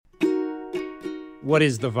what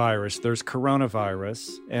is the virus? There's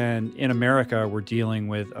coronavirus. And in America, we're dealing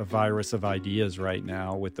with a virus of ideas right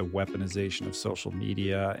now with the weaponization of social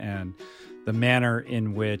media and the manner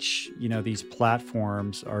in which, these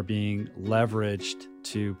platforms are being leveraged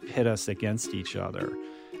to pit us against each other.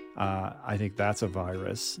 I think that's a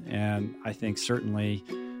virus. And I think certainly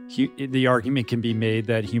the argument can be made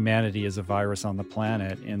that humanity is a virus on the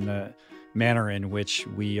planet in the manner in which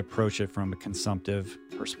we approach it from a consumptive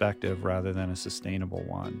perspective rather than a sustainable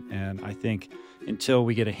one. And I think until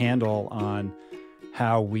we get a handle on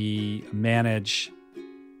how we manage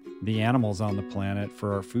the animals on the planet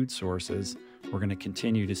for our food sources, we're going to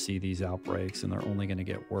continue to see these outbreaks, and they're only going to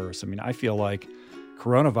get worse. I mean, I feel like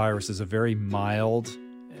coronavirus is a very mild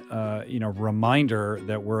reminder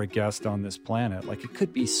that we're a guest on this planet. Like, it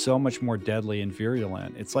could be so much more deadly and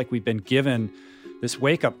virulent. It's like we've been given this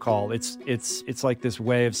wake-up call. It's like this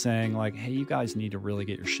way of saying, like, hey, you guys need to really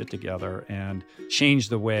get your shit together and change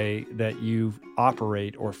the way that you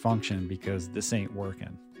operate or function, because this ain't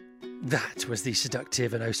working. That was the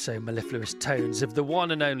seductive and oh so mellifluous tones of the one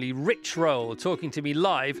and only Rich Roll, talking to me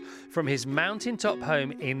live from his mountaintop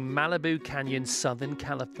home in Malibu Canyon, Southern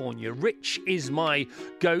California. Rich is my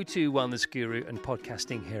go-to wellness guru and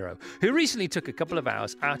podcasting hero, who recently took a couple of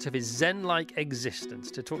hours out of his Zen-like existence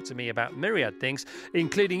to talk to me about myriad things,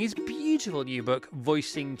 including his beautiful new book,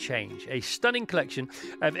 Voicing Change, a stunning collection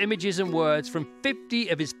of images and words from 50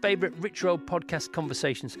 of his favourite Rich Roll podcast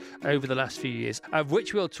conversations over the last few years, of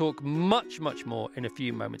which we'll talk much more in a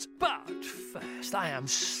few moments. But first, I am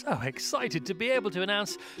so excited to be able to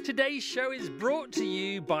announce today's show is brought to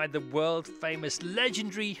you by the world-famous,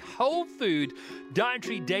 legendary, whole food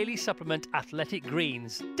dietary daily supplement Athletic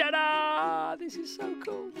Greens. Ta-da! This is so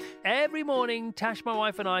cool. Every morning, Tash, my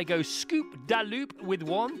wife, and I go scoop da loop with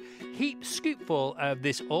one heap scoopful of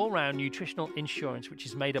this all-round nutritional insurance, which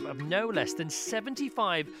is made up of no less than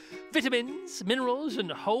 75 vitamins, minerals, and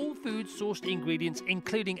whole food sourced ingredients,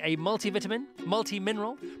 including a multivitamin,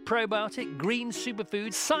 multi-mineral, probiotic, green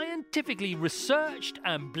superfood, scientifically researched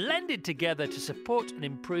and blended together to support and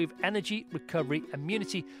improve energy, recovery,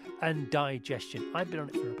 immunity, and digestion. I've been on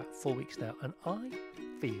it for about 4 weeks now, and I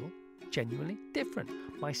feel genuinely different.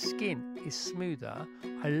 My skin is smoother.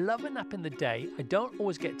 I love a nap in the day. I don't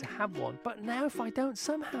always get to have one, but now if I don't,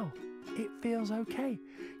 somehow it feels okay.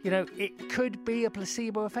 It could be a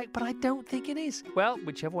placebo effect, but I don't think it is. Well,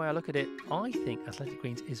 whichever way I look at it, I think Athletic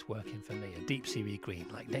Greens is working for me. A deep seaweed green,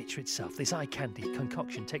 like nature itself. This eye candy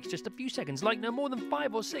concoction takes just a few seconds, like no more than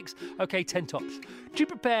 5 or 6. Okay, 10 tops. To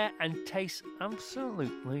prepare and taste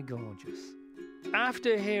absolutely gorgeous.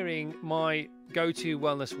 After hearing my go-to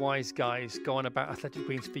wellness wise guys go on about Athletic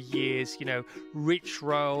Greens for years, Rich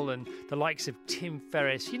Roll and the likes of Tim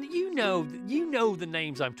Ferriss, you know the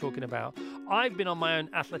names I'm talking about. I've been on my own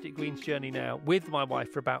Athletic Greens journey now with my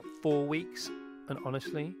wife for about 4 weeks, and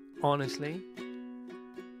honestly,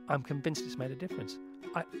 I'm convinced it's made a difference.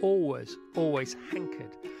 I always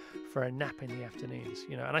hankered for a nap in the afternoons,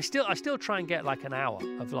 and I still try and get like an hour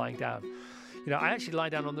of lying down. I actually lie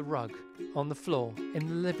down on the rug, on the floor, in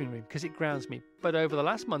the living room, because it grounds me. But over the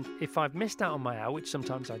last month, if I've missed out on my hour, which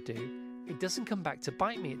sometimes I do, it doesn't come back to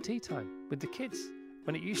bite me at tea time with the kids.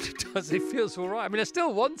 When it usually does, it feels all right. I mean, I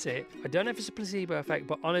still want it. I don't know if it's a placebo effect,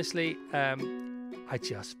 but honestly, I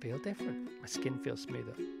just feel different. My skin feels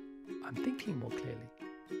smoother. I'm thinking more clearly.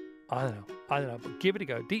 I don't know, but give it a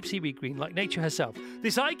go. Deep seaweed green, like nature herself.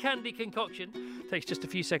 This eye candy concoction takes just a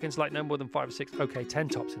few seconds, like no more than 5 or 6. Okay, 10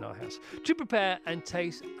 tops in our house. To prepare and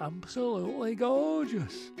taste absolutely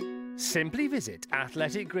gorgeous. Simply visit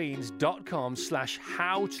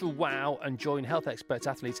athleticgreens.com/howtowow and join health experts,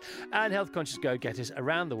 athletes, and health conscious go-getters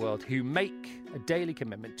around the world who make a daily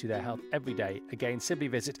commitment to their health every day. Again, simply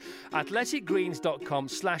visit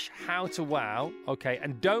athleticgreens.com/howtowow. Okay,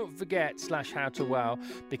 and don't forget /howtowow,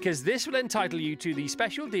 because this will entitle you to the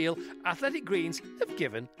special deal Athletic Greens have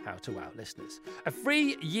given How to Wow listeners. A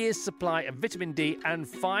free year's supply of vitamin D and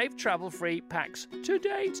 5 travel-free packs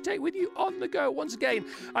today to take with you on the go. Once again,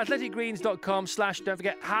 athleticgreens.com/ don't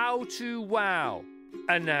forget How to Wow.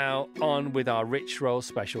 And now, on with our Rich Roll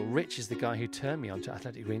special. Rich is the guy who turned me on to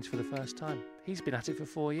Athletic Greens for the first time. He's been at it for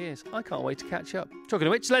 4 years. I can't wait to catch up. Talking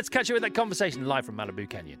of which, let's catch up with that conversation live from Malibu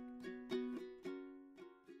Canyon.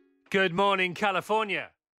 Good morning,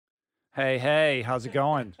 California. Hey, how's it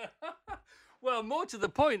going? Well, more to the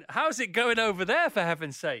point, how's it going over there, for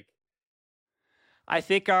heaven's sake? I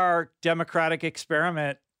think our democratic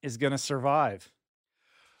experiment is going to survive.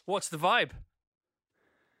 What's the vibe?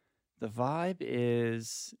 The vibe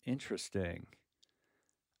is interesting.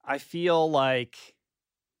 I feel like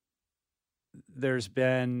there's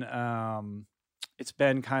been, it's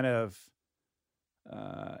been kind of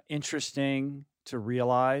interesting to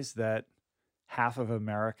realize that half of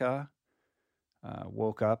America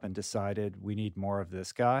woke up and decided we need more of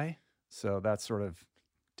this guy. So that's sort of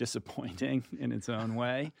disappointing in its own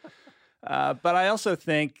way. But I also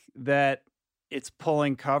think that it's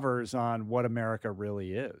pulling covers on what America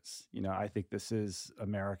really is. I think this is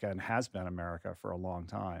America and has been America for a long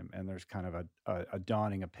time. And there's kind of a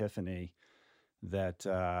dawning epiphany that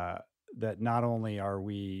not only are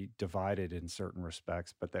we divided in certain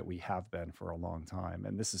respects, but that we have been for a long time.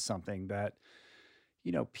 And this is something that,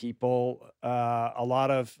 people, a lot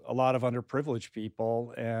of underprivileged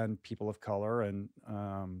people and people of color and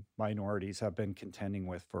minorities have been contending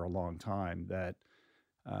with for a long time, that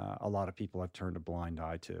a lot of people have turned a blind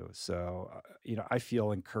eye to. So, I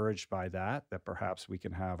feel encouraged by that perhaps we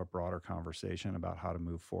can have a broader conversation about how to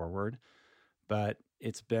move forward. But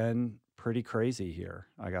it's been pretty crazy here,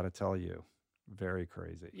 I got to tell you. Very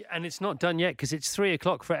crazy. And it's not done yet, because it's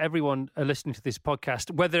 3:00 for everyone listening to this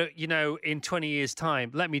podcast. Whether, in 20 years'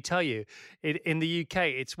 time, let me tell you, in the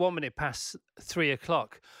UK, it's 1 minute past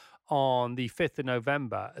 3:00 on the 5th of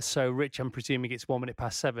November. So, Rich, I'm presuming it's 1 minute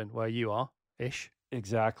past 7 where you are, ish.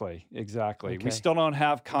 Exactly. Okay. We still don't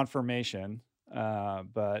have confirmation,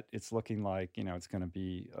 but it's looking like, it's going to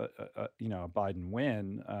be a Biden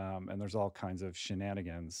win. And there's all kinds of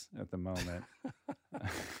shenanigans at the moment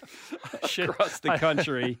across the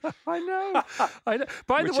country. I know.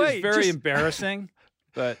 By the way, which is very embarrassing,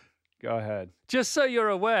 but go ahead. Just so you're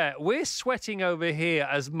aware, we're sweating over here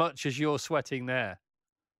as much as you're sweating there.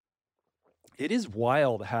 It is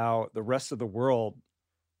wild how the rest of the world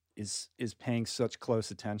is paying such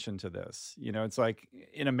close attention to this. It's like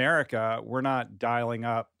in America, we're not dialing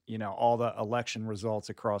up, all the election results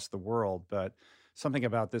across the world, but something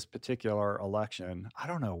about this particular election, I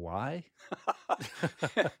don't know why,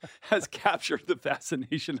 has captured the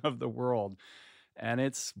fascination of the world. And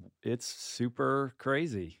it's super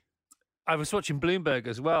crazy. I was watching Bloomberg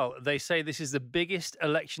as well. They say this is the biggest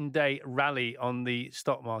election day rally on the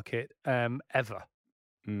stock market ever.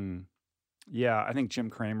 Yeah, I think Jim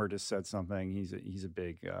Cramer just said something. He's a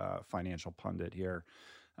big financial pundit here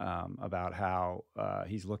about how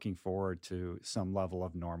he's looking forward to some level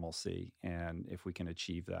of normalcy, and if we can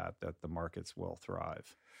achieve that the markets will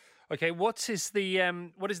thrive. Okay, what is the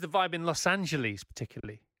vibe in Los Angeles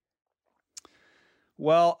particularly?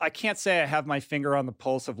 Well, I can't say I have my finger on the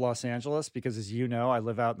pulse of Los Angeles because, as you know, I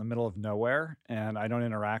live out in the middle of nowhere and I don't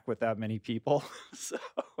interact with that many people.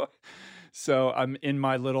 So I'm in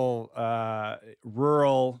my little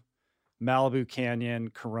rural Malibu Canyon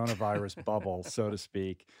coronavirus bubble, so to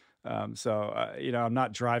speak. I'm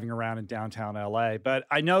not driving around in downtown LA, but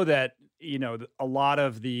I know that, a lot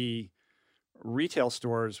of the retail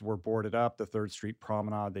stores were boarded up. The 3rd Street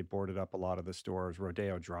Promenade, they boarded up a lot of the stores.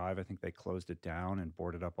 Rodeo Drive, I think they closed it down and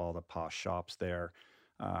boarded up all the posh shops there,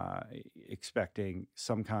 expecting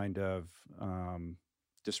some kind of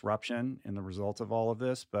disruption in the result of all of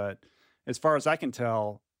this. But as far as I can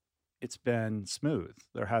tell, it's been smooth.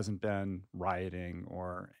 There hasn't been rioting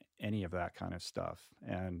or any of that kind of stuff.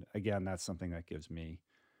 And again, that's something that gives me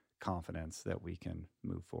confidence that we can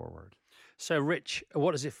move forward. So, Rich,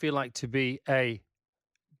 what does it feel like to be a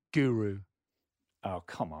guru? Oh,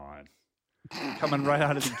 come on. Coming right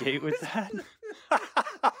out of the gate with that?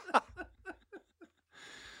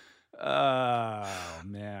 Oh,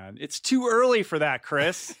 man. It's too early for that,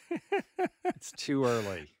 Chris. It's too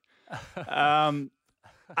early.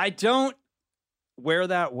 I don't wear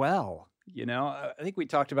that well. I think we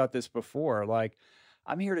talked about this before. Like,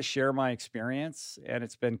 I'm here to share my experience, and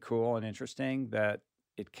it's been cool and interesting that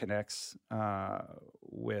it connects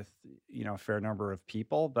with, a fair number of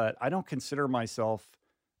people, but I don't consider myself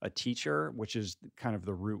a teacher, which is kind of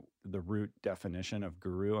the root definition of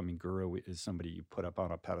guru. I mean, guru is somebody you put up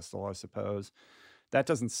on a pedestal, I suppose. That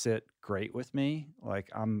doesn't sit great with me. Like,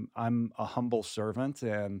 I'm a humble servant,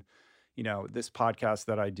 and this podcast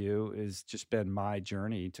that I do has just been my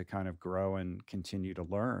journey to kind of grow and continue to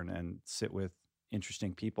learn and sit with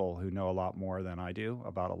interesting people who know a lot more than I do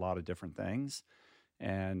about a lot of different things.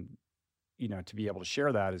 And, to be able to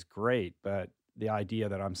share that is great. But the idea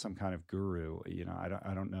that I'm some kind of guru,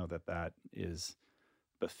 I don't know that is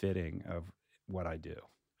befitting of what I do.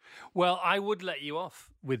 Well, I would let you off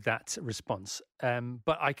with that response,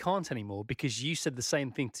 but I can't anymore because you said the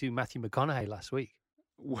same thing to Matthew McConaughey last week.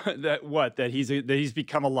 That he's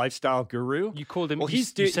become a lifestyle guru? You called him. Well, you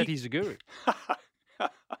said he's a guru.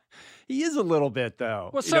 He is a little bit, though.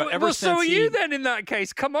 Well, so are you then in that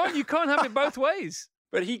case. Come on, you can't have it both ways.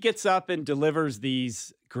 But he gets up and delivers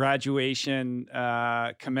these graduation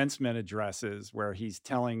commencement addresses where he's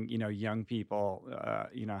telling young people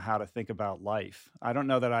how to think about life. I don't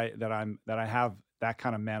know that I have that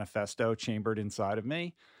kind of manifesto chambered inside of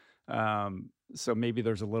me. So maybe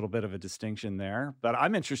there's a little bit of a distinction there, but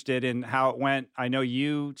I'm interested in how it went. I know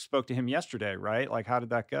you spoke to him yesterday, right? Like, how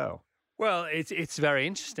did that go? Well, it's very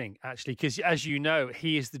interesting, actually, because as you know,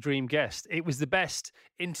 he is the dream guest. It was the best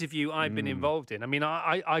interview I've been involved in. I mean,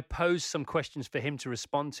 I posed some questions for him to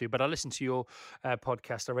respond to, but I listened to your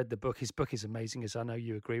podcast. I read the book. His book is amazing, as I know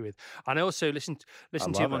you agree with. And I also listened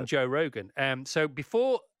to him on Joe Rogan. So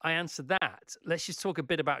before I answer that, let's just talk a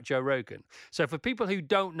bit about Joe Rogan. So for people who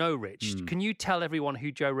don't know Rich, can you tell everyone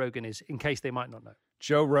who Joe Rogan is in case they might not know?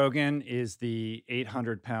 Joe Rogan is the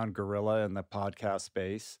 800-pound gorilla in the podcast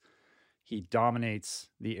space. He dominates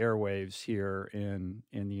the airwaves here in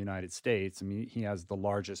the United States. I mean, he has the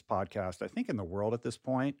largest podcast, I think, in the world at this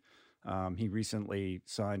point. He recently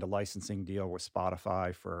signed a licensing deal with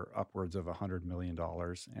Spotify for upwards of $100 million.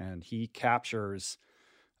 And he captures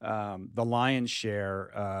the lion's share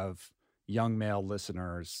of young male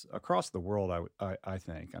listeners across the world, I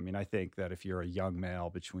think. I mean, I think that if you're a young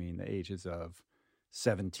male between the ages of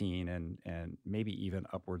 17 and maybe even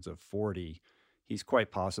upwards of 40, he's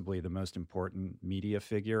quite possibly the most important media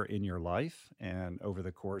figure in your life. And over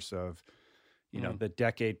the course of, the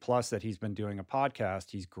decade plus that he's been doing a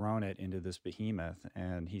podcast, he's grown it into this behemoth.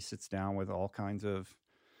 And he sits down with all kinds of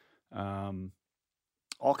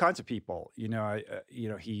people.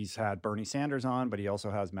 He's had Bernie Sanders on, but he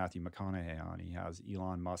also has Matthew McConaughey on. He has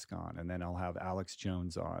Elon Musk on, and then he'll have Alex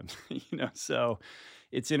Jones on. So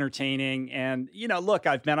it's entertaining. And look,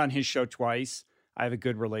 I've been on his show twice. I have a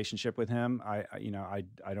good relationship with him. I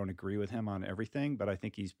don't agree with him on everything, but I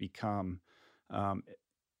think he's become,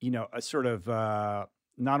 a sort of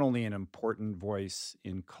not only an important voice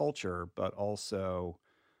in culture, but also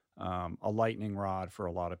a lightning rod for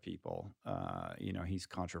a lot of people. He's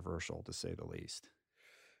controversial to say the least.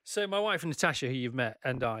 So my wife Natasha, who you've met,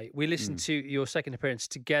 and we listened to your second appearance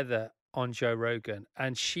together on Joe Rogan,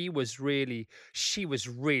 and she was really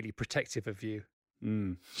protective of you.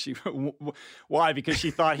 Why? Because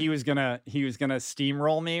she thought he was gonna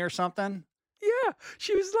steamroll me or something? Yeah,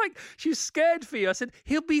 she was scared for you. I said,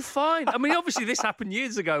 he'll be fine. I mean, obviously this happened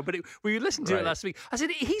years ago, but we listened to it last week. I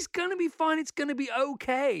said, he's going to be fine. It's going to be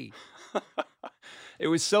okay. It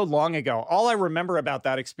was so long ago. All I remember about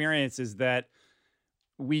that experience is that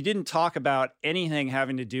we didn't talk about anything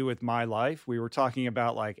having to do with my life. We were talking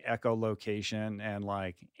about like echolocation and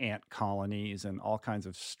like ant colonies and all kinds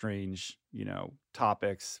of strange,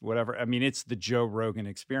 topics, whatever. I mean, it's the Joe Rogan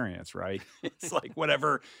experience, right? It's like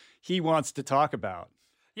whatever he wants to talk about.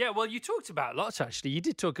 Yeah, well, you talked about lots, actually. You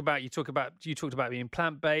talked about being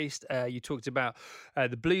plant-based. You talked about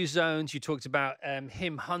the blue zones. You talked about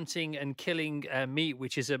him hunting and killing meat,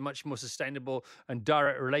 which is a much more sustainable and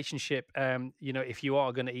direct relationship. If you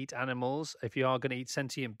are going to eat animals, if you are going to eat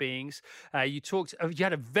sentient beings, you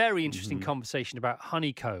had a very interesting conversation about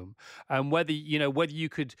honeycomb and whether you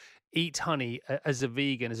could eat honey as a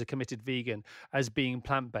vegan, as a committed vegan, as being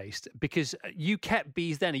plant-based, because you kept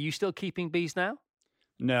bees then. Are you still keeping bees now?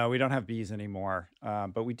 No, we don't have bees anymore,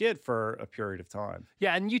 but we did for a period of time.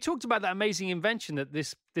 Yeah, and you talked about that amazing invention that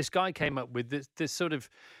this guy came up with, this sort of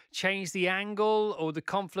changed the angle or the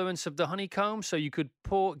confluence of the honeycomb so you could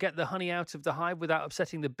get the honey out of the hive without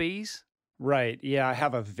upsetting the bees. Right, yeah, I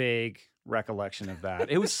have a vague recollection of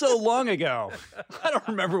that. It was so long ago. I don't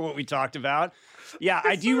remember what we talked about. Yeah,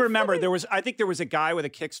 I do remember I think there was a guy with a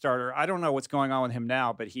Kickstarter. I don't know what's going on with him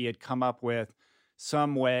now, but he had come up with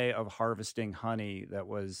some way of harvesting honey that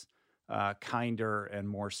was kinder and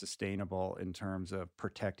more sustainable in terms of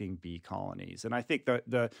protecting bee colonies. And I think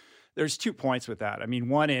there's 2 points with that. I mean,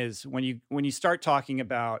 one is when you start talking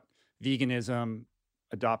about veganism,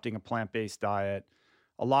 adopting a plant-based diet,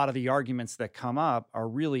 a lot of the arguments that come up are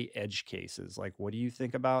really edge cases. Like, what do you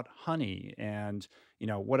think about honey? And,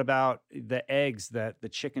 what about the eggs that the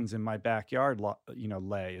chickens in my backyard,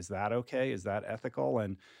 lay? Is that okay? Is that ethical?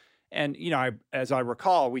 And as I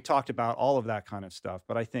recall, we talked about all of that kind of stuff.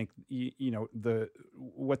 But I think,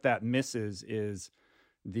 what that misses is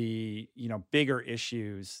the, bigger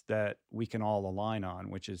issues that we can all align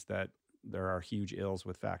on, which is that there are huge ills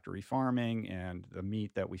with factory farming and the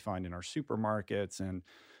meat that we find in our supermarkets and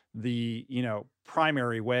the,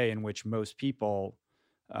 primary way in which most people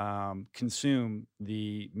consume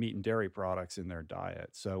the meat and dairy products in their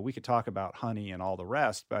diet. So we could talk about honey and all the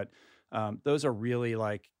rest, but those are really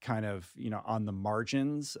like kind of, on the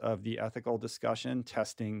margins of the ethical discussion,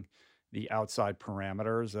 testing the outside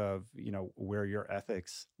parameters of, where your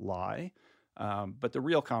ethics lie. But the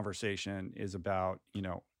real conversation is about,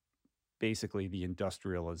 basically the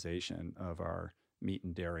industrialization of our meat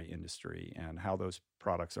and dairy industry and how those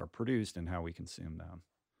products are produced and how we consume them.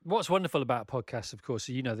 What's wonderful about podcasts, of course,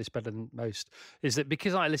 you know this better than most, is that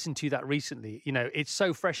because I listened to that recently, it's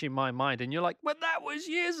so fresh in my mind. And you're like, well, that was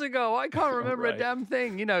years ago. I can't remember a damn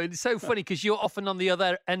thing. It's so funny because you're often on the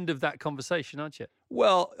other end of that conversation, aren't you?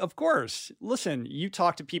 Well, of course. Listen, you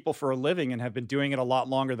talk to people for a living and have been doing it a lot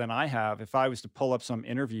longer than I have. If I was to pull up some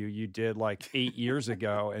interview you did like 8 years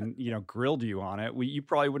ago and, grilled you on it, you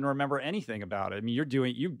probably wouldn't remember anything about it. I mean, you're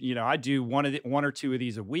doing, I do one or two of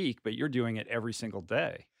these a week, but you're doing it every single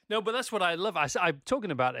day. No, but that's what I love. I'm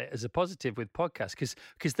talking about it as a positive with podcasts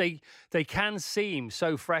because they can seem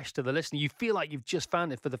so fresh to the listener. You feel like you've just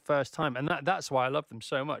found it for the first time, and that's why I love them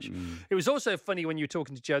so much. It was also funny when you were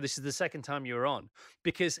talking to Joe. This is the second time you were on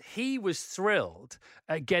because he was thrilled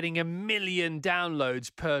at getting 1 million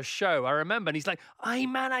downloads per show. I remember, and he's like, "Hey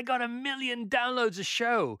man, I got 1 million downloads a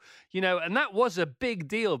show," and that was a big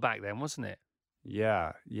deal back then, wasn't it?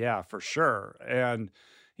 Yeah, for sure. And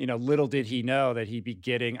little did he know that he'd be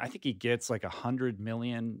getting, I think he gets like 100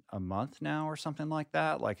 million a month now or something like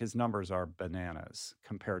that. Like his numbers are bananas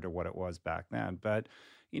compared to what it was back then. But,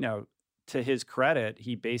 to his credit,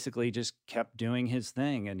 he basically just kept doing his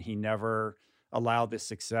thing and he never allowed this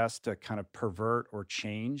success to kind of pervert or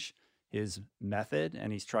change his method.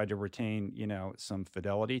 And he's tried to retain, some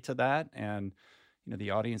fidelity to that. And, the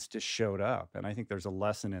audience just showed up. And I think there's a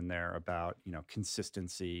lesson in there about,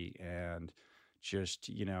 consistency and just,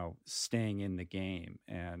 staying in the game.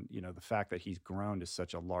 And, the fact that he's grown to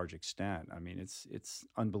such a large extent, I mean, it's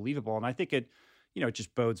unbelievable. And I think it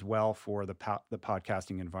just bodes well for the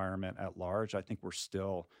podcasting environment at large. I think we're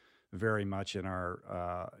still very much in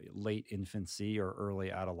our late infancy or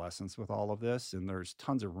early adolescence with all of this. And there's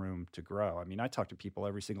tons of room to grow. I mean, I talk to people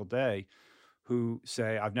every single day who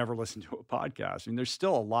say, I've never listened to a podcast. I mean, there's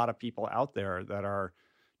still a lot of people out there that are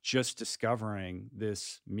just discovering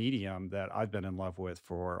this medium that I've been in love with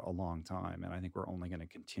for a long time. And I think we're only going to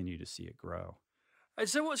continue to see it grow.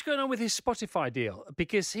 So what's going on with his Spotify deal?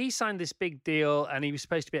 Because he signed this big deal and he was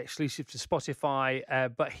supposed to be exclusive to Spotify,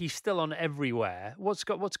 but he's still on everywhere. What's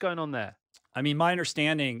going on there? I mean, my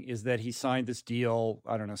understanding is that he signed this deal,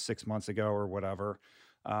 I don't know, 6 months ago or whatever.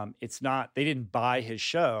 It's not, they didn't buy his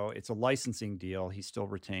show. It's a licensing deal. He still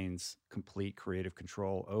retains complete creative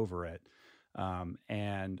control over it.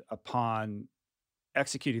 And upon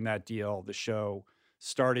executing that deal, the show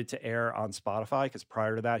started to air on Spotify because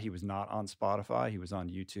prior to that, he was not on Spotify. He was on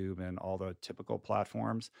YouTube and all the typical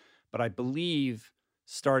platforms. But I believe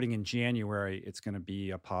starting in January, it's going to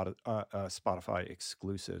be a Spotify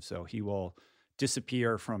exclusive. So he will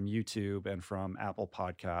disappear from YouTube and from Apple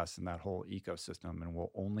Podcasts and that whole ecosystem and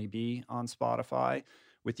will only be on Spotify,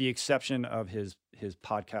 with the exception of his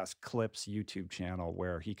podcast clips YouTube channel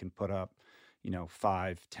where he can put up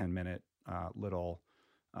 5-10 minute little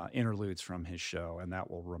interludes from his show, and that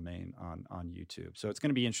will remain on YouTube. So it's going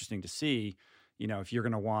to be interesting to see, if you're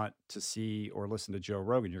going to want to see or listen to Joe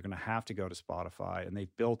Rogan, you're going to have to go to Spotify, and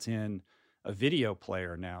they've built in a video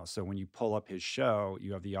player now. So when you pull up his show,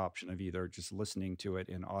 you have the option of either just listening to it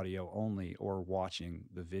in audio only or watching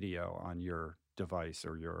the video on your device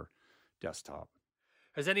or your desktop.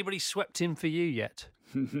 Has anybody swept in for you yet?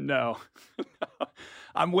 No.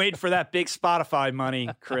 I'm waiting for that big Spotify money,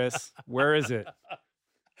 Chris. Where is it?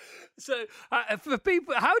 So for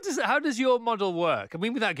people, how does your model work? I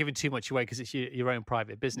mean, without giving too much away because it's your own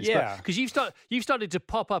private business. Yeah. Because you've started to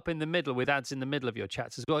pop up in the middle with ads in the middle of your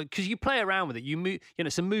chats as well. Because you play around with it. You move.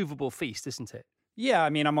 It's a movable feast, isn't it? Yeah, I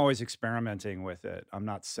mean, I'm always experimenting with it. I'm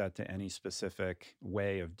not set to any specific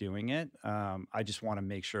way of doing it. I just want to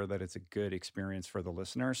make sure that it's a good experience for the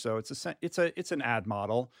listener. So it's an ad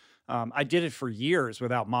model. I did it for years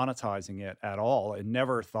without monetizing it at all, and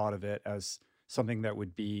never thought of it as something that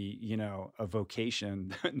would be, a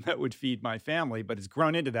vocation that would feed my family. But it's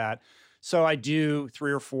grown into that. So I do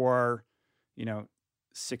 3 or 4,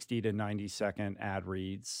 60 to 90 second ad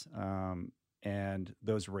reads. And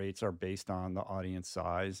those rates are based on the audience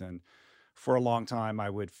size. And for a long time, I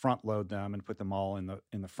would front load them and put them all in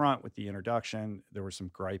the front with the introduction. There was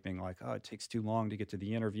some griping like, oh, it takes too long to get to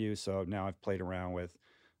the interview. So now I've played around with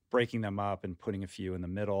breaking them up and putting a few in the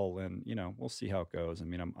middle. And, we'll see how it goes. I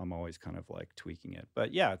mean, I'm always kind of like tweaking it.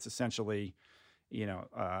 But yeah, it's essentially,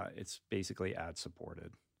 it's basically ad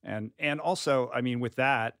supported. And also, I mean, with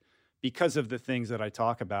that, because of the things that I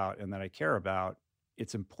talk about and that I care about,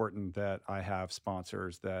 it's important that I have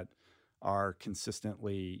sponsors that are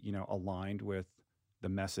consistently, aligned with the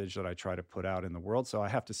message that I try to put out in the world. So I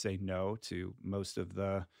have to say no to most of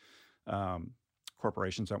the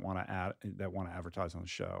corporations that want to advertise on the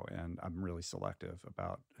show, and I'm really selective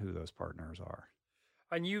about who those partners are.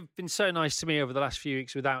 And you've been so nice to me over the last few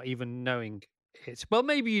weeks without even knowing it. Well,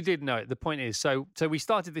 maybe you did know it. The point is, so we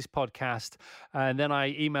started this podcast, and then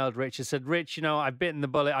I emailed Rich and said, Rich, I've bitten the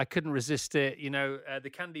bullet. I couldn't resist it. The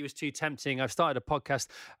candy was too tempting. I've started a podcast,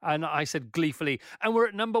 and I said gleefully, and we're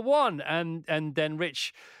at number one. And then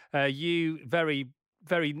Rich, you very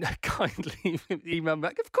kindly emailed me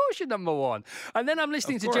back, of course you're number one. And then I'm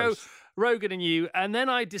listening to Joe Rogan and you, and then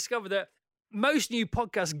I discovered that most new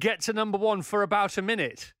podcasts get to number one for about a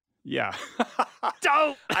minute. Yeah.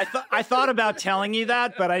 Don't. I thought about telling you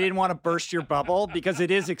that, but I didn't want to burst your bubble because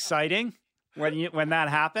it is exciting when that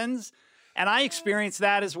happens. And I experienced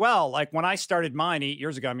that as well. Like when I started mine 8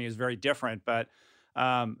 years ago, I mean, it was very different, but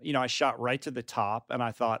I shot right to the top and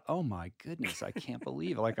I thought, oh my goodness, I can't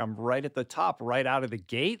believe it. Like I'm right at the top, right out of the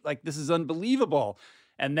gate. Like this is unbelievable.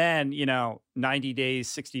 And then, 90 days,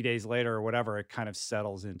 60 days later or whatever, it kind of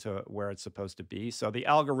settles into where it's supposed to be. So the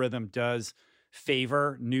algorithm does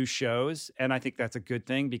favor new shows. And I think that's a good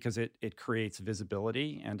thing because it creates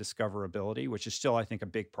visibility and discoverability, which is still, I think, a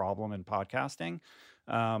big problem in podcasting.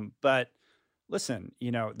 But listen,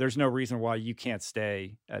 there's no reason why you can't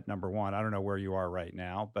stay at number one. I don't know where you are right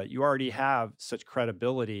now, but you already have such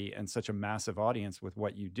credibility and such a massive audience with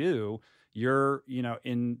what you do. You're,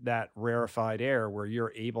 in that rarefied air where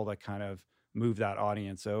you're able to kind of move that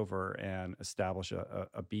audience over and establish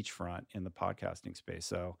a beachfront in the podcasting space.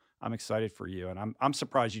 So I'm excited for you, and I'm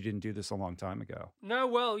surprised you didn't do this a long time ago. No,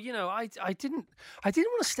 well, I didn't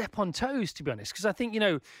want to step on toes, to be honest, because I think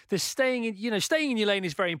the staying in your lane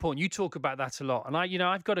is very important. You talk about that a lot, and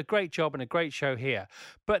I've got a great job and a great show here,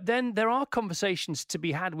 but then there are conversations to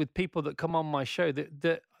be had with people that come on my show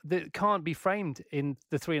that can't be framed in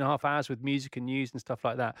the 3.5 hours with music and news and stuff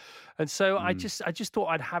like that. And so I just thought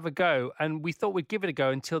I'd have a go, and we thought we'd give it a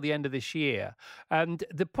go until the end of this year. And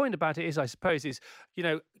the point about it is, I suppose, is,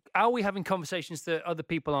 are we having conversations that other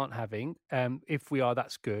people aren't having? If we are,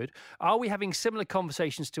 that's good. Are we having similar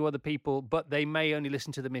conversations to other people, but they may only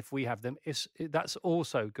listen to them if we have them? That's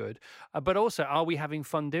also good. But also, are we having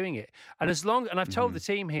fun doing it? And I've told the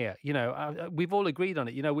team here, we've all agreed on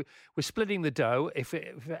it. We're splitting the dough if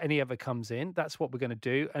any ever comes in. That's what we're going to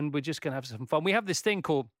do, and we're just going to have some fun. We have this thing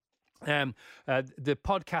called the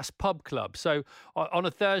podcast pub club. So on a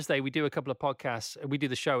Thursday we do a couple of podcasts. We do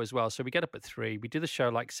the show as well. So we get up at 3:00. We do the show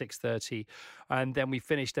like 6:30, and then we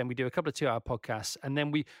finish. Then we do a couple of 2-hour podcasts, and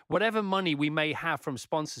then whatever money we may have from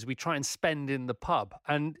sponsors, we try and spend in the pub.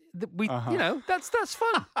 And that's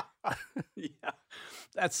fun. Yeah,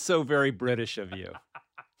 that's so very British of you.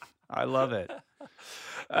 I love it.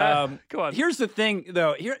 Go on. Here's the thing,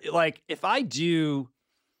 though. If I do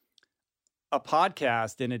a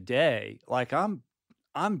podcast in a day, like I'm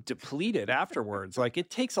depleted afterwards. Like it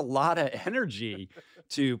takes a lot of energy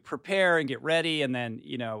to prepare and get ready, and then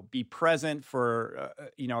be present for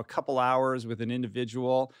a couple hours with an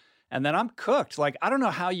individual, and then I'm cooked. Like I don't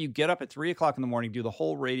know how you get up at 3:00 in the morning, do the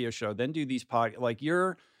whole radio show, then do these podcasts. Like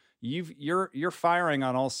you're firing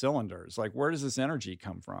on all cylinders. Like, where does this energy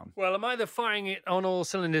come from? Well, I'm either firing it on all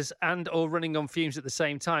cylinders and or running on fumes at the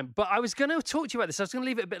same time. But I was going to talk to you about this. I was going to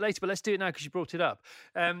leave it a bit later, but let's do it now because you brought it up.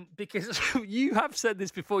 Because you have said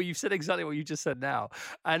this before. You've said exactly what you just said now.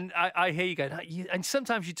 And I hear you go, and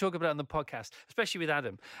sometimes you talk about it on the podcast, especially with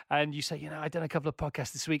Adam, and you say, I've done a couple of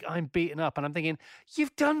podcasts this week. I'm beaten up. And I'm thinking,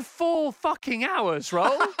 you've done 4 fucking hours,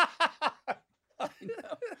 Roll. I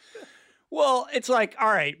know. Well, it's like, all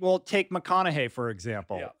right, well, take McConaughey, for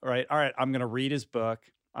example, Yeah. right? All right, I'm going to read his book.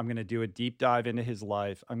 I'm going to do a deep dive into his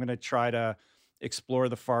life. I'm going to try to explore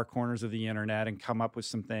the far corners of the internet and come up with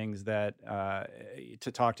some things that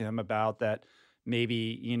to talk to him about that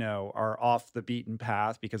maybe, are off the beaten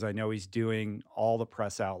path, because I know he's doing all the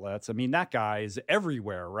press outlets. I mean, that guy is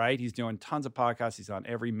everywhere, right? He's doing tons of podcasts. He's on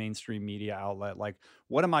every mainstream media outlet. Like,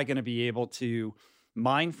 what am I going to be able to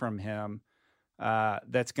mine from him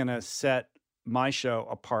that's going to set my show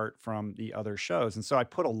apart from the other shows? And so I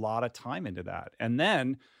put a lot of time into that. And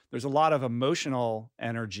then there's a lot of emotional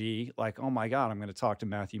energy, like, oh my God, I'm going to talk to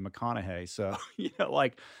Matthew McConaughey. So,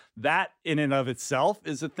 like that in and of itself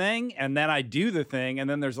is a thing. And then I do the thing, and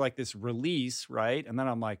then there's like this release, right? And then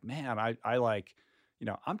I'm like, man, I like,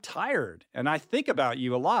 I'm tired. And I think about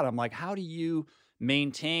you a lot. I'm like, how do you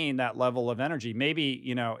maintain that level of energy? Maybe,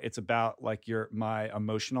 it's about like my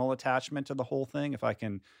emotional attachment to the whole thing. If I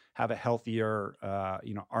can have a healthier,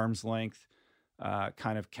 arm's length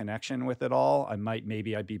kind of connection with it all,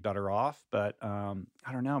 maybe I'd be better off. But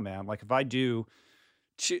I don't know, man. Like if I do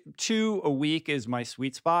two a week is my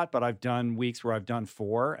sweet spot, but I've done weeks where I've done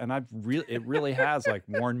 4, and it really has like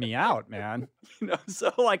worn me out, man.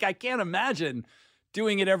 So like I can't imagine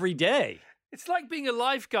doing it every day. It's like being a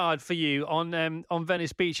lifeguard for you on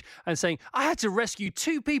Venice Beach and saying, I had to rescue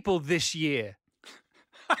 2 people this year.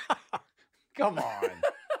 Come on.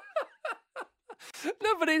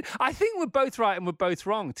 No, but I think we're both right and we're both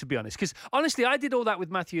wrong, to be honest. Because honestly, I did all that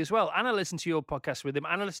with Matthew as well. And I listened to your podcast with him.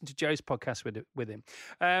 And I listened to Joe's podcast with him.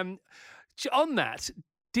 On that,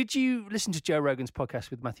 did you listen to Joe Rogan's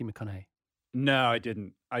podcast with Matthew McConaughey? No, I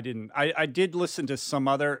didn't. I did listen to some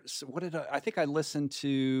other. I think I listened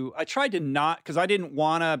to. I tried to not, because I didn't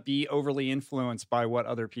want to be overly influenced by what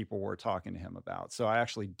other people were talking to him about. So I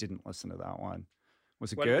actually didn't listen to that one.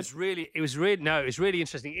 Was it good? It was really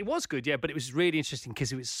interesting. It was good, yeah, but it was really interesting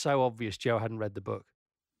because it was so obvious Joe hadn't read the book.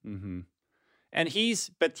 Mm-hmm. And he's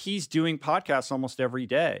doing podcasts almost every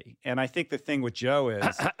day. And I think the thing with Joe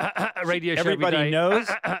is radio show everybody every day. knows.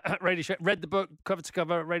 Radio show, read the book cover to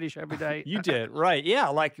cover, radio show every day. You did, right.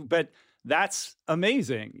 Yeah, but that's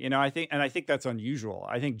amazing. I think that's unusual.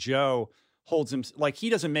 I think Joe holds him, like, he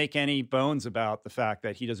doesn't make any bones about the fact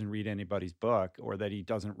that he doesn't read anybody's book or that he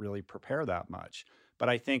doesn't really prepare that much. But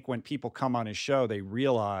I think when people come on his show, they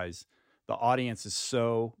realize the audience is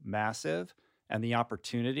so massive and the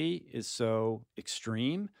opportunity is so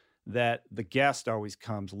extreme that the guest always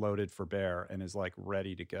comes loaded for bear and is like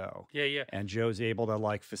ready to go. Yeah. And Joe's able to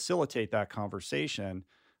like facilitate that conversation.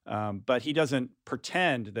 But he doesn't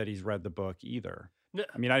pretend that he's read the book either. No.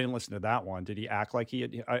 I mean, I didn't listen to that one. Did he act like he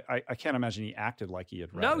had? I can't imagine he acted like he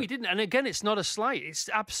had read No, it. he didn't. And again, it's not a slight. It's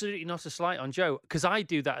absolutely not a slight on Joe, because I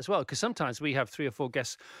do that as well. Because sometimes we have 3 or 4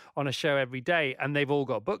 guests on a show every day, and they've all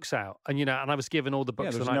got books out. And and I was given all the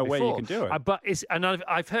books the night before. There's no way you can do it.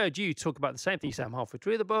 I've heard you talk about the same thing. You say, I'm halfway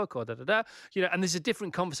through the book, or da. And there's a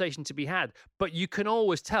different conversation to be had. But you can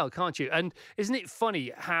always tell, can't you? And isn't it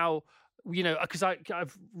funny how, because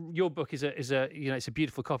your book is a it's a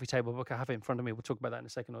beautiful coffee table book. I have it in front of me. We'll talk about that in a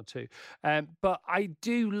second or two. But I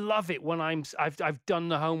do love it when I've done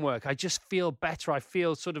the homework. I just feel better. I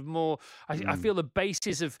feel sort of more. I feel the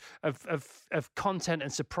bases of content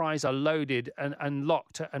and surprise are loaded and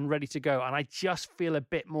locked and ready to go. And I just feel a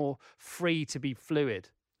bit more free to be fluid.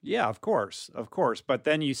 Yeah, of course. But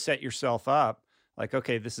then you set yourself up. Like,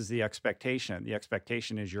 okay, this is the expectation. The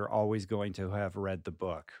expectation is you're always going to have read the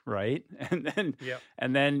book, right?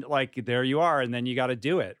 And then like there you are, and then you got to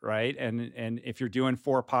do it, right? And if you're doing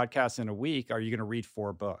 4 podcasts in a week, are you going to read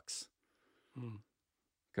 4 books?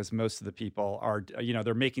 Because most of the people are,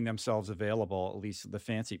 they're making themselves available, at least the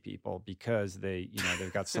fancy people, because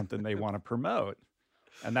they've got something they want to promote,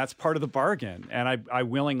 and that's part of the bargain. And I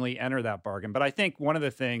willingly enter that bargain. But I think one of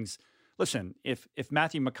the things. Listen, if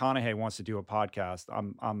Matthew McConaughey wants to do a podcast,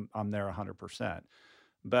 I'm there 100%.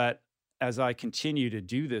 But as I continue to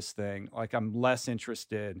do this thing, like I'm less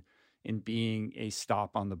interested in being a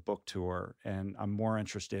stop on the book tour, and I'm more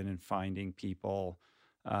interested in finding people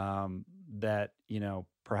that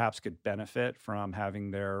perhaps could benefit from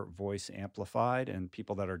having their voice amplified, and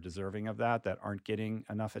people that are deserving of that aren't getting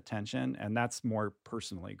enough attention, and that's more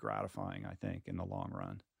personally gratifying, I think, in the long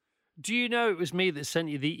run. Do you know it was me that sent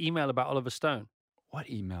you the email about Oliver Stone? What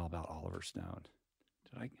email about Oliver Stone?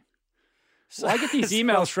 I get these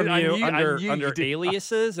emails from you under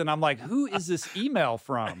aliases, and I'm like, who is this email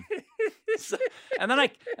from? And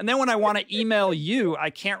then when I want to email you, I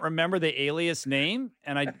can't remember the alias name,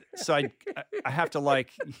 and I have to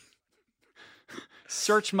like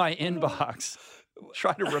search my inbox,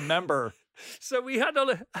 try to remember. So we had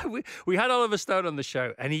Oliver Stone on the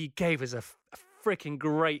show, and he gave us a freaking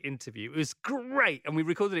great interview. It was great, and we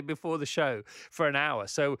recorded it before the show for an hour.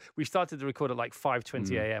 So we started to record at like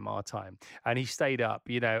 5:20 a.m. our time, and he stayed up,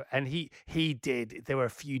 and he did. There were a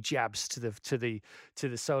few jabs to the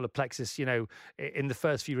solar plexus, in the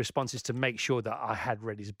first few responses to make sure that I had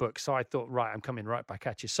read his book. So I thought, right, I'm coming right back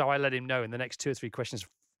at you. So I let him know in the next 2 or 3 questions.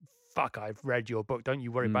 Fuck, I've read your book. Don't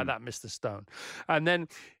you worry about that, Mr. Stone. And then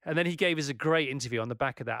he gave us a great interview on the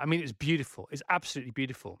back of that. I mean, it was beautiful. It's absolutely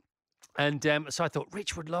beautiful. And so I thought,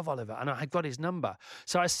 Rich would love Oliver, and I had got his number.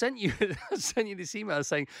 So I sent you this email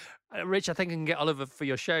saying, Rich, I think I can get Oliver for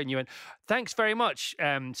your show. And you went, thanks very much,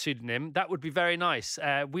 pseudonym. That would be very nice.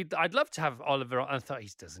 I'd love to have Oliver on. And I thought, he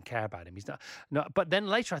doesn't care about him. He's not. No. But then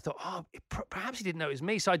later I thought, perhaps he didn't know it was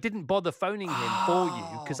me. So I didn't bother phoning him for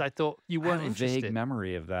you, because I thought you weren't interested. I have a vague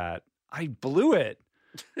memory of that. I blew it.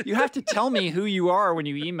 You have to tell me who you are when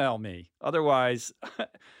you email me. Otherwise,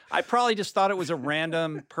 I probably just thought it was a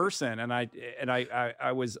random person, and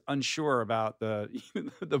I was unsure about the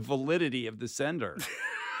validity of the sender.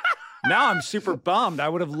 Now I'm super bummed. I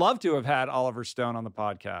would have loved to have had Oliver Stone on the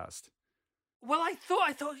podcast. Well, I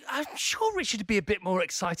thought, I'm sure Richard would be a bit more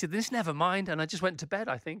excited than this. Never mind. And I just went to bed,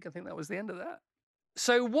 I think. I think that was the end of that.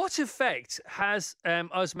 So what effect has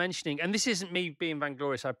us mentioning, and this isn't me being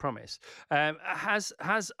vainglorious, I promise,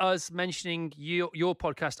 has us mentioning your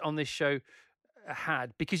podcast on this show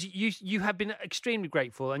had, because you have been extremely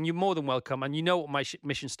grateful, and you're more than welcome, and you know what my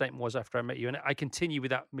mission statement was after I met you, and I continue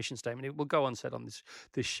with that mission statement. It will go unsaid on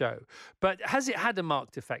this show. But has it had a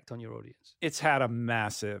marked effect on your audience? It's had a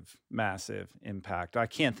massive impact. I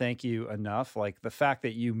can't thank you enough. Like the fact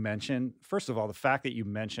that you mentioned, first of all, the fact that you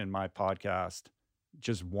mentioned my podcast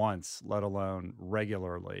just once, let alone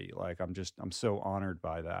regularly, like I'm so honored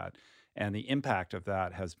by that. And the impact of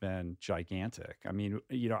that has been gigantic. I mean,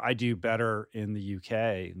 I do better in the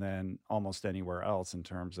UK than almost anywhere else in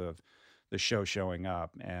terms of the show showing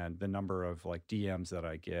up and the number of like DMs that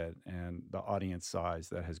I get and the audience size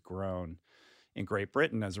that has grown in Great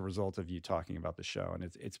Britain as a result of you talking about the show. And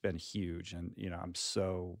it's been huge. And, I'm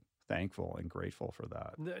so thankful and grateful for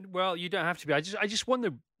that. Well, you don't have to be. I just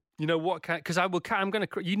wonder, what kind, because I'm going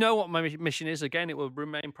to, what my mission is. Again, it will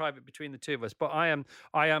remain private between the two of us, but I am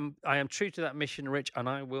true to that mission, Rich, and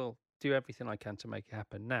I will do everything I can to make it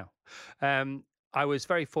happen. Now, I was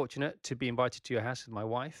very fortunate to be invited to your house with my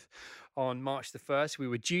wife on March the 1st. We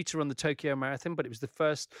were due to run the Tokyo Marathon, but it was the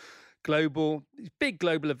first big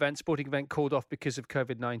global sporting event called off because of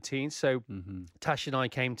COVID-19. So Tash and I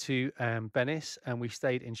came to Venice, and we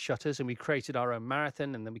stayed in Shutters, and we created our own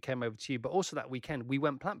marathon, and then we came over to you. But also that weekend, we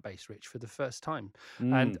went plant-based, Rich, for the first time.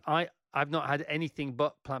 And I've not had anything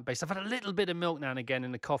but plant-based. I've had a little bit of milk now and again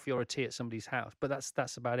in a coffee or a tea at somebody's house, but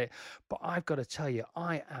that's about it. But I've got to tell you,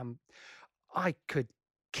 I could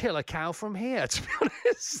kill a cow from here, to be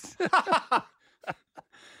honest.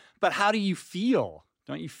 But how do you feel?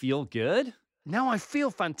 Don't you feel good? No, I feel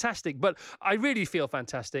fantastic, but I really feel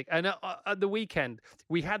fantastic. And at the weekend,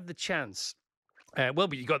 we had the chance.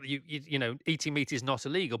 But you got eating meat is not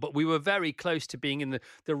illegal, but we were very close to being in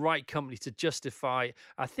the right company to justify.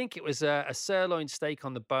 I think it was a sirloin steak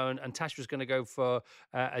on the bone, and Tash was going to go for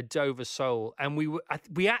a Dover sole, and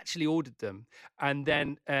we actually ordered them, and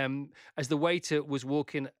then as the waiter was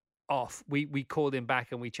walking off, we called him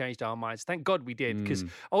back and we changed our minds. Thank God we did, because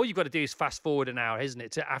all you've got to do is fast forward an hour, isn't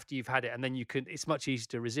it, to after you've had it, and then it's much easier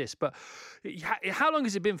to resist. But how long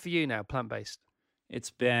has it been for you now, plant-based? It's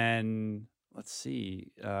been, let's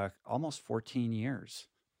see, almost 14 years.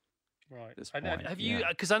 Right. At this point. Have you,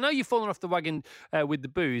 because I know you've fallen off the wagon with the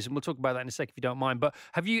booze, and we'll talk about that in a sec if you don't mind, but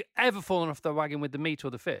have you ever fallen off the wagon with the meat or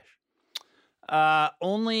the fish?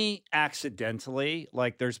 Only accidentally.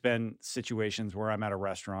 Like there's been situations where I'm at a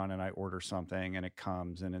restaurant and I order something and it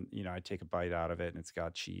comes and I take a bite out of it and it's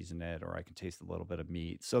got cheese in it, or I can taste a little bit of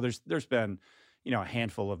meat. So there's been, a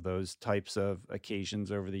handful of those types of occasions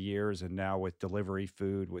over the years. And now with delivery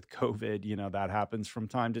food, with COVID, that happens from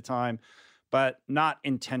time to time, but not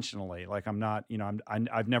intentionally. Like I'm not,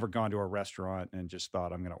 I've never gone to a restaurant and just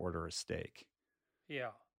thought I'm going to order a steak.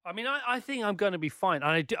 Yeah. I mean, I think I'm going to be fine.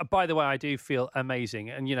 And by the way, I do feel amazing.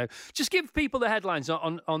 And, just give people the headlines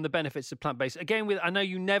on the benefits of plant-based. Again, I know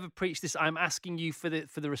you never preach this. I'm asking you for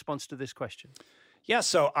the response to this question. Yeah,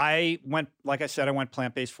 so I went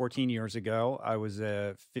plant-based 14 years ago. I was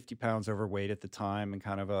 50 pounds overweight at the time and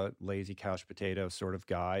kind of a lazy couch potato sort of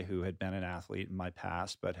guy who had been an athlete in my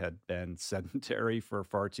past, but had been sedentary for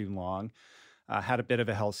far too long. Had a bit of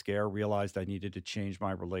a health scare, realized I needed to change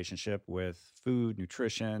my relationship with food,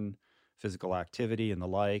 nutrition, physical activity, and the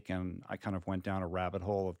like. And I kind of went down a rabbit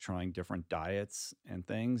hole of trying different diets and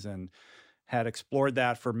things, and had explored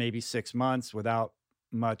that for maybe 6 months without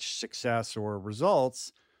much success or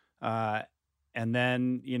results. And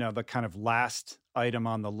then, the kind of last item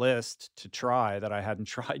on the list to try that I hadn't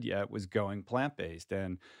tried yet was going plant-based.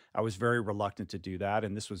 And I was very reluctant to do that.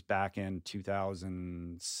 And this was back in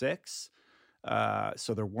 2006.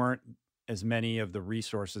 So there weren't as many of the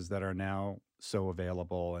resources that are now so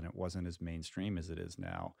available, and it wasn't as mainstream as it is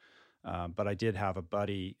now. But I did have a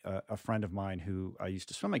buddy, a friend of mine who I used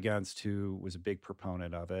to swim against, who was a big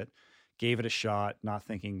proponent of it, gave it a shot, not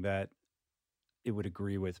thinking that it would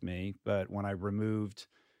agree with me. But when I removed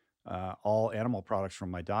all animal products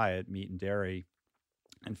from my diet, meat and dairy,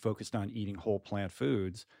 and focused on eating whole plant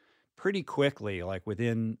foods, pretty quickly, like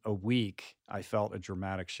within a week, I felt a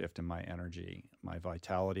dramatic shift in my energy. My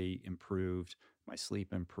vitality improved, my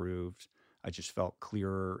sleep improved. I just felt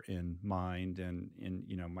clearer in mind and in,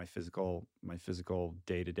 my physical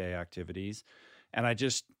day-to-day activities. And I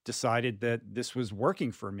just decided that this was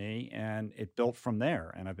working for me, and it built from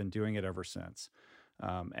there. And I've been doing it ever since.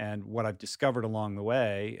 And what I've discovered along the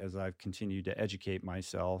way, as I've continued to educate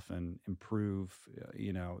myself and improve,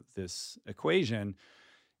 this equation,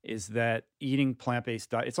 is that eating plant-based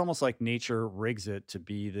diet, it's almost like nature rigs it to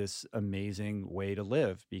be this amazing way to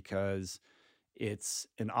live because it's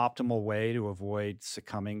an optimal way to avoid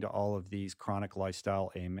succumbing to all of these chronic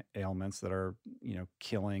lifestyle ailments that are,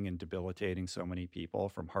 killing and debilitating so many people,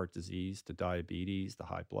 from heart disease to diabetes to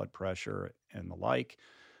high blood pressure and the like.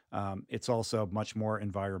 It's also much more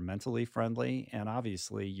environmentally friendly. And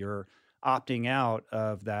obviously, you're opting out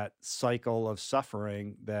of that cycle of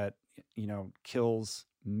suffering that, kills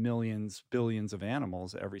millions, billions of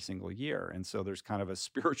animals every single year. And so there's kind of a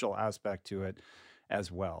spiritual aspect to it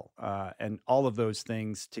as well. And all of those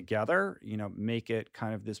things together, make it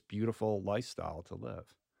kind of this beautiful lifestyle to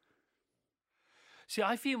live. See,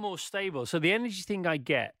 I feel more stable. So the energy thing I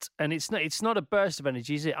get, and it's not a burst of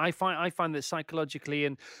energy, is it? I find that psychologically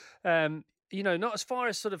and not as far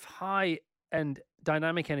as sort of high and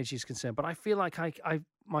dynamic energy is concerned, but I feel like I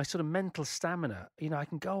my sort of mental stamina, I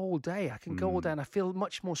can go all day. I can go all day and I feel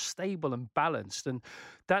much more stable and balanced. And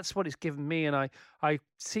that's what it's given me. And I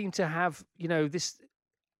seem to have, this,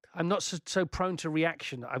 I'm not so prone to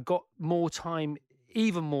reaction. I've got more time,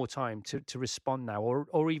 even more time to respond now,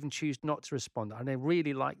 or even choose not to respond. And I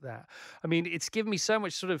really like that. I mean, it's given me so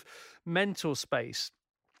much sort of mental space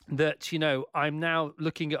that, I'm now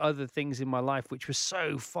looking at other things in my life, which were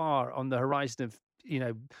so far on the horizon of,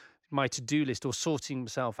 my to-do list or sorting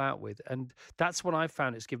myself out with. And that's what I've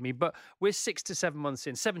found it's given me. But we're 6 to 7 months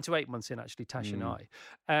in, 7 to 8 months in, actually, Tash and I.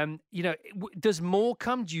 Does more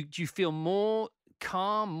come? Do you feel more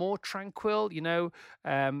calm, more tranquil, more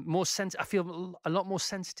I feel a lot more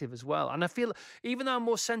sensitive as well. And I feel, even though I'm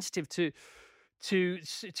more sensitive to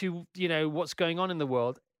what's going on in the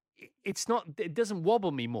world, it doesn't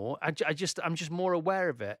wobble me more. I'm just more aware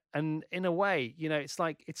of it. And in a way, it's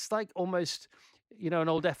like almost, an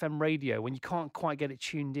old FM radio when you can't quite get it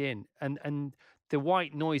tuned in, and the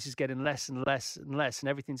white noise is getting less and less and less, and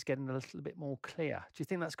everything's getting a little bit more clear. Do you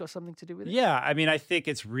think that's got something to do with it? Yeah, I mean, I think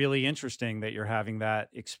it's really interesting that you're having that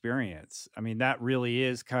experience. I mean, that really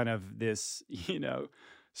is kind of this,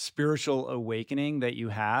 spiritual awakening that you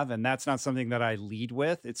have. And that's not something that I lead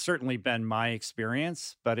with. It's certainly been my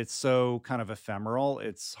experience, but it's so kind of ephemeral.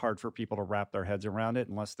 It's hard for people to wrap their heads around it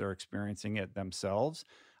unless they're experiencing it themselves.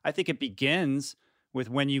 I think it begins with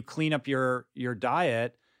when you clean up your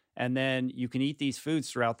diet, and then you can eat these foods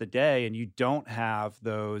throughout the day and you don't have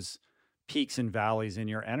those peaks and valleys in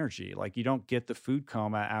your energy. Like, you don't get the food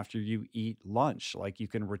coma after you eat lunch. Like, you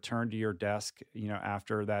can return to your desk,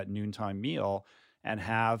 after that noontime meal and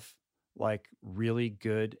have like really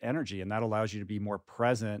good energy. And that allows you to be more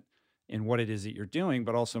present in what it is that you're doing,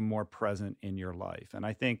 but also more present in your life. And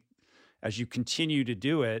I think as you continue to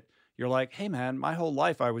do it, you're like, hey man, my whole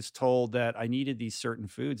life I was told that I needed these certain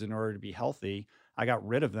foods in order to be healthy. I got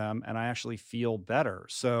rid of them and I actually feel better.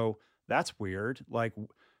 So that's weird. Like,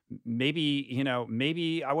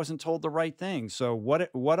 maybe I wasn't told the right thing. So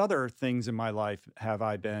what other things in my life have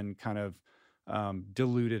I been kind of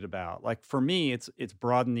deluded about? Like, for me, it's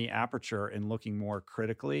broadened the aperture and looking more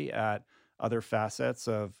critically at other facets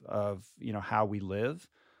of how we live,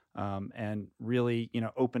 and really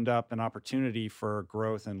opened up an opportunity for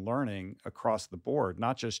growth and learning across the board,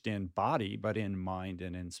 not just in body but in mind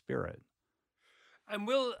and in spirit. And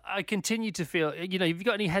will I continue to feel, have you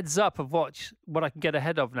got any heads up of what I can get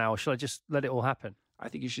ahead of now, or should I just let it all happen? I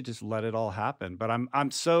think you should just let it all happen. But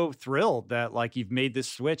I'm so thrilled that like you've made this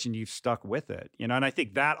switch and you've stuck with it. And I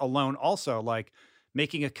think that alone also, like,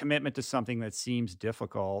 making a commitment to something that seems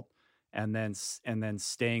difficult and then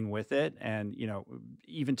staying with it, and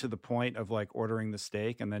even to the point of like ordering the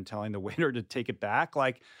steak and then telling the waiter to take it back.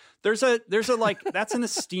 Like, there's a like, that's an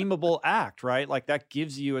esteemable act, right? Like, that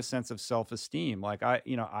gives you a sense of self-esteem. Like, I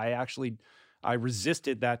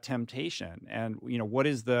resisted that temptation. And what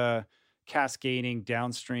is the cascading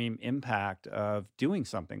downstream impact of doing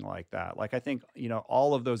something like that? Like, I think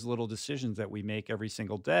all of those little decisions that we make every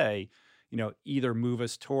single day either move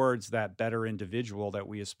us towards that better individual that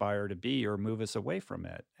we aspire to be, or move us away from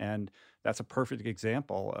it. And that's a perfect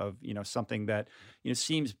example of, something that,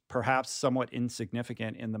 seems perhaps somewhat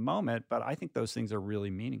insignificant in the moment, but I think those things are really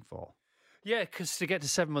meaningful. Yeah, because to get to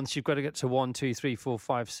 7 months, you've got to get to 1, 2, 3, 4,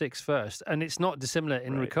 5, 6 first, and it's not dissimilar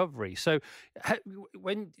in recovery. So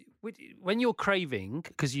when you're craving,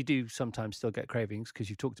 because you do sometimes still get cravings because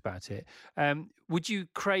you've talked about it, would you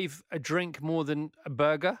crave a drink more than a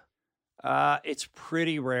burger? It's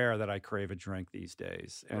pretty rare that I crave a drink these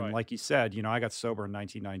days. And like you said, I got sober in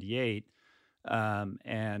 1998.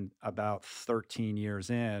 And about 13 years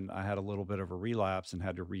in, I had a little bit of a relapse and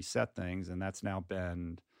had to reset things. And that's now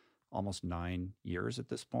been almost 9 years at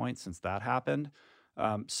this point since that happened.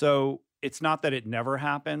 So it's not that it never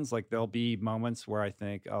happens. Like there'll be moments where I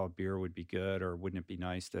think, oh, beer would be good, or wouldn't it be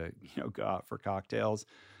nice to, go out for cocktails?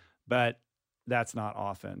 But that's not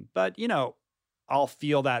often. But, I'll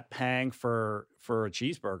feel that pang for a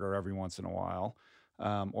cheeseburger every once in a while.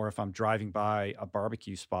 Or if I'm driving by a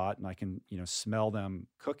barbecue spot and I can, smell them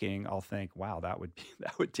cooking, I'll think, wow, that would be,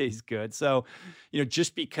 that would taste good. So,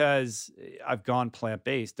 just because I've gone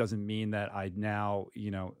plant-based doesn't mean that I now,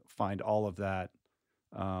 find all of that,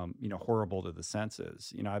 horrible to the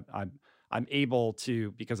senses. I'm able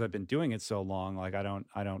to, because I've been doing it so long, like I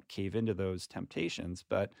don't cave into those temptations,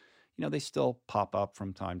 but they still pop up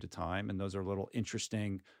from time to time, and those are little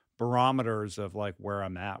interesting barometers of like where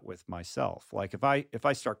I'm at with myself. Like if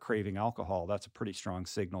I start craving alcohol, that's a pretty strong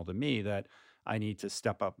signal to me that I need to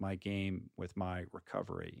step up my game with my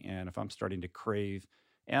recovery. And if I'm starting to crave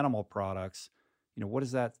animal products, what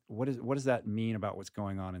does that mean about what's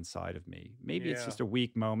going on inside of me? Maybe it's just a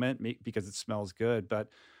weak moment because it smells good, but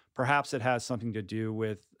perhaps it has something to do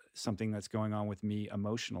with something that's going on with me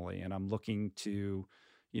emotionally, and I'm looking to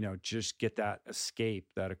just get that escape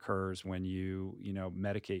that occurs when you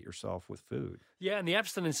medicate yourself with food. Yeah, and the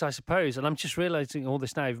abstinence, I suppose, and I'm just realizing all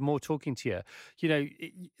this now, more talking to you,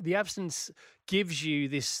 the abstinence gives you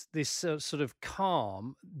this sort of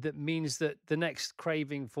calm that means that the next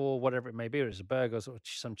craving for whatever it may be, or it's a burger or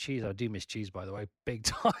some cheese, I do miss cheese, by the way, big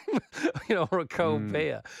time, or a cold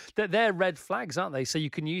beer, that they're red flags, aren't they? So you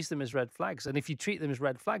can use them as red flags. And if you treat them as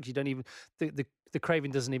red flags, you don't even, the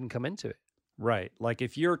craving doesn't even come into it. Right. Like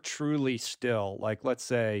if you're truly still, like let's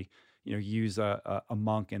say, use a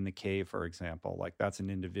monk in the cave, for example, like that's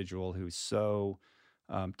an individual who's so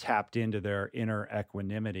tapped into their inner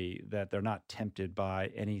equanimity that they're not tempted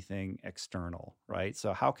by anything external, right?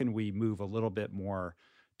 So how can we move a little bit more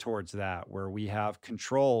towards that, where we have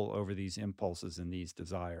control over these impulses and these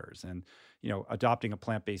desires? And, adopting a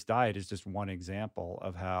plant-based diet is just one example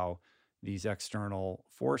of how these external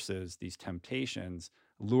forces, these temptations,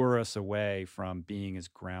 lure us away from being as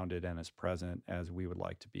grounded and as present as we would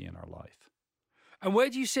like to be in our life. And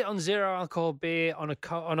where do you sit on zero alcohol beer on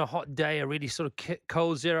a hot day, a really sort of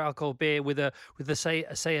cold zero alcohol beer with say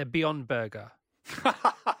a Beyond Burger?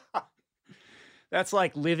 That's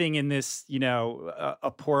like living in this,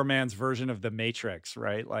 a poor man's version of the Matrix,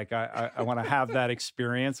 right? Like I want to have that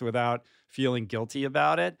experience without feeling guilty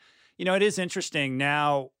about it. It is interesting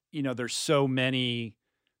now, there's so many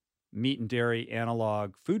meat and dairy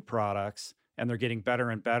analog food products, and they're getting better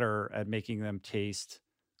and better at making them taste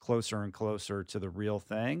closer and closer to the real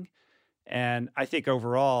thing. And I think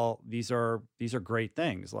overall, these are great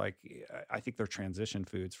things. Like I think they're transition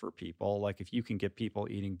foods for people. Like if you can get people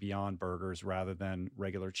eating Beyond Burgers rather than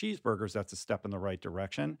regular cheeseburgers, that's a step in the right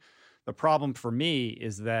direction. The problem for me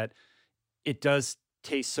is that it does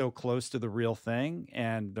taste so close to the real thing,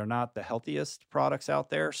 and they're not the healthiest products out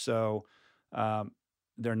there. So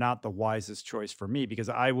they're not the wisest choice for me, because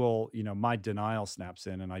I will, my denial snaps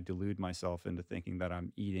in and I delude myself into thinking that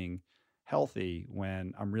I'm eating healthy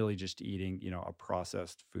when I'm really just eating, a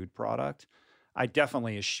processed food product. I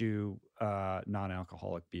definitely eschew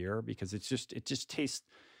non-alcoholic beer because it just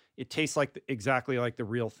tastes like exactly like the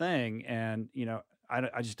real thing. And,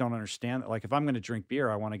 I just don't understand that. Like if I'm going to drink beer,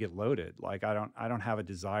 I want to get loaded. Like I don't have a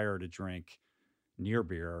desire to drink near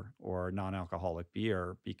beer or non-alcoholic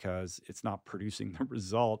beer because it's not producing the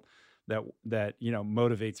result that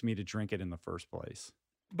motivates me to drink it in the first place.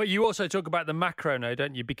 But you also talk about the macro no,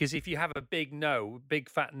 don't you? Because if you have a big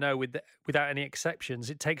fat no without any exceptions,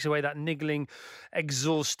 it takes away that niggling,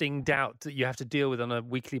 exhausting doubt that you have to deal with on a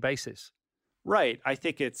weekly basis. Right. I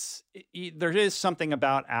think there is something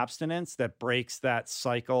about abstinence that breaks that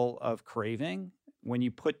cycle of craving. When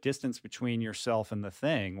you put distance between yourself and the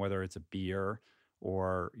thing, whether it's a beer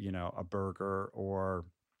or, a burger or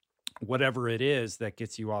whatever it is that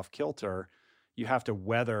gets you off kilter, you have to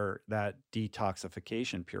weather that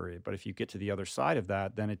detoxification period. But if you get to the other side of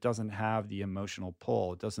that, then it doesn't have the emotional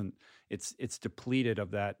pull. It's depleted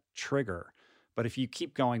of that trigger. But if you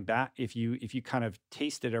keep going back, if you kind of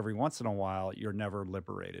taste it every once in a while, you're never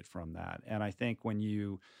liberated from that. And I think when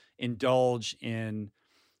you indulge in,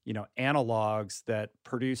 analogs that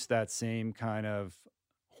produce that same kind of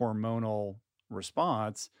hormonal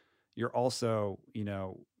response, you're also,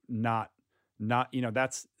 not,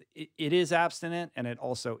 it is abstinent, and it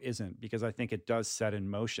also isn't, because I think it does set in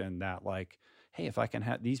motion that like, hey, if I can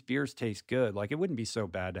have these beers taste good, like it wouldn't be so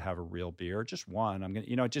bad to have a real beer, just one. I'm going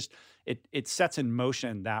to, it sets in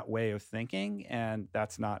motion that way of thinking, and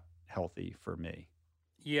that's not healthy for me.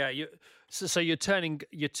 Yeah, so you're turning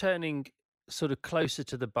sort of closer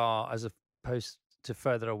to the bar as opposed to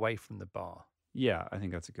further away from the bar. Yeah, I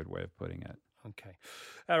think that's a good way of putting it. Okay.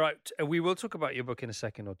 All right. We will talk about your book in a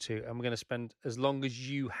second or two, and we're going to spend as long as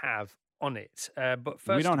you have on it. But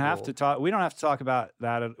first, we don't have to talk about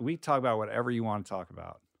that. We talk about whatever you want to talk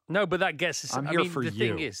about. No, but that gets us. I'm here for the you.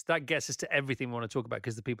 thing is, that gets us to everything we want to talk about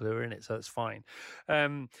because the people who are in it, so that's fine.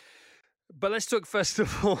 But let's talk first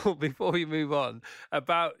of all, before we move on,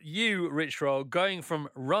 about you, Rich Roll, going from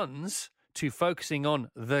runs to focusing on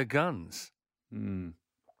the guns.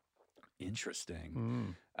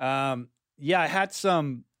 Interesting. Yeah, I've had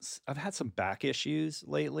some back issues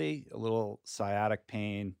lately, a little sciatic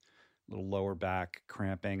pain, a little lower back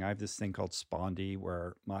cramping. I have this thing called spondy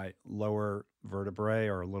where my lower vertebrae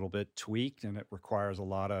are a little bit tweaked and it requires a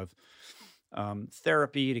lot of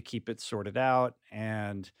therapy to keep it sorted out.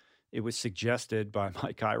 And it was suggested by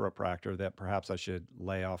my chiropractor that perhaps I should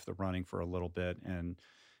lay off the running for a little bit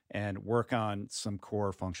and work on some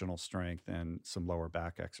core functional strength and some lower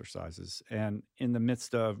back exercises. And in the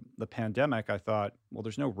midst of the pandemic, I thought, well,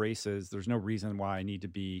 there's no races. There's no reason why I need to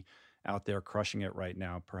be out there crushing it right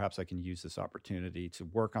now. Perhaps I can use this opportunity to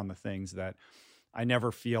work on the things that I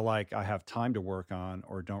never feel like I have time to work on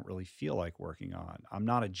or don't really feel like working on. I'm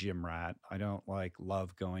not a gym rat. I don't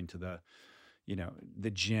love going to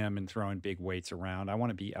the gym and throwing big weights around. I want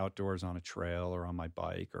to be outdoors on a trail or on my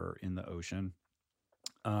bike or in the ocean.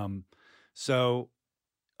 So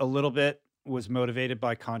a little bit was motivated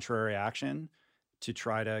by contrary action to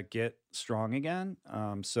try to get strong again.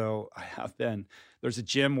 So there's a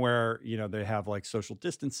gym where, they have like social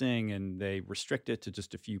distancing and they restrict it to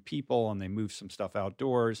just a few people and they move some stuff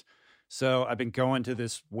outdoors. So I've been going to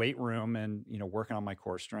this weight room and, working on my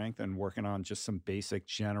core strength and working on just some basic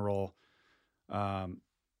general,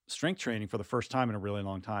 strength training for the first time in a really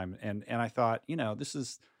long time. And I thought, this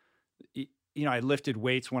is, I lifted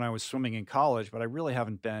weights when I was swimming in college, but I really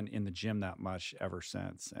haven't been in the gym that much ever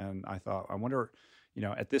since. And I thought, I wonder,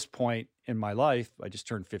 at this point in my life, I just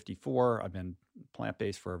turned 54. I've been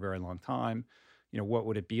plant-based for a very long time. What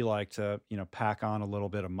would it be like to, pack on a little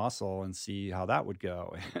bit of muscle and see how that would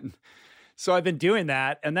go? And so I've been doing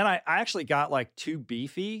that. And then I actually got too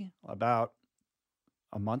beefy about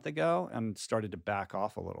a month ago and started to back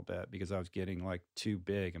off a little bit because I was getting too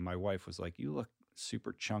big. And my wife was like, you look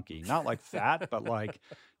super chunky, not like fat, but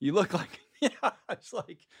you look like, yeah, it's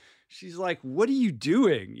she's like, what are you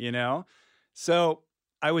doing? So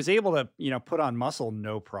I was able to, put on muscle,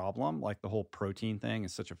 no problem. The whole protein thing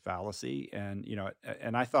is such a fallacy. And,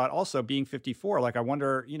 and I thought also being 54, I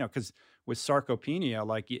wonder, cause with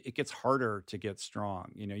sarcopenia, it gets harder to get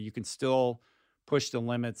strong. You can still push the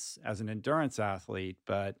limits as an endurance athlete,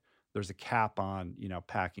 but there's a cap on,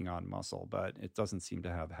 packing on muscle, but it doesn't seem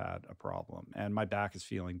to have had a problem. And my back is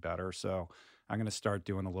feeling better. So I'm going to start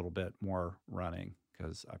doing a little bit more running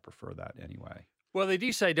because I prefer that anyway. Well, they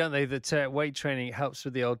do say, don't they, that weight training helps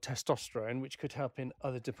with the old testosterone, which could help in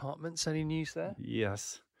other departments. Any news there?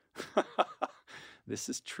 Yes. This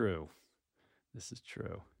is true. This is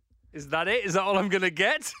true. Is that it? Is that all I'm going to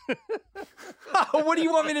get? What do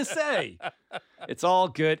you want me to say? It's all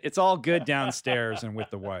good. It's all good downstairs and with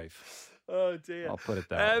the wife. Oh, dear. I'll put it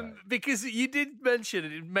that way. Because you did mention,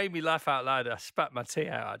 it made me laugh out loud. I spat my tea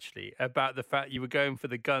out, actually, about the fact you were going for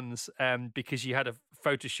the guns because you had a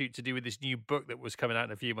photo shoot to do with this new book that was coming out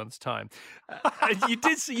in a few months' time.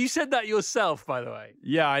 You said that yourself, by the way.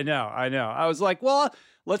 Yeah, I know. I was like, well,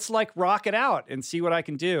 let's rock it out and see what I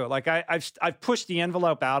can do. I've pushed the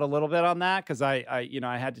envelope out a little bit on that because I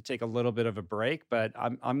had to take a little bit of a break, but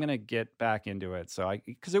I'm gonna get back into it. So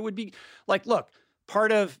because it would be look,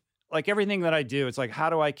 part of everything that I do, it's how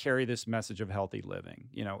do I carry this message of healthy living?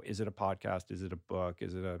 Is it a podcast? Is it a book?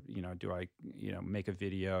 Is it do I, make a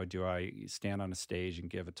video? Do I stand on a stage and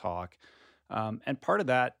give a talk? And part of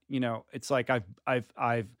that, it's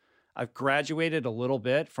I've graduated a little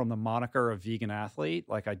bit from the moniker of vegan athlete.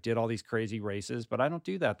 I did all these crazy races, but I don't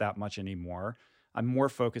do that much anymore. I'm more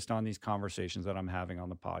focused on these conversations that I'm having on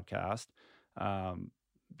the podcast.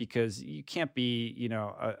 Because you can't be,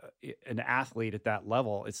 an athlete at that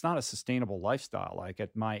level. It's not a sustainable lifestyle.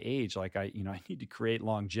 At my age, I need to create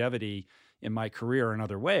longevity in my career in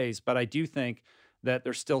other ways. But I do think that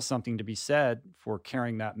there's still something to be said for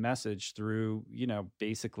carrying that message through,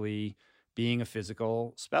 basically being a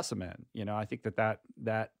physical specimen. I think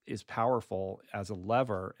that is powerful as a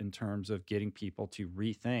lever in terms of getting people to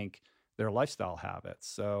rethink their lifestyle habits.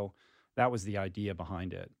 So that was the idea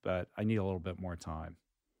behind it. But I need a little bit more time.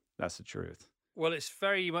 That's the truth. Well, it's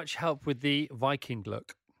very much helped with the Viking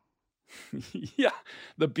look. Yeah,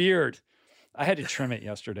 the beard. I had to trim it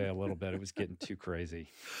yesterday a little bit. It was getting too crazy.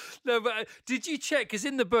 No, but did you check? Because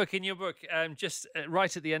in your book, just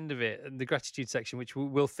right at the end of it, in the gratitude section, which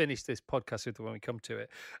we'll finish this podcast with when we come to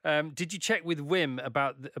it, did you check with Wim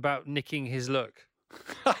about nicking his look?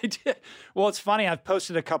 I did. Well, it's funny. I've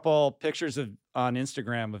posted a couple pictures on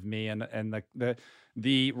Instagram of me, and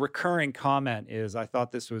the recurring comment is, I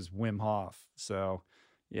thought this was Wim Hof. So,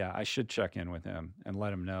 yeah, I should check in with him and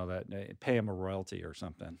let him know that, pay him a royalty or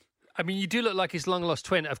something. I mean, you do look like his long lost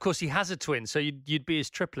twin. Of course, he has a twin, so you'd be his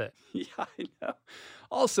triplet. Yeah, I know.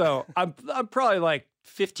 Also, I'm probably like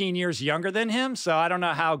 15 years younger than him, so I don't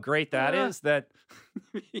know how great that is. That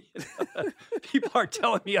people are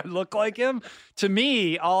telling me I look like him. To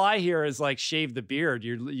me, all I hear is like, shave the beard.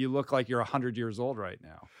 You look like you're 100 years old right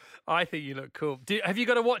now. I think you look cool. Have you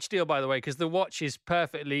got a watch deal, by the way? Because the watch is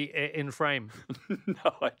perfectly in frame.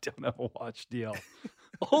 No, I don't have a watch deal.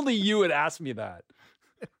 Only you would ask me that.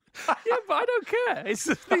 Yeah, but I don't care. It's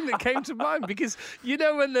the thing that came to mind because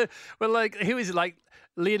when like who is it, like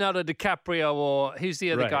Leonardo DiCaprio, or who's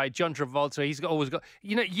the other guy, John Travolta? He's always got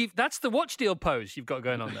that's the watch deal pose you've got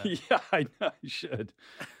going on there. Yeah, I know. You should.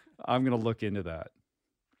 I'm gonna look into that.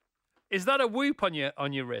 Is that a Whoop on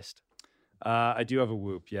your wrist? I do have a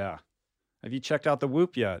Whoop. Yeah. Have you checked out the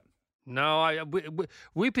Whoop yet? No,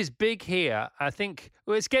 Whoop is big here. I think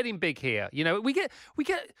it's getting big here. We get.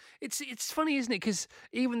 It's funny, isn't it? Because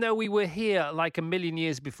even though we were here like a million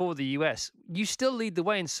years before the US, you still lead the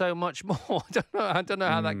way in so much more. I don't know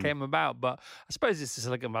how that came about, but I suppose it's a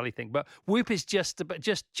Silicon Valley thing. But Whoop is just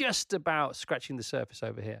about scratching the surface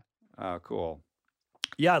over here. Oh, cool.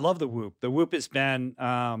 Yeah, I love the Whoop. The Whoop has been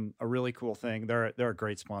a really cool thing. They're a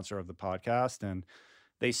great sponsor of the podcast, and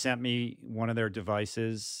they sent me one of their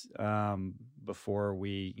devices before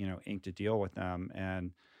we, inked a deal with them,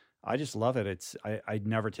 and I just love it. I'd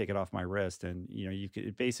never take it off my wrist, and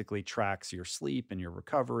it basically tracks your sleep and your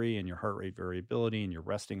recovery and your heart rate variability and your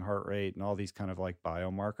resting heart rate and all these kind of like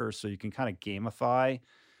biomarkers. So you can kind of gamify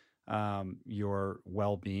your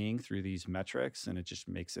well-being through these metrics, and it just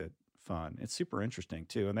makes it fun. It's super interesting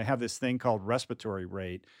too, and they have this thing called respiratory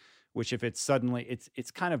rate, which if it's suddenly,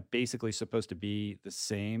 it's kind of basically supposed to be the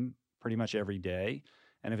same pretty much every day.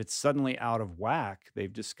 And if it's suddenly out of whack,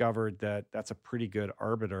 they've discovered that that's a pretty good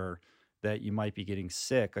arbiter that you might be getting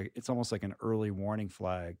sick. It's almost like an early warning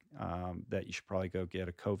flag that you should probably go get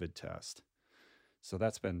a COVID test. So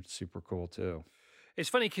that's been super cool too. It's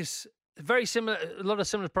funny because very similar, a lot of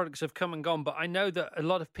similar products have come and gone, but I know that a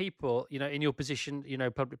lot of people, in your position,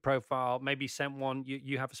 public profile, maybe sent one,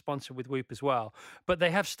 you have a sponsor with Whoop as well, but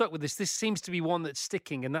they have stuck with this. This seems to be one that's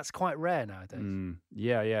sticking, and that's quite rare nowadays.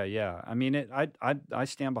 Yeah. I mean, I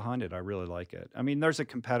stand behind it. I really like it. I mean, there's a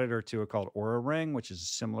competitor to it called Oura Ring, which is a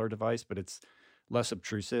similar device, but it's less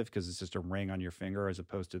obtrusive because it's just a ring on your finger as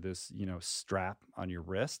opposed to this, strap on your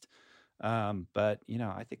wrist. But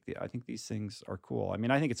I think these things are cool. I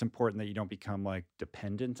mean, I think it's important that you don't become like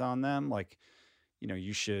dependent on them. Like,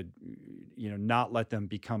 you should, not let them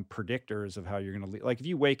become predictors of how you're going to like, if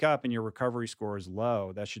you wake up and your recovery score is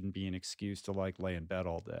low, that shouldn't be an excuse to like lay in bed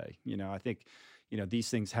all day. I think, these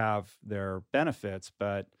things have their benefits,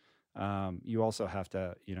 but, you also have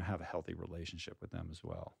to, have a healthy relationship with them as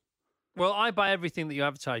well. Well, I buy everything that you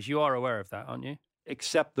advertise. You are aware of that, aren't you?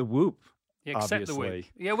 Except the Whoop. Yeah, except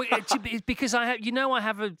obviously. The Whoop. Yeah, it's because I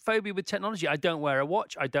have a phobia with technology. I don't wear a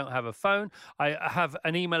watch. I don't have a phone. I have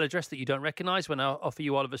an email address that you don't recognize when I offer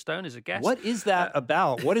you Oliver Stone as a guest. What is that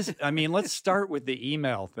about? What is it? I mean, let's start with the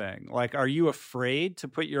email thing. Like, are you afraid to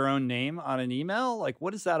put your own name on an email? Like,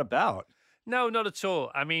 what is that about? No, not at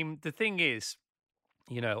all. I mean, the thing is,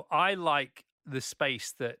 I like the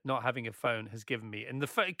space that not having a phone has given me, and the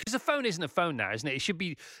phone, because a phone isn't a phone now, isn't it? It should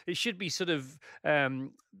be sort of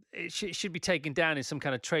it should be taken down in some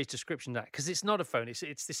kind of trade description, that because it's not a phone, it's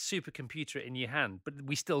this supercomputer in your hand, but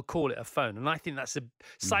we still call it a phone. And I think that's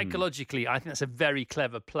psychologically, I think that's a very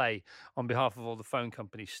clever play on behalf of all the phone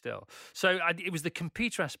companies still. So it was the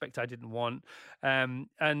computer aspect I didn't want, and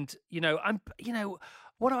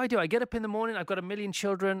what do? I get up in the morning, I've got a million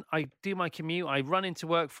children, I do my commute, I run into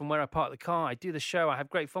work from where I park the car, I do the show, I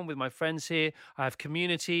have great fun with my friends here, I have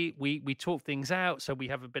community, we talk things out, so we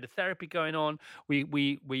have a bit of therapy going on,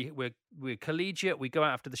 we're collegiate, we go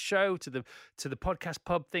out after the show to the podcast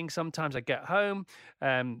pub thing, sometimes I get home,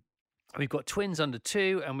 we've got twins under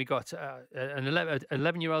 2, and we got an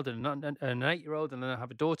 11-year-old and an 8-year-old, and then I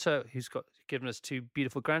have a daughter who's given us 2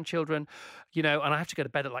 beautiful grandchildren, and I have to go to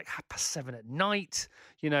bed at like 7:30 at night,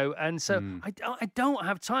 and so I don't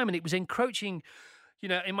have time, and it was encroaching.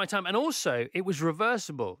 in my time. And also, it was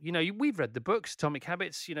reversible. We've read the books, Atomic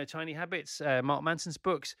Habits, Tiny Habits, Mark Manson's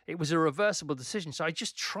books. It was a reversible decision. So I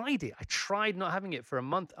just tried it. I tried not having it for a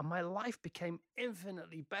month, and my life became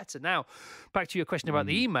infinitely better. Now, back to your question about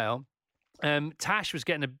the email. Tash was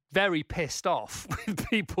getting very pissed off with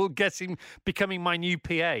people becoming my new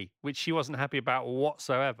PA, which she wasn't happy about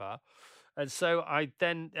whatsoever. And so I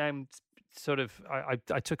then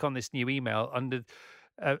I took on this new email under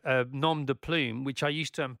a nom de plume, which I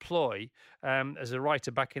used to employ as a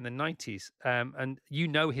writer back in the 90s. And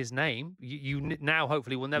his name. You now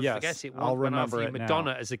hopefully will never forget it. I'll remember it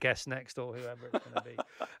Madonna now. As a guest next, or whoever it's going to be.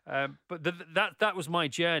 But that was my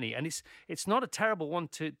journey, and it's not a terrible one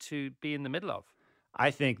to be in the middle of.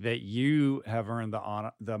 I think that you have earned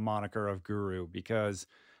the moniker of guru, because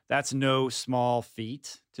that's no small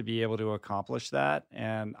feat to be able to accomplish that.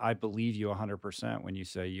 And I believe you 100% when you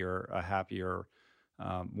say you're a happier,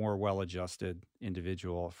 more well-adjusted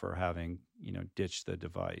individual for having, ditched the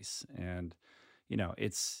device. And,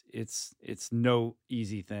 it's no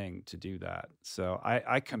easy thing to do that. So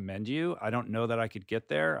I commend you. I don't know that I could get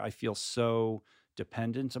there. I feel so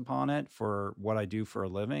dependent upon it for what I do for a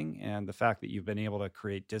living. And the fact that you've been able to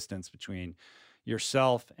create distance between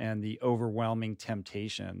yourself and the overwhelming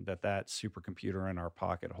temptation that supercomputer in our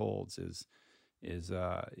pocket holds is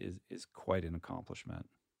quite an accomplishment.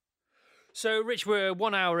 So, Rich, we're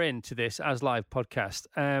 1 hour into this As Live podcast.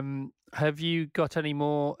 Have you got any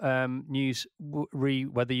more news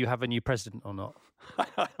whether you have a new president or not?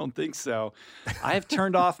 I don't think so. I have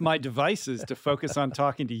turned off my devices to focus on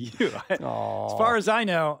talking to you. As far as I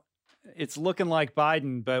know, it's looking like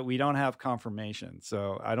Biden, but we don't have confirmation.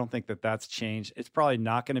 So I don't think that that's changed. It's probably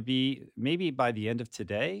not going to be. Maybe by the end of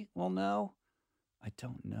today, we'll know. I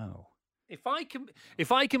don't know. If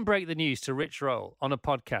I can break the news to Rich Roll on a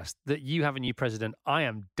podcast that you have a new president, I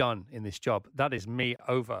am done in this job. That is me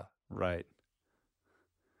over. Right.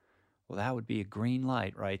 Well, that would be a green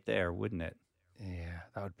light right there, wouldn't it? Yeah,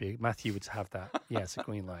 that would be. Matthew would have that. Yeah, it's a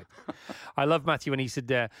green light. I love Matthew when he said,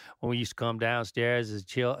 when we used to come downstairs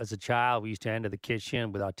as a child, we used to enter the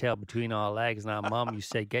kitchen with our tail between our legs, and our mom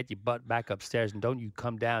used to say, "Get your butt back upstairs and don't you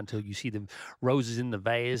come down until you see the roses in the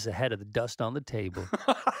vase ahead of the dust on the table."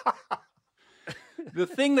 The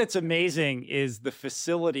thing that's amazing is the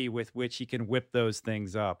facility with which he can whip those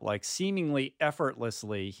things up. Like seemingly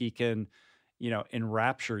effortlessly, he can,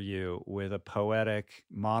 enrapture you with a poetic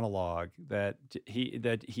monologue that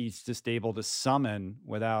he's just able to summon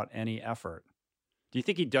without any effort. Do you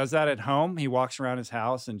think he does that at home? He walks around his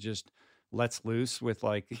house and just lets loose with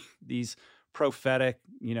like these prophetic,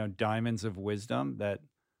 diamonds of wisdom that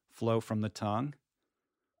flow from the tongue?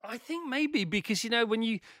 I think maybe because, when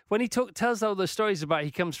he tells all those stories about he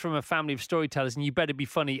comes from a family of storytellers and you better be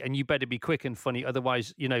funny and you better be quick and funny.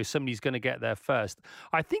 Otherwise, somebody's going to get there first.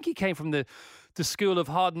 I think he came from the school of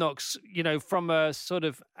Hard Knocks, from a sort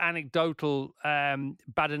of anecdotal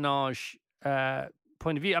badinage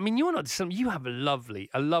point of view. I mean, you have a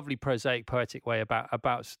lovely prosaic, poetic way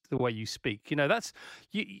about the way you speak.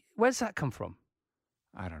 Where's that come from?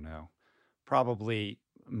 I don't know. Probably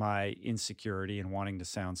my insecurity and wanting to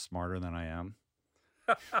sound smarter than I am.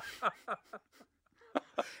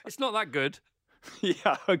 It's not that good.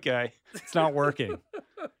 Yeah, okay. It's not working.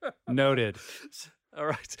 Noted. All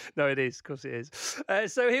right. No, it is. Of course it is.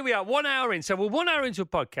 So here we are, 1 hour in. So we're 1 hour into a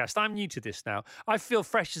podcast. I'm new to this now. I feel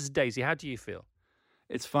fresh as a daisy. How do you feel?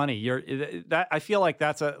 It's funny. I feel like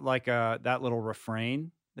that's that little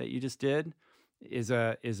refrain that you just did is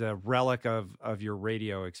a relic of your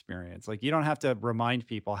radio experience. Like you don't have to remind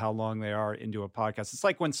people how long they are into a podcast. It's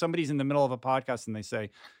like when somebody's in the middle of a podcast and they say,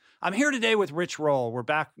 "I'm here today with Rich Roll. We're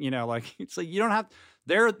back." It's like you don't have.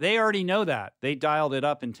 They already know that. They dialed it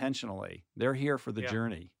up intentionally. They're here for the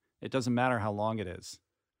journey. It doesn't matter how long it is.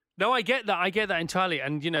 No, I get that. I get that entirely.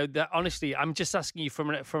 And that honestly, I'm just asking you from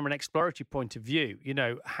an exploratory point of view.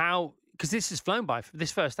 How. Because this has flown by.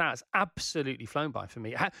 This first hour has absolutely flown by for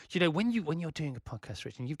me. When you're doing a podcast,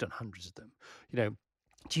 Rich, and you've done hundreds of them,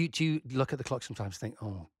 do you look at the clock sometimes and think,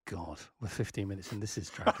 "Oh God, we're 15 minutes and this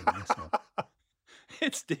is dragging this one."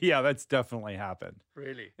 That's definitely happened.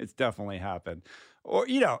 Really, it's definitely happened. Or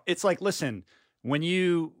it's like, listen, when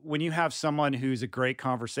you have someone who's a great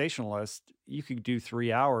conversationalist, you could do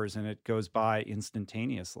 3 hours and it goes by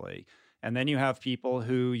instantaneously. And then you have people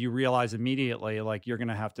who you realize immediately, like you're going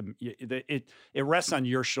to have to, it rests on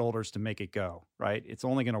your shoulders to make it go, right? It's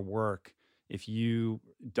only going to work if you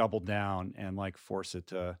double down and like force it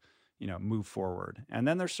to, move forward. And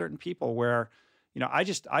then there's certain people where, I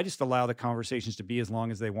just allow the conversations to be as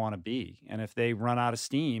long as they want to be. And if they run out of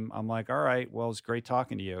steam, I'm like, all right, well, it's great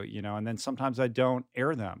talking to you, and then sometimes I don't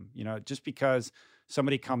air them, just because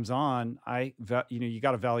somebody comes on, you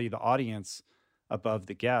got to value the audience above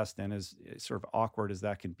the guest. And as sort of awkward as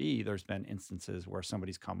that can be, there's been instances where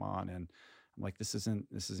somebody's come on and I'm like, this isn't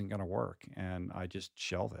going to work. And I just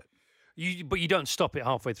shelve it. But you don't stop it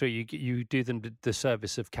halfway through. You do them the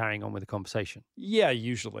service of carrying on with the conversation. Yeah,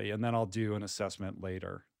 usually. And then I'll do an assessment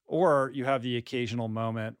later. Or you have the occasional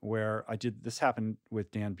moment where this happened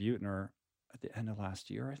with Dan Buettner at the end of last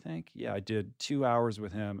year, I think. Yeah, I did 2 hours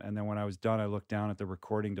with him. And then when I was done, I looked down at the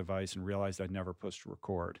recording device and realized I'd never pushed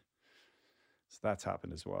record. So that's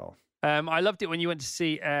happened as well. I loved it when you went to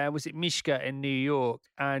see, was it Mishka in New York,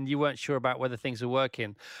 and you weren't sure about whether things were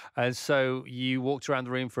working. And so you walked around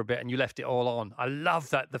the room for a bit and you left it all on. I love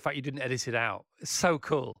that, the fact you didn't edit it out. It's so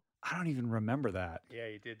cool. I don't even remember that. Yeah,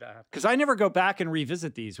 you did that. Because I never go back and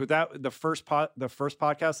revisit these. Without the first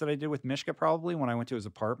podcast that I did with Mishka, probably when I went to his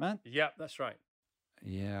apartment. Yeah, that's right.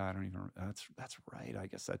 Yeah, I don't even. That's right. I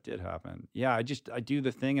guess that did happen. Yeah, I do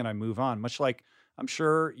the thing and I move on. Much like I'm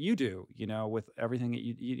sure you do. With everything that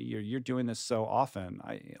you're doing this so often.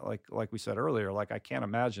 I like we said earlier. Like I can't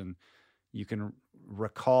imagine you can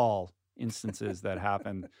recall instances that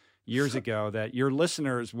happened years ago that your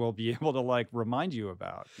listeners will be able to remind you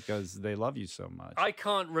about because they love you so much. I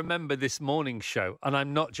can't remember this morning show, and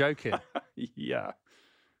I'm not joking. Yeah,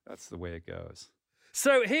 that's the way it goes.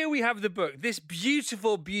 So here we have the book. This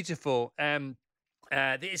beautiful, beautiful.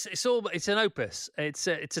 It's an opus. It's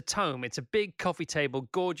a tome. It's a big coffee table,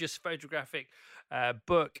 gorgeous photographic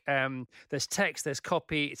book. There's text, there's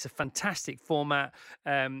copy. It's a fantastic format.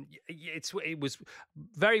 It was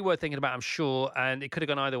very worth thinking about, I'm sure, and it could have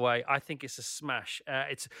gone either way. I think it's a smash.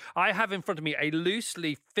 I have in front of me a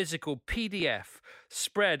loosely physical PDF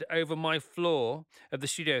spread over my floor of the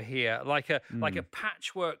studio here, like a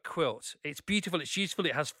patchwork quilt. It's beautiful. It's useful.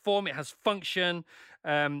 It has form. It has function.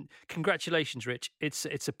 Congratulations, Rich.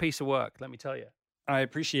 It's a piece of work, let me tell you. I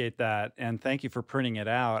appreciate that, and thank you for printing it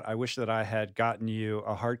out. I wish that I had gotten you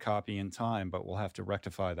a hard copy in time, but we'll have to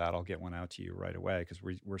rectify that. I'll get one out to you right away because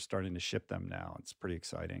we're starting to ship them now. It's pretty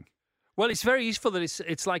exciting. Well, it's very useful that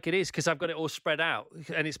it's like it is because I've got it all spread out,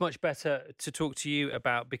 and it's much better to talk to you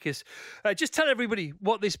about because just tell everybody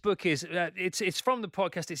what this book is. It's from the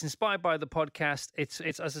podcast. It's inspired by the podcast. It's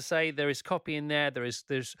as I say, there is copy in there.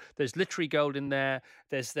 There's literary gold in there.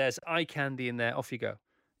 There's eye candy in there. Off you go.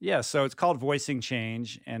 Yeah, so it's called Voicing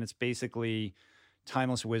Change, and it's basically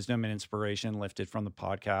timeless wisdom and inspiration lifted from the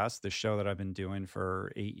podcast, the show that I've been doing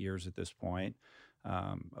for 8 years at this point.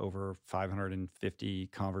 Over 550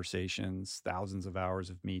 conversations, thousands of hours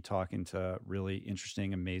of me talking to really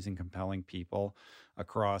interesting, amazing, compelling people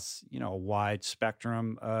across, a wide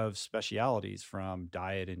spectrum of specialities, from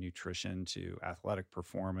diet and nutrition to athletic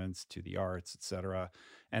performance to the arts, et cetera,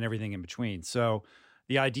 and everything in between. So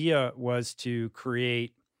the idea was to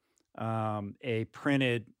create a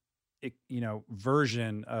printed,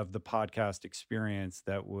 version of the podcast experience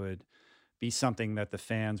that would be something that the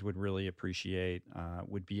fans would really appreciate,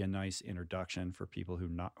 would be a nice introduction for people who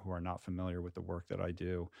are not familiar with the work that I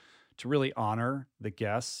do, to really honor the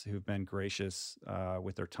guests who've been gracious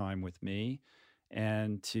with their time with me,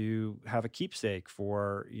 and to have a keepsake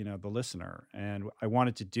for, the listener. And I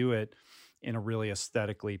wanted to do it in a really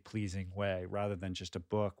aesthetically pleasing way, rather than just a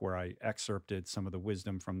book where I excerpted some of the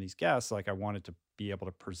wisdom from these guests. Like, I wanted to be able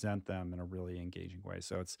to present them in a really engaging way.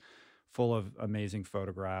 So it's full of amazing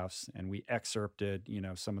photographs, and we excerpted,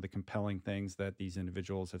 some of the compelling things that these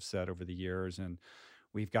individuals have said over the years. And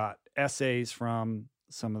we've got essays from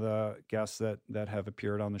some of the guests that have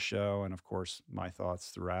appeared on the show, and of course my thoughts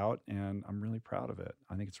throughout. And I'm really proud of it.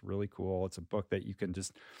 I think it's really cool. It's a book that you can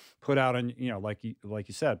just put out on, like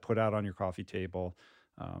you said, put out on your coffee table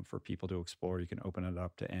for people to explore. You can open it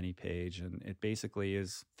up to any page, and it basically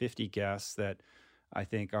is 50 guests that I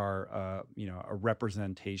think are a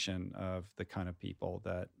representation of the kind of people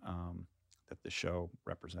that the show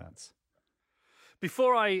represents.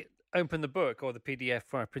 Before I open the book or the PDF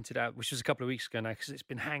where I printed out, which was a couple of weeks ago now, because it's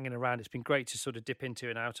been hanging around. It's been great to sort of dip into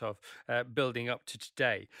and out of, building up to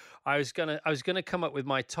today. I was gonna come up with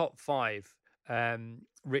my top 5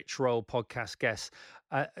 Rich Roll podcast guests,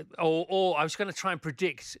 or I was going to try and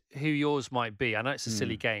predict who yours might be. I know it's a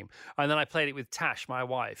silly game, and then I played it with Tash, my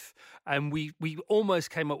wife, and we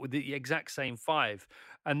almost came up with the exact same 5.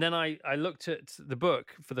 And then I looked at the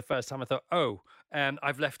book for the first time. I thought,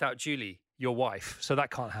 I've left out Julie, your wife, so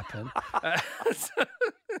that can't happen.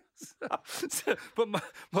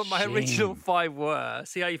 But my original 5 were,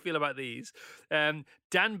 see how you feel about these: Dan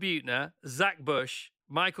Buettner, Zach Bush,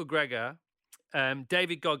 Michael Greger,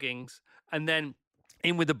 David Goggins, and then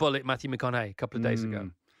in with the bullet, Matthew McConaughey, a couple of days ago.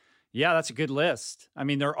 Yeah, that's a good list. I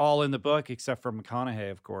mean, they're all in the book except for McConaughey,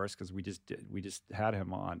 of course, because we just had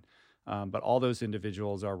him on. But all those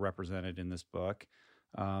individuals are represented in this book.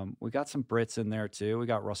 We got some Brits in there too. We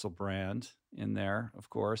got Russell Brand in there, of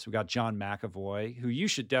course. We got John McAvoy, who you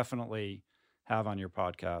should definitely have on your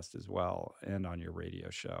podcast as well and on your radio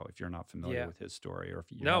show if you're not familiar with his story, or if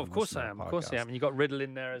you no, of course I am. Of course I am. And you got Riddle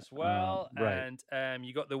in there as well, right. And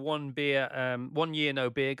you got the 1 year no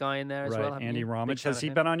beer guy in there as well. Andy Ramage. Has he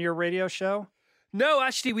been on your radio show? No,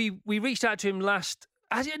 actually, we reached out to him last.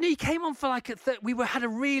 And he came on for like we had a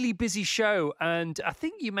really busy show, and I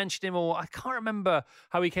think you mentioned him, or I can't remember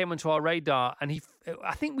how he came onto our radar. And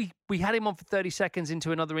I think we had him on for 30 seconds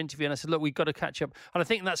into another interview, and I said, "Look, we've got to catch up." And I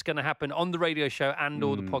think that's going to happen on the radio show and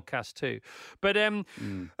or the podcast too. But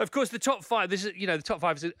of course, the top 5. This is the top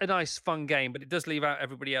 5 is a nice, fun game, but it does leave out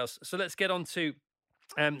everybody else. So let's get on to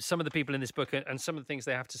some of the people in this book and some of the things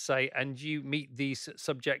they have to say, and you meet these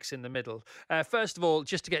subjects in the middle. First of all,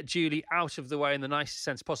 just to get Julie out of the way in the nicest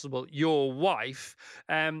sense possible, your wife,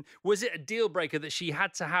 was it a deal breaker that she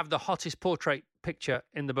had to have the hottest portrait picture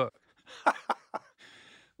in the book?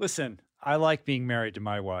 Listen, I like being married to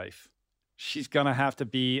my wife. She's going to have to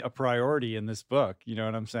be a priority in this book. You know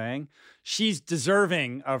what I'm saying? She's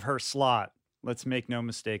deserving of her slot. Let's make no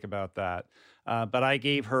mistake about that. But I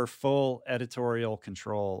gave her full editorial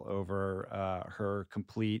control over her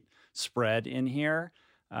complete spread in here.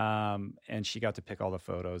 And she got to pick all the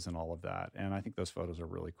photos and all of that. And I think those photos are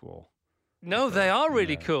really cool. No, they are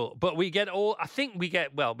really cool. But we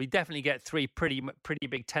definitely get 3 pretty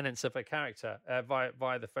big tenets of a character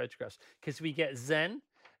via the photographs. Because we get Zen,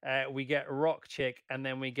 we get Rock Chick, and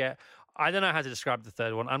then we get, I don't know how to describe the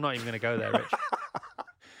third one. I'm not even going to go there, Rich.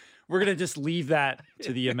 We're going to just leave that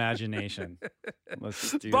to the imagination. Let's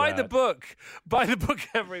just do Buy that. the book. Buy the book,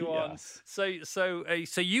 everyone. Yes.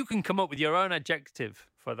 So you can come up with your own adjective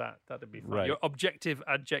for that. That'd be fun. Right. Your objective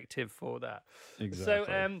adjective for that. Exactly.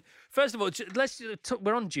 So first of all,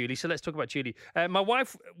 we're on Julie, so let's talk about Julie. My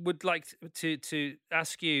wife would like to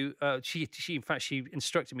ask you, she in fact, she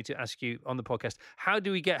instructed me to ask you on the podcast, how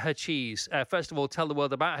do we get her cheese? First of all, tell the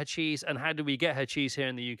world about her cheese, and how do we get her cheese here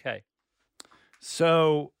in the UK?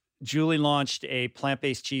 So Julie launched a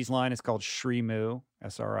plant-based cheese line. It's called Shrimu,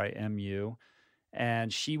 Srimu.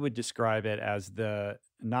 And she would describe it as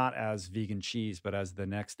not as vegan cheese, but as the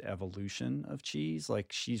next evolution of cheese.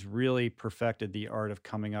 Like, she's really perfected the art of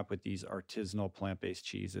coming up with these artisanal plant-based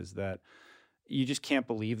cheeses that you just can't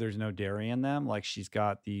believe there's no dairy in them. Like, she's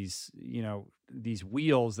got these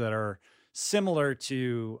wheels that are similar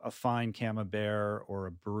to a fine Camembert or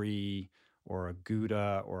a Brie or a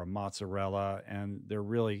Gouda or a mozzarella, and they're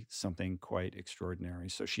really something quite extraordinary.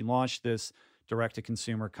 So she launched this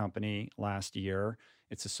direct-to-consumer company last year.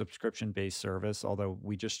 It's a subscription-based service, although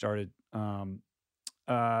we just started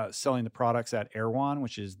selling the products at Erewhon,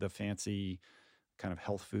 which is the fancy kind of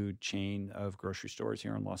health food chain of grocery stores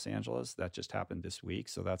here in Los Angeles. That just happened this week,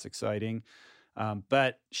 so that's exciting.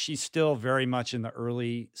 But she's still very much in the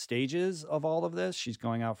early stages of all of this. She's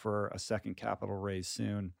going out for a second capital raise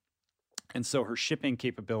soon. And so her shipping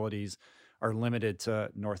capabilities are limited to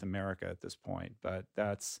North America at this point, but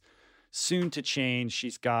that's soon to change.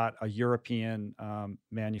 She's got a European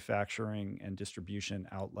manufacturing and distribution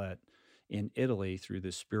outlet in Italy through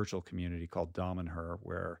this spiritual community called Dom and Her,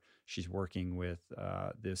 where she's working with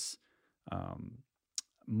this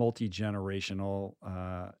multi-generational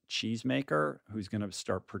cheesemaker who's going to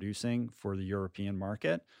start producing for the European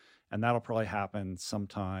market. And that'll probably happen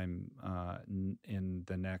sometime in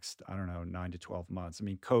the next, 9 to 12 months. I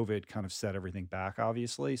mean, COVID kind of set everything back,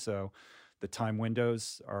 obviously. So the time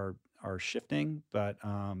windows are shifting, but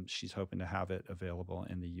she's hoping to have it available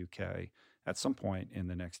in the UK at some point in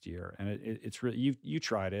the next year. And it's really, you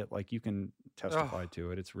tried it, like, you can testify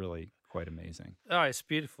to it. It's really quite amazing. Oh, it's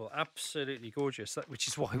beautiful. Absolutely gorgeous, which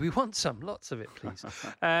is why we want lots of it, please.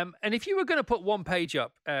 And if you were going to put one page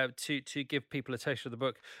up to give people a taste of the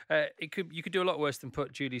book, you could do a lot worse than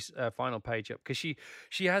put Julie's final page up, because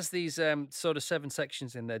she has these sort of 7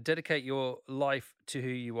 sections in there. Dedicate your life to who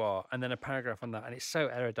you are, and then a paragraph on that. And it's so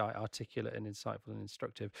erudite, articulate, and insightful and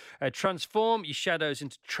instructive. Transform your shadows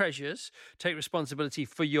into treasures. Take responsibility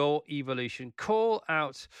for your evolution. Call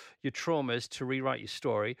out your traumas to rewrite your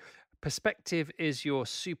story. Perspective is your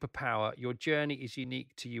superpower. Your journey is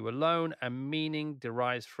unique to you alone, and meaning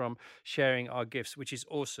derives from sharing our gifts, which is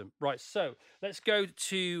awesome. Right, so let's go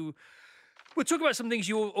to We'll talk about some things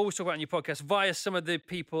you always talk about in your podcast via some of the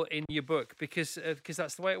people in your book, because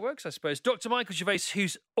that's the way it works, I suppose. Dr. Michael Gervais,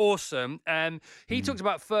 who's awesome, he talks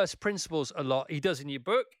about first principles a lot. He does in your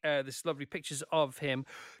book. There's lovely pictures of him.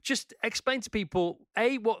 Just explain to people,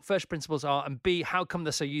 A, what first principles are, and B, how come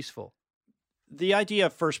they're so useful. The idea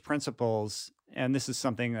of first principles, and this is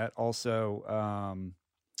something that also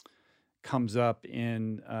comes up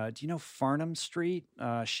in, do you know Farnham Street?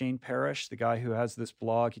 Shane Parrish, the guy who has this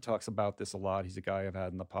blog, he talks about this a lot. He's a guy I've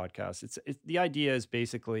had in the podcast. The idea is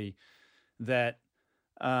basically that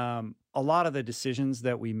a lot of the decisions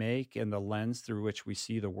that we make and the lens through which we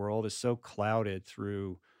see the world is so clouded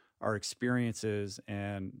through our experiences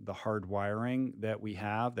and the hardwiring that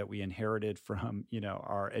we inherited from,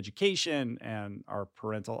 our education and our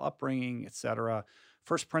parental upbringing, et cetera.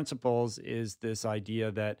 First principles is this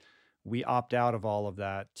idea that we opt out of all of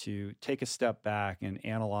that to take a step back and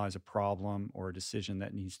analyze a problem or a decision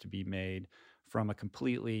that needs to be made from a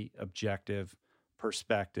completely objective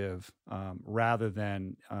perspective, rather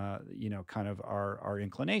than, kind of our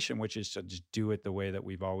inclination, which is to just do it the way that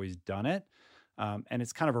we've always done it. And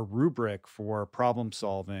it's kind of a rubric for problem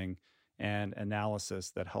solving and analysis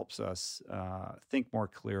that helps us think more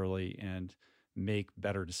clearly and make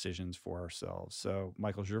better decisions for ourselves. So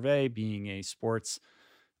Michael Gervais, being a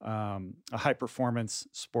high performance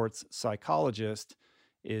sports psychologist,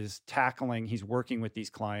 he's working with these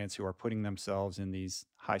clients who are putting themselves in these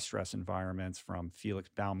high stress environments, from Felix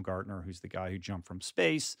Baumgartner, who's the guy who jumped from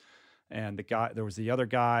space. And there was the other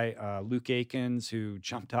guy, Luke Akins, who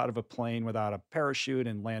jumped out of a plane without a parachute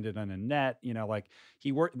and landed on a net.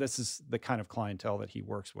 This is the kind of clientele that he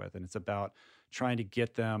works with. And it's about trying to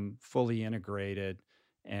get them fully integrated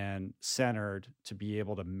and centered to be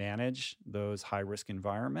able to manage those high risk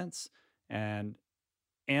environments, and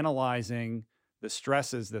analyzing the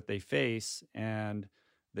stresses that they face and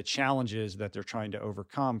the challenges that they're trying to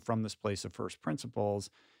overcome from this place of first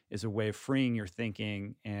principles is a way of freeing your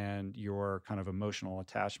thinking and your kind of emotional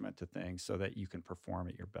attachment to things so that you can perform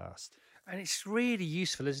at your best. And it's really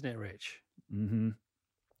useful, isn't it, Rich? Mm-hmm.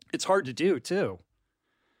 It's hard to do, too.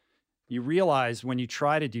 You realize when you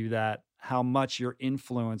try to do that how much you're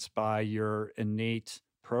influenced by your innate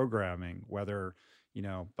programming, whether,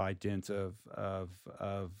 by dint of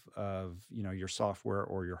your software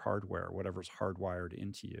or your hardware, whatever's hardwired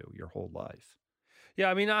into you your whole life. Yeah,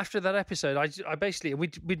 I mean, after that episode, I basically,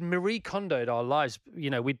 we'd Marie Kondo'd our lives.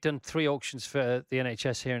 We'd done 3 auctions for the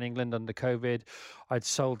NHS here in England under COVID. I'd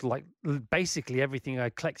sold basically everything I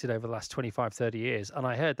collected over the last 25, 30 years. And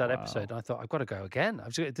I heard that episode and I thought, I've got to go again.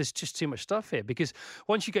 There's just too much stuff here, because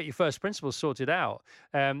once you get your first principles sorted out,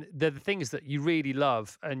 they're the things that you really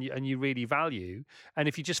love and you really value. And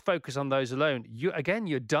if you just focus on those alone, you're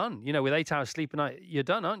done. With 8 hours sleep a night, you're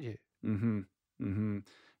done, aren't you? Mm-hmm. Mm-hmm.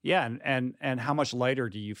 Yeah, and how much lighter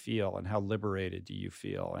do you feel, and how liberated do you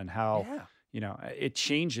feel, and how it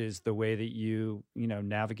changes the way that you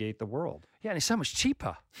navigate the world. Yeah, and it's so much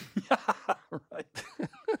cheaper. Right.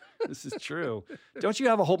 This is true. Don't you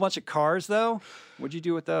have a whole bunch of cars though? What'd you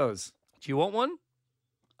do with those? Do you want one?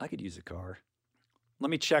 I could use a car. Let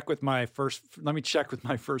me check with my first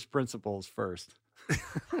principles first.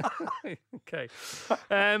 Okay.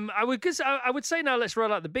 I would say now let's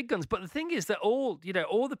roll out the big guns. But the thing is that all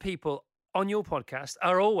the people on your podcast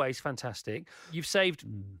are always fantastic. You've saved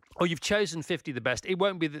or you've chosen 50 the best. It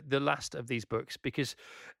won't be the last of these books, because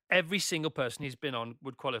every single person who's been on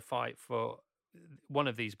would qualify for one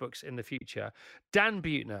of these books in the future. Dan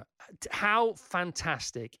Buettner, how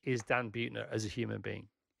fantastic is Dan Buettner as a human being?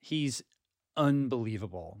 He's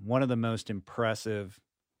unbelievable. One of the most impressive,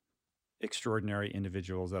 extraordinary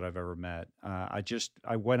individuals that I've ever met.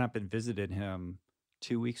 I went up and visited him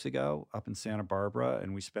 2 weeks ago up in Santa Barbara,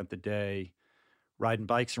 and we spent the day riding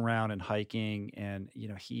bikes around and hiking. And,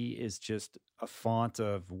 he is just a font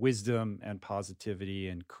of wisdom and positivity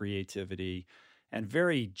and creativity, and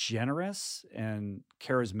very generous and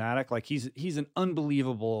charismatic. He's an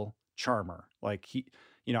unbelievable charmer.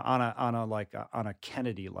 On a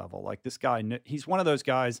Kennedy level. This guy, he's one of those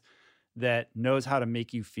guys that knows how to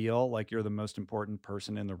make you feel like you're the most important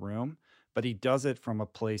person in the room, but he does it from a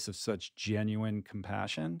place of such genuine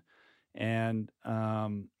compassion. And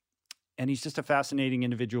he's just a fascinating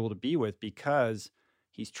individual to be with, because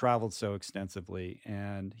he's traveled so extensively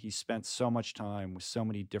and he's spent so much time with so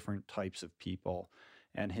many different types of people,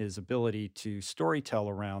 and his ability to storytell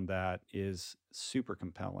around that is super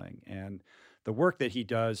compelling. And the work that he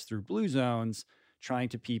does through Blue Zones, trying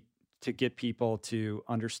to get people to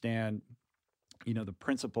understand, the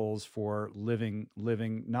principles for living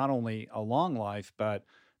not only a long life, but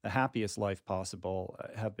the happiest life possible,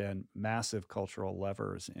 have been massive cultural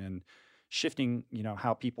levers in shifting,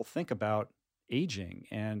 how people think about aging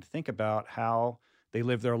and think about how they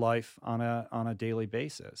live their life on a daily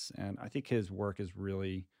basis. And I think his work is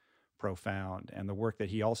really profound. And the work that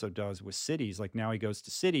he also does with cities, like now he goes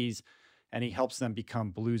to cities and he helps them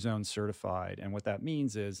become Blue Zone certified. And what that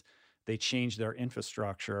means is they change their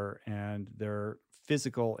infrastructure and their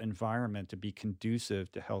physical environment to be conducive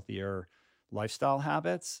to healthier lifestyle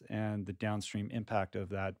habits, and the downstream impact of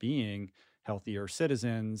that being healthier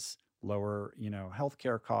citizens, lower,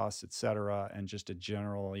 healthcare costs, et cetera, and just a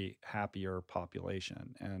generally happier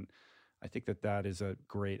population. And I think that is a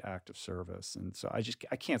great act of service. And so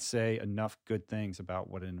I can't say enough good things about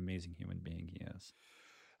what an amazing human being he is.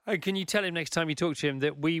 Can you tell him next time you talk to him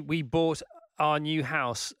that we bought our new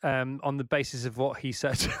house on the basis of what he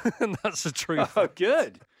said? And that's the truth. Oh,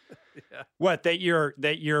 good. Yeah. What, that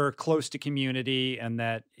you're close to community and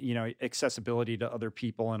that, accessibility to other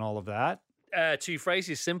people and all of that? Two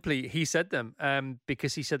phrases, simply. He said them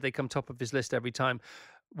because he said they come top of his list every time.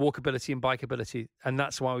 Walkability and bikeability. And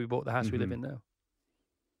that's why we bought the house we live in now.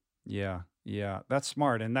 Yeah. That's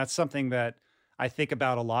smart. And that's something that I think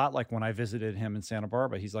about a lot. Like when I visited him in Santa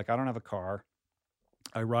Barbara, he's like, I don't have a car.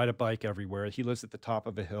 I ride a bike everywhere. He lives at the top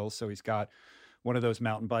of a hill. So he's got one of those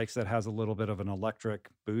mountain bikes that has a little bit of an electric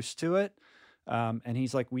boost to it. And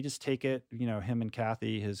he's like, we just take it, him and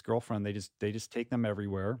Kathy, his girlfriend, they just take them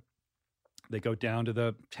everywhere. They go down to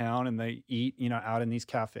the town and they eat, out in these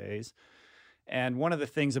cafes. And one of the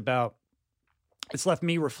things it's left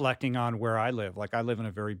me reflecting on where I live. Like I live in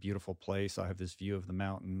a very beautiful place. I have this view of the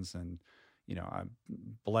mountains and, I'm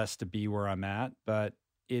blessed to be where I'm at, but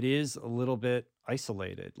it is a little bit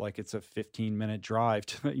isolated. Like it's a 15-minute drive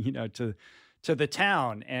to, to the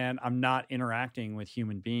town, and I'm not interacting with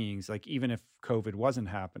human beings. Like even if COVID wasn't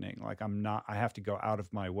happening, like I have to go out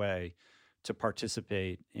of my way to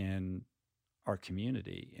participate in our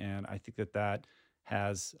community. And I think that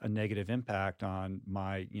has a negative impact on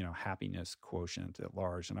my, happiness quotient at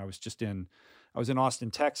large. And I was in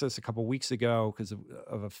Austin, Texas a couple of weeks ago because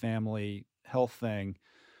of a family health thing.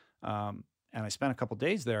 And I spent a couple of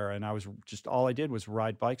days there, and all I did was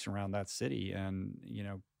ride bikes around that city and,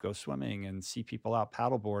 go swimming and see people out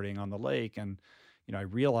paddleboarding on the lake. And, I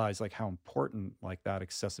realized like how important like that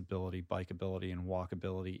accessibility, bikeability, and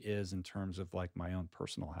walkability is in terms of like my own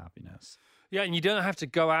personal happiness. Yeah, and you don't have to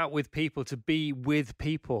go out with people to be with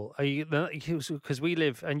people. Because we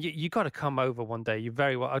live, and you got to come over one day. You're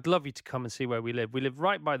very well. I'd love you to come and see where we live. We live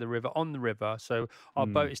right by the river, on the river. So our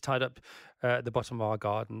boat is tied up at the bottom of our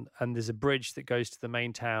garden, and there's a bridge that goes to the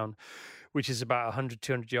main town, which is about 100,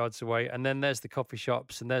 200 yards away. And then there's the coffee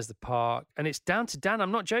shops, and there's the park, and it's down to Dan.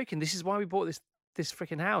 I'm not joking. This is why we bought this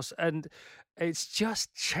freaking house, and it's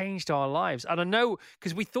just changed our lives. And I know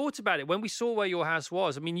because we thought about it when we saw where your house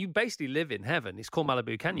was. I mean, you basically live in heaven. It's called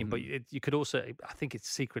Malibu Canyon, but you could also, I think it's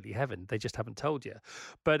secretly heaven. They just haven't told you.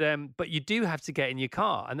 But you do have to get in your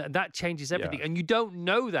car, and that changes everything. Yeah. And you don't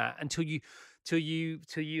know that until you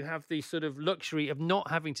have the sort of luxury of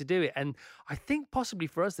not having to do it. And I think possibly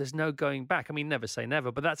for us, there's no going back. I mean, never say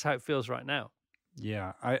never, but that's how it feels right now.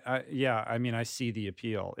 Yeah, I mean, I see the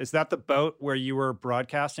appeal. Is that the boat where you were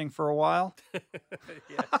broadcasting for a while?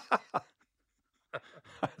 Yes.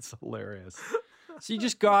 That's hilarious. So you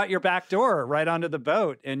just go out your back door right onto the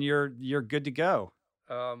boat, and you're good to go.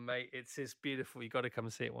 Oh, mate, it's beautiful. You got to come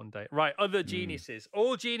and see it one day. Right, other geniuses,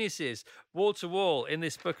 all geniuses, wall to wall in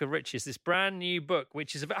this book of riches, this brand new book,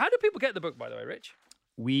 which is how do people get the book, by the way, Rich?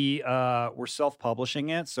 We're self-publishing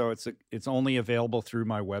it, so it's only available through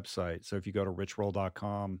my website. So if you go to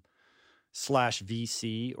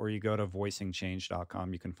richroll.com/VC or you go to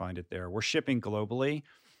voicingchange.com, you can find it there. We're shipping globally.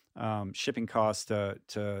 Shipping costs to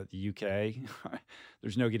the UK,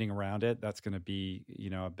 there's no getting around it. That's going to be,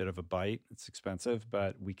 a bit of a bite. It's expensive,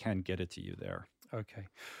 but we can get it to you there. Okay.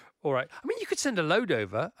 All right. I mean, you could send a load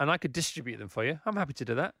over and I could distribute them for you. I'm happy to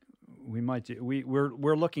do that. We might do.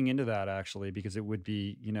 We're looking into that actually, because it would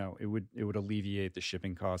be, it would alleviate the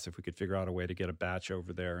shipping costs if we could figure out a way to get a batch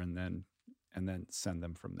over there and then send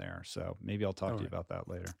them from there. So maybe I'll talk to you about that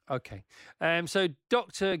later. Okay. So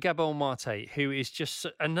Dr. Gabor Mate, who is just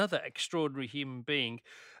another extraordinary human being,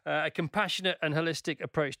 a compassionate and holistic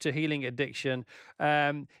approach to healing addiction.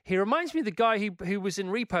 He reminds me of the guy who was in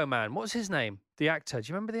Repo Man. What's his name? The actor. Do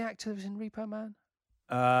you remember the actor who was in Repo Man?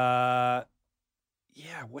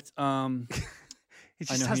 Yeah, what's he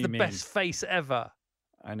just has the best face ever.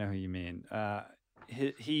 I know who you mean.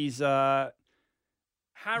 He's Harry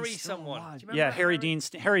someone. Do you remember Harry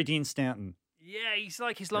Dean Stanton. Yeah, he's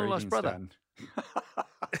like his long lost brother.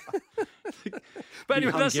 But the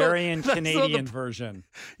anyway, Hungarian Canadian version.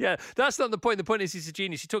 Yeah, that's not the point. The point is he's a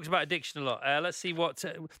genius. He talks about addiction a lot. Let's see what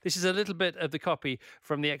this is a little bit of the copy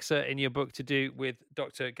from the excerpt in your book to do with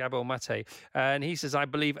Dr. Gabor Mate. And he says, I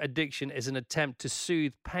believe addiction is an attempt to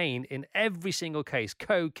soothe pain in every single case.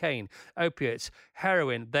 Cocaine, opiates,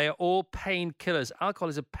 heroin, they are all painkillers. Alcohol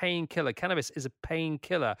is a painkiller. Cannabis is a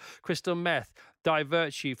painkiller. Crystal meth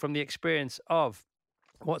diverts you from the experience of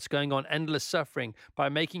what's going on, endless suffering, by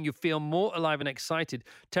making you feel more alive and excited,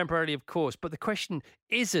 temporarily, of course. But the question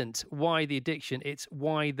isn't why the addiction, it's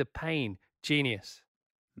why the pain. Genius.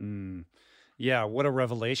 Yeah, what a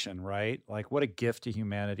revelation, right? Like, what a gift to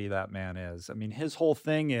humanity that man is. I mean, his whole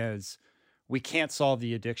thing is we can't solve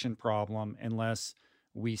the addiction problem unless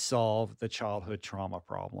we solve the childhood trauma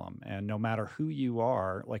problem. And no matter who you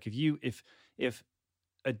are, like if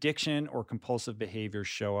addiction or compulsive behaviors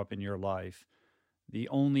show up in your life, the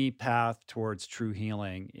only path towards true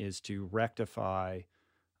healing is to rectify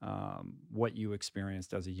what you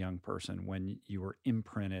experienced as a young person when you were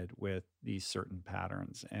imprinted with these certain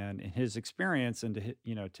patterns. And in his experience and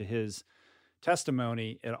to his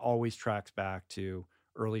testimony, it always tracks back to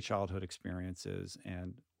early childhood experiences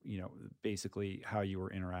and basically how you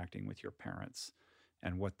were interacting with your parents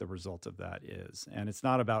and what the result of that is. And it's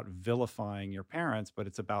not about vilifying your parents, but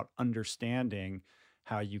it's about understanding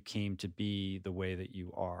how you came to be the way that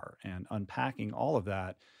you are and unpacking all of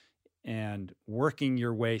that and working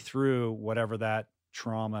your way through whatever that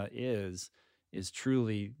trauma is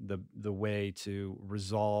truly the way to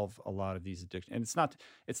resolve a lot of these addictions. And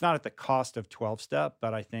it's not at the cost of 12-step,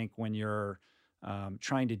 but I think when you're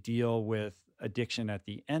trying to deal with addiction at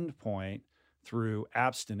the end point through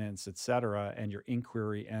abstinence, et cetera, and your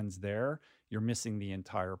inquiry ends there, you're missing the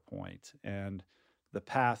entire point. And the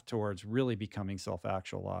path towards really becoming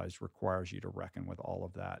self-actualized requires you to reckon with all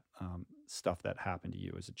of that stuff that happened to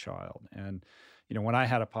you as a child. And when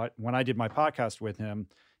I did my podcast with him,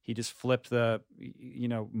 he just flipped the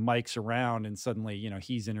mics around, and suddenly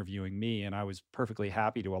he's interviewing me, and I was perfectly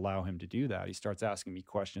happy to allow him to do that. He starts asking me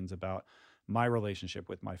questions about my relationship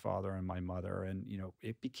with my father and my mother, and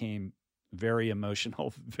it became very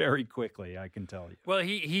emotional very quickly, I can tell you. Well,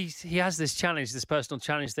 he has this challenge, this personal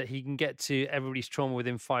challenge, that he can get to everybody's trauma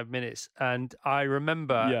within 5 minutes. And I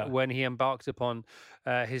remember when he embarked upon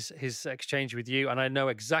his exchange with you, and I know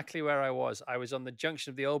exactly where I was. I was on the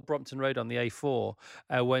junction of the old Brompton Road on the A4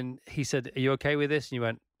 when he said, "Are you okay with this?" And you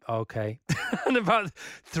went, "Okay." And about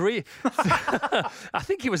I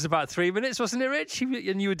think it was about 3 minutes, wasn't it, Rich?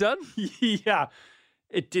 And you were done? Yeah.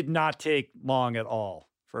 It did not take long at all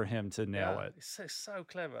for him to nail it. It's so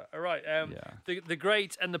clever. All right. The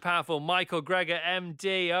great and the powerful Michael Greger,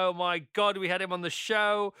 MD. Oh my God, we had him on the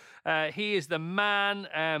show. He is the man.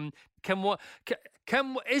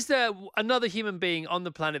 Is there another human being on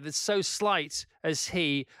the planet that's so slight as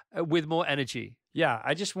he with more energy? Yeah,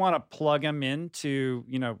 I just want to plug him into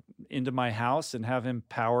my house and have him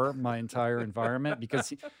power my entire environment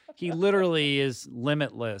because he literally is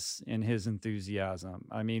limitless in his enthusiasm.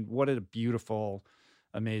 I mean, what a beautiful,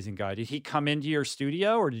 amazing guy. Did he come into your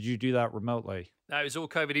studio or did you do that remotely? No, it was all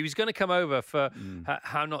COVID. He was going to come over for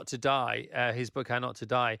How Not to Die, his book, How Not to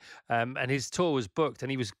Die. And his tour was booked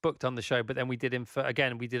and he was booked on the show. But then we did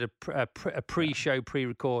we did a pre-show,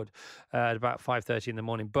 pre-record at about 5:30 in the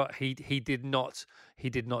morning. But he did not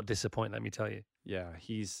disappoint, let me tell you. Yeah,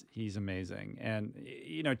 he's amazing. And,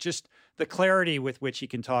 just the clarity with which he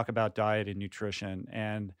can talk about diet and nutrition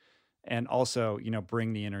and also,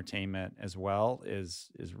 bring the entertainment as well is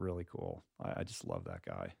really cool. I just love that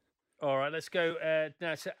guy. All right, let's go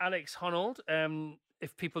now to Alex Honnold.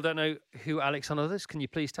 If people don't know who Alex Honnold is, can you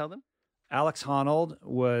please tell them? Alex Honnold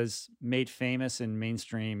was made famous in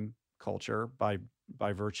mainstream culture by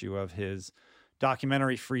virtue of his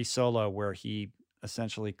documentary Free Solo, where he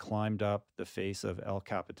essentially climbed up the face of El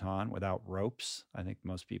Capitan without ropes. I think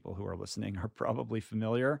most people who are listening are probably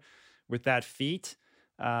familiar with that feat.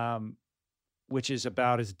 Which is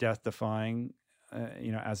about as death-defying,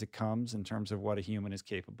 as it comes in terms of what a human is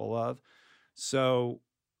capable of. So,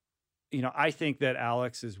 I think that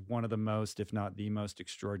Alex is one of the most, if not the most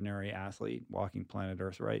extraordinary athlete walking planet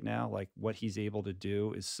Earth right now. Like what he's able to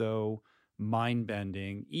do is so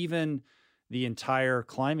mind-bending. Even the entire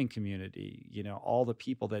climbing community, all the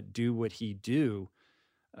people that do what he does,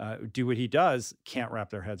 can't wrap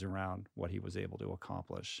their heads around what he was able to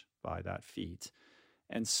accomplish by that feat.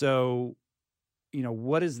 And so,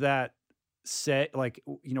 what does that say? Like,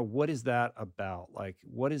 what is that about? Like,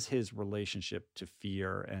 what is his relationship to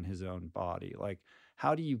fear and his own body? Like,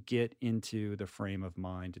 how do you get into the frame of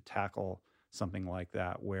mind to tackle something like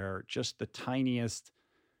that, where just the tiniest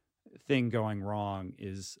thing going wrong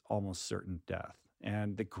is almost certain death?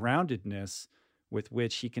 and the groundedness with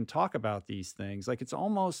which he can talk about these things. Like it's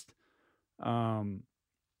almost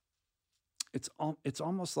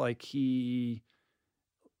like he,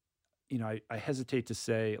 I hesitate to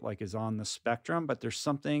say like is on the spectrum, but there's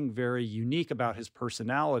something very unique about his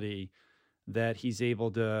personality that he's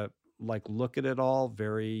able to like look at it all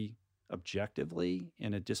very objectively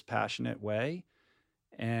in a dispassionate way.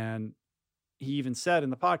 And he even said in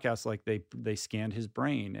the podcast, like they scanned his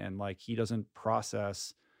brain and like he doesn't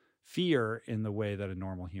process fear in the way that a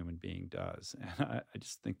normal human being does. And I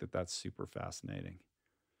just think that that's super fascinating.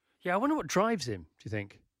 Yeah, I wonder what drives him, do you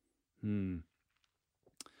think?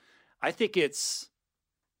 I think it's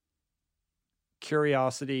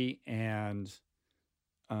curiosity and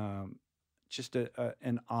just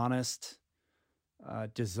an honest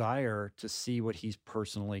desire to see what he's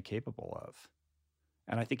personally capable of.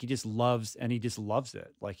 And I think he just loves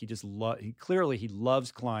it. Like he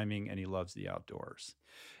loves climbing and he loves the outdoors.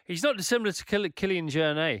 He's not dissimilar to Kilian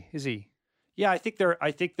Jornet, is he? Yeah, I think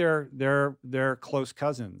they're close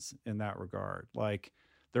cousins in that regard. Like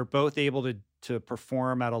they're both able to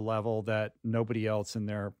perform at a level that nobody else in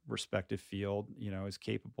their respective field, is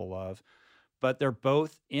capable of. But they're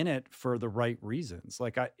both in it for the right reasons.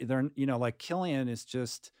 Like like Kilian is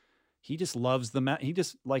just, he just loves he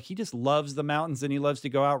just loves the mountains and he loves to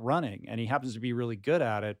go out running and he happens to be really good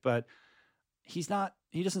at it. But he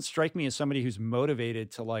doesn't strike me as somebody who's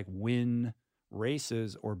motivated to like win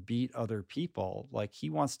races or beat other people. Like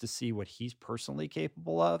he wants to see what he's personally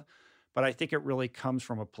capable of. But I think it really comes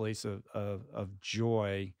from a place of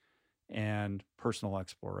joy and personal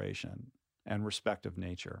exploration and respect of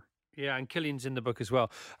nature. Yeah, and Kilian's in the book as well.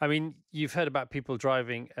 I mean, you've heard about people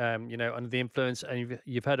driving, under the influence, and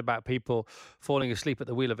you've heard about people falling asleep at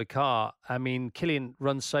the wheel of a car. I mean, Kilian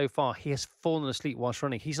runs so far, he has fallen asleep whilst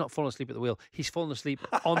running. He's not fallen asleep at the wheel. He's fallen asleep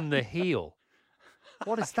on the heel.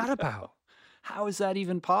 What is that about? How is that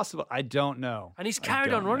even possible? I don't know. And he's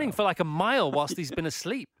carried on running for like a mile whilst he's been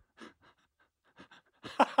asleep.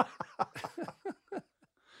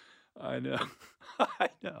 I know. I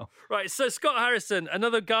know. Right. So Scott Harrison,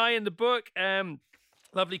 another guy in the book.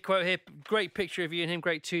 Lovely quote here. Great picture of you and him.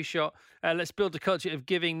 Great two-shot. Let's build a culture of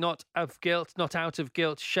giving, not of guilt, not out of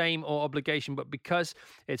guilt, shame, or obligation, but because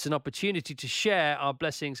it's an opportunity to share our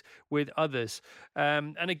blessings with others.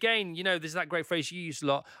 And again, there's that great phrase you use a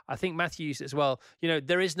lot. I think Matthew used it as well.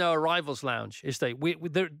 There is no arrivals lounge, is there?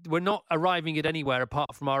 We're not arriving at anywhere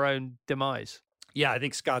apart from our own demise. Yeah, I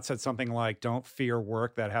think Scott said something like, don't fear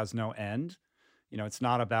work that has no end. It's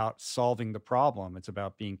not about solving the problem. It's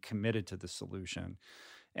about being committed to the solution.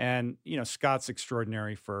 And, Scott's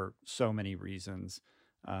extraordinary for so many reasons,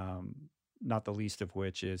 not the least of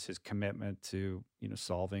which is his commitment to,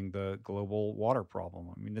 solving the global water problem.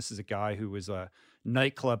 I mean, this is a guy who was a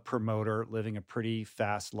nightclub promoter living a pretty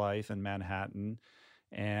fast life in Manhattan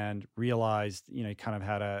and realized, he kind of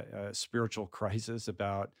had a spiritual crisis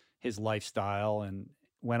about his lifestyle and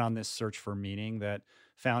went on this search for meaning that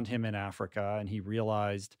found him in Africa. And he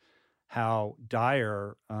realized how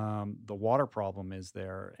dire the water problem is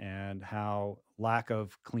there and how lack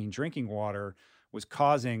of clean drinking water was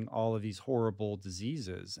causing all of these horrible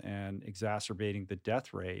diseases and exacerbating the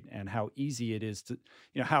death rate, and how easy it is to,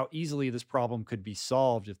 how easily this problem could be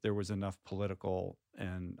solved if there was enough political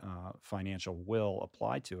and financial will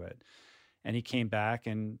applied to it. And he came back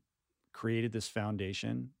and created this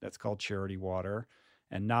foundation that's called Charity Water.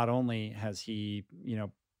 And not only has he,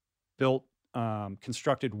 built,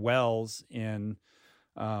 constructed wells in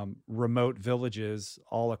remote villages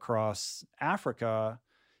all across Africa,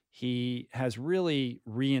 he has really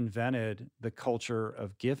reinvented the culture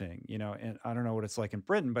of giving. And I don't know what it's like in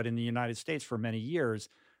Britain, but in the United States for many years,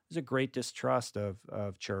 there's a great distrust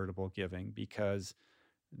of charitable giving because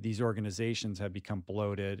these organizations have become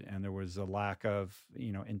bloated and there was a lack of,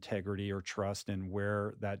 integrity or trust in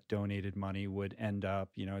where that donated money would end up.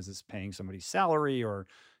 Is this paying somebody's salary or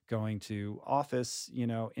going to office,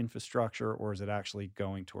 infrastructure, or is it actually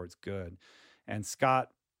going towards good? And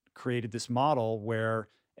Scott created this model where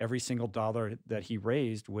every single dollar that he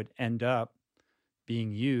raised would end up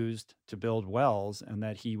being used to build wells, and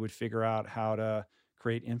that he would figure out how to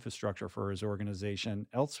create infrastructure for his organization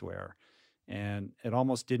elsewhere. And it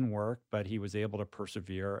almost didn't work, but he was able to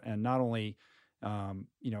persevere and not only,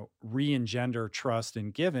 re-engender trust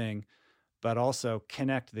in giving, but also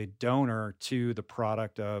connect the donor to the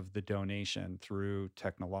product of the donation through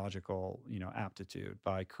technological, aptitude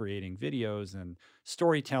by creating videos and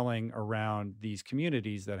storytelling around these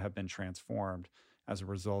communities that have been transformed as a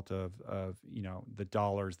result of the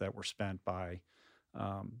dollars that were spent by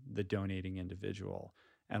the donating individual.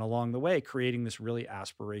 And along the way, creating this really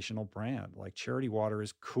aspirational brand. Like Charity Water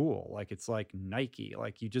is cool. Like it's like Nike.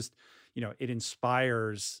 Like you just, it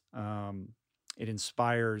inspires,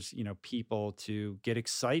 people to get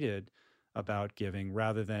excited about giving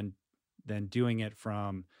rather than doing it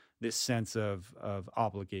from this sense of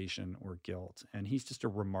obligation or guilt. And he's just a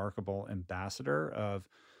remarkable ambassador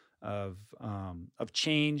of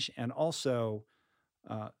change, and also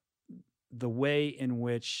the way in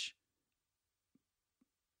which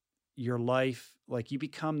your life, like you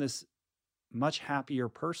become this much happier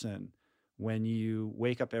person when you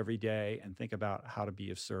wake up every day and think about how to be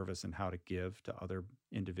of service and how to give to other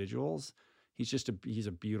individuals. He's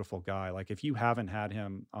a beautiful guy. Like if you haven't had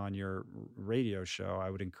him on your radio show, I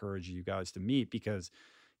would encourage you guys to meet, because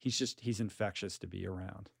he's infectious to be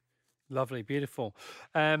around. Lovely, beautiful.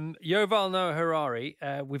 Yuval Noah Harari,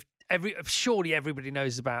 surely everybody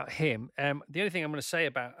knows about him. The only thing I'm going to say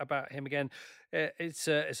about him again, it's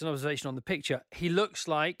an observation on the picture. He looks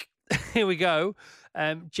like, here we go,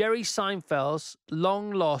 Jerry Seinfeld's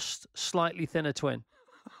long lost, slightly thinner twin.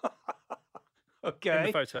 Okay. In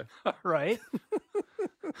the photo. Right.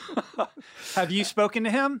 Have you spoken to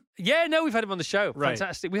him? Yeah, no, we've had him on the show. Right.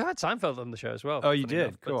 Fantastic. We had Seinfeld on the show as well. Oh, you did?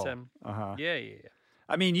 Enough. Cool. But, yeah.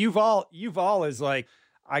 I mean, Yuval is like,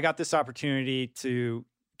 I got this opportunity to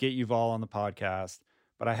get Yuval on the podcast,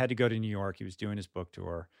 but I had to go to New York. He was doing his book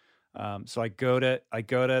tour. So I go to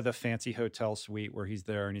the fancy hotel suite where he's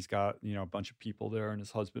there, and he's got, a bunch of people there, and his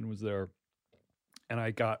husband was there. And I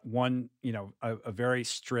got one, a very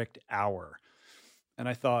strict hour. And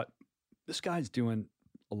I thought, this guy's doing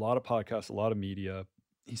a lot of podcasts, a lot of media.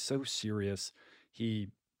 He's so serious. He's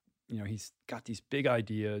got these big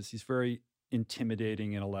ideas. He's very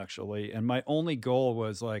intimidating intellectually. And my only goal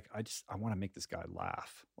was like, I want to make this guy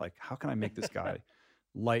laugh. Like, how can I make this guy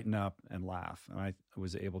lighten up and laugh? And I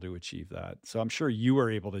was able to achieve that. So I'm sure you were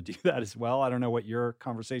able to do that as well. I don't know what your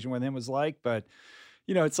conversation with him was like, but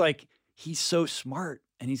it's like, he's so smart,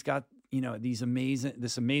 and he's got,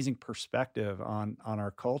 this amazing perspective on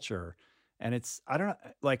our culture. And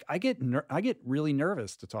I get really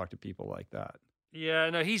nervous to talk to people like that. Yeah,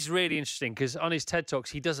 no, he's really interesting because on his TED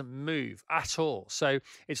Talks, he doesn't move at all. So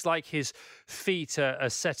it's like his feet are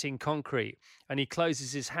set in concrete, and he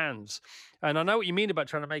closes his hands. And I know what you mean about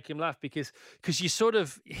trying to make him laugh, because you sort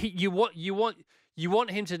of, you want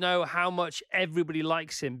him to know how much everybody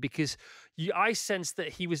likes him, because I sense that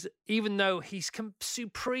he was, even though he's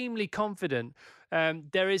supremely confident,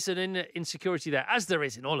 there is an insecurity there, as there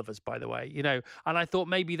is in all of us, by the way, and I thought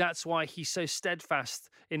maybe that's why he's so steadfast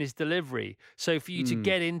in his delivery. So for you to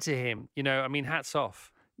get into him, hats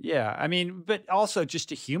off. Yeah. I mean, but also just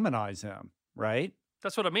to humanize him, right?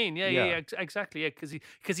 That's what I mean. Yeah, exactly. Yeah,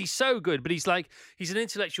 because he's so good, but he's an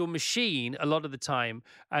intellectual machine a lot of the time,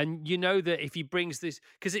 and that if he brings this,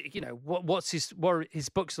 because what his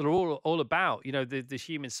books are all about, the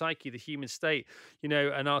human psyche, the human state, and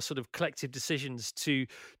our sort of collective decisions to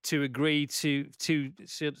agree to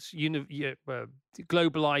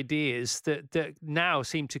global ideas that now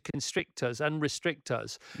seem to constrict us and restrict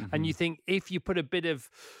us. Mm-hmm. And you think if you put a bit of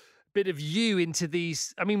you into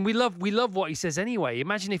these, I mean, we love what he says anyway.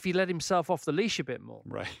 Imagine if he let himself off the leash a bit more.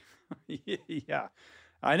 Right. Yeah,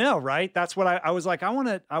 I know, right? That's what I was like. I want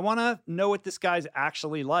to know what this guy's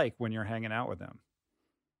actually like when you're hanging out with him.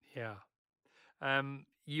 Yeah.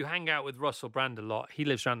 You hang out with Russell Brand a lot. He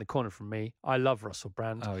lives around the corner from me. I love Russell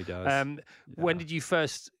Brand. Oh, he does. Yeah. When did you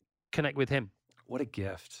first connect with him? What a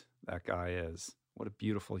gift that guy is. What a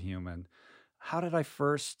beautiful human. How did I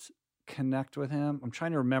first connect with him? I'm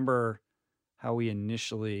trying to remember how we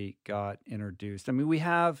initially got introduced. I mean, we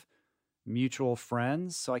have mutual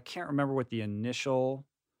friends, so I can't remember what the initial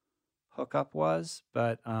hookup was,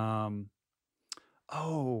 but I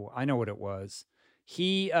know what it was.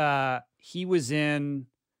 He was in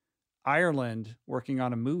Ireland working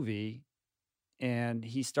on a movie, and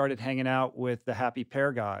he started hanging out with the Happy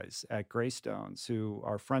Pear guys at Greystones, who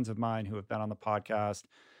are friends of mine who have been on the podcast.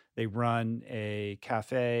 They run a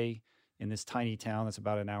cafe in this tiny town that's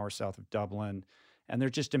about an hour south of Dublin. And they're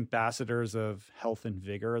just ambassadors of health and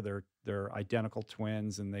vigor. They're identical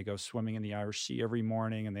twins, and they go swimming in the Irish Sea every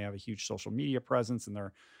morning, and they have a huge social media presence, and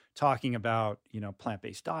they're talking about,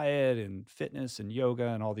 plant-based diet and fitness and yoga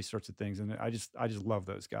and all these sorts of things. And I just love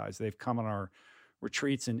those guys. They've come on our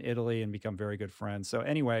retreats in Italy and become very good friends. So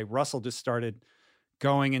anyway, Russell just started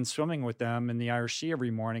going and swimming with them in the Irish Sea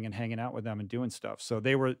every morning and hanging out with them and doing stuff. So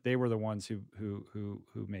they were the ones who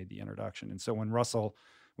made the introduction. And so when Russell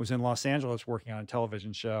was in Los Angeles working on a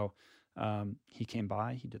television show, he came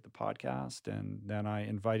by, he did the podcast, and then I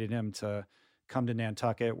invited him to come to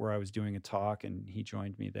Nantucket where I was doing a talk, and he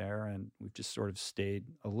joined me there, and we've just sort of stayed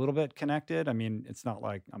a little bit connected. I mean, it's not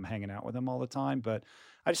like I'm hanging out with him all the time, but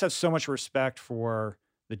I just have so much respect for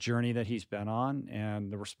the journey that he's been on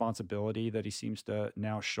and the responsibility that he seems to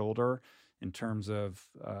now shoulder in terms of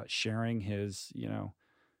sharing his,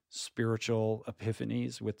 spiritual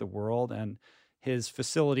epiphanies with the world. And his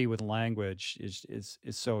facility with language is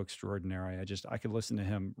so extraordinary. I could listen to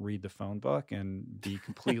him read the phone book and be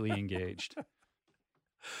completely engaged.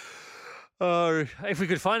 If we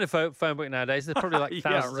could find a phone book nowadays, there's probably like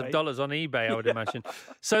thousands of dollars on eBay, I would imagine.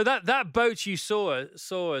 So that boat you saw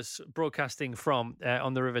us broadcasting from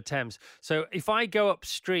on the River Thames. So if I go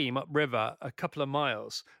upstream, upriver, a couple of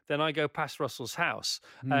miles, then I go past Russell's house.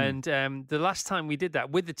 And the last time we did that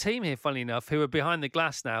with the team here, funnily enough, who are behind the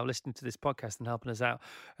glass now, listening to this podcast and helping us out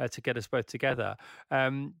to get us both together,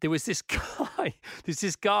 there was this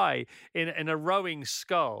guy in a rowing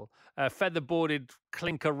scull, a feather-boarded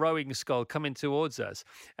clinker rowing scull coming towards us,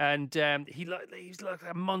 and he's like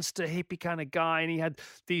a monster hippie kind of guy, and he had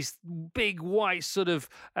these big white sort of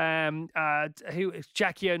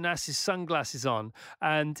Jackie Onassis sunglasses on,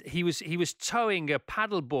 and he was towing a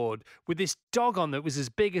paddleboard with this dog on that was as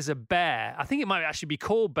big as a bear. I think it might actually be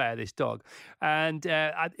called Bear, this dog, and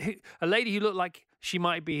a lady who looked like she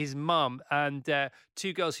might be his mum, and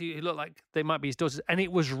two girls who looked like they might be his daughters. And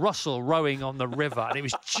it was Russell rowing on the river, and it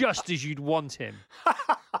was just as you'd want him.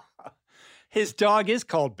 His dog is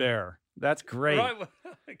called Bear. That's great. Right.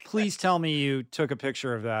 Okay. Please tell me you took a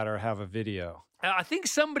picture of that or have a video. I think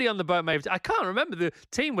somebody on the boat may have. I can't remember. The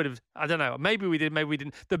team would have. I don't know. Maybe we did. Maybe we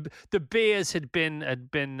didn't. The beers had been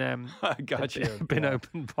Gotcha. been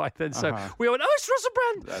opened by then. So we went, oh, it's Russell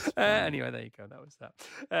Brand. Anyway, there you go. That was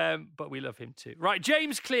that. But we love him too. Right,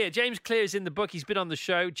 James Clear. James Clear is in the book. He's been on the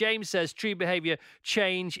show. James says true behavior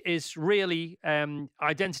change is really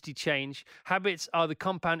identity change. Habits are the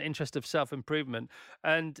compound interest of self-improvement.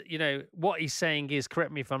 And what he's saying is,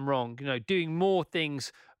 correct me if I'm wrong, doing more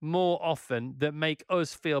things more often that make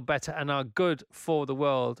us feel better and are good for the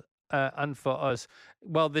world and for us.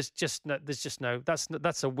 Well,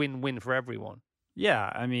 that's a win-win for everyone.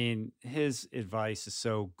 Yeah, I mean, his advice is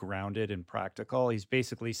so grounded and practical. He's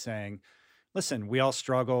basically saying, listen, we all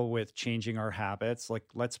struggle with changing our habits. Like,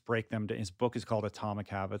 let's break them down. His book is called Atomic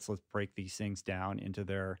Habits. Let's break these things down into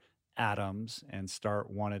their atoms and start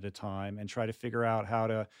one at a time and try to figure out how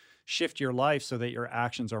to shift your life so that your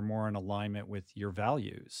actions are more in alignment with your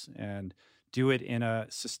values, and do it in a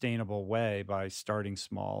sustainable way by starting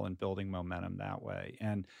small and building momentum that way.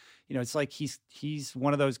 And it's like he's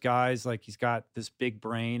one of those guys, like he's got this big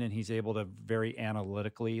brain and he's able to very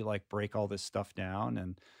analytically like break all this stuff down.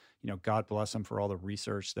 And God bless him for all the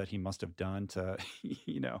research that he must have done to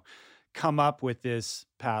come up with this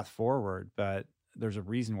path forward. But there's a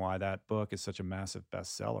reason why that book is such a massive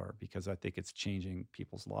bestseller, because I think it's changing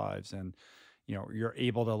people's lives. And, you're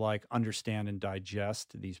able to like understand and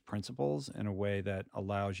digest these principles in a way that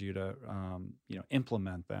allows you to,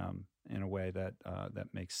 implement them in a way that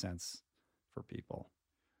makes sense for people.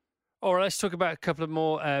 All right, let's talk about a couple of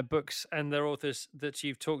more books and their authors that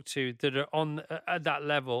you've talked to that are on at that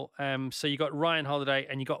level. So you got Ryan Holiday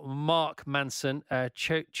and you got Mark Manson.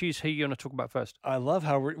 Choose who you want to talk about first. I love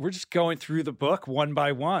how we're just going through the book one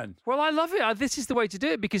by one. Well, I love it. This is the way to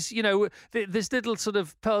do it, because there's little sort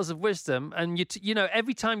of pearls of wisdom, and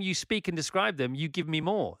every time you speak and describe them, you give me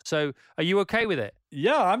more. So are you okay with it?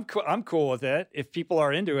 Yeah, I'm cool with it. If people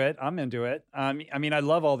are into it, I'm into it. I mean, I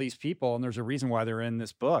love all these people, and there's a reason why they're in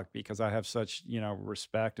this book, because I have such,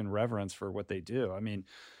 respect and reverence for what they do. I mean,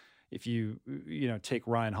 if you take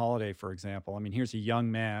Ryan Holiday, for example, I mean, here's a young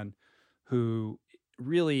man who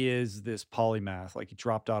really is this polymath. Like, he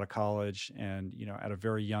dropped out of college and, at a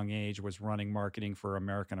very young age was running marketing for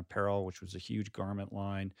American Apparel, which was a huge garment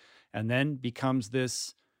line, and then becomes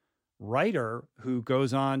this writer who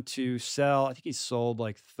goes on to sell, I think he's sold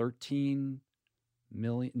like 3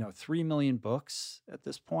 million books at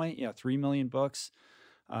this point. Yeah, 3 million books.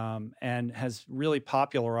 And has really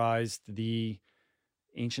popularized the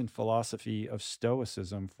ancient philosophy of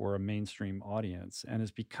Stoicism for a mainstream audience, and has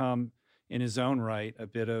become, in his own right, a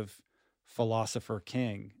bit of a philosopher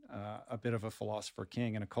king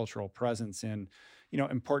and a cultural presence in,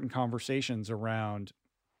 important conversations around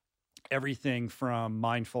everything from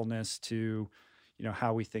mindfulness to,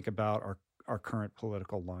 how we think about our current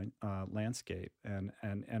political landscape, and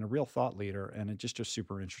a real thought leader, and just a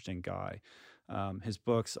super interesting guy. His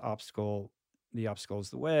books, The Obstacle is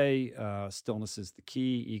the Way, Stillness is the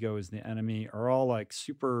Key, Ego is the Enemy, are all like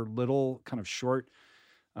super little, kind of short,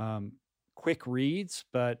 quick reads,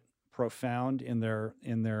 but profound in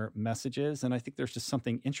their messages. And I think there's just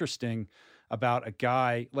something interesting about a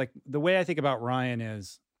guy, like the way I think about Ryan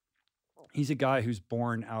is he's a guy who's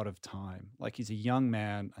born out of time. Like he's a young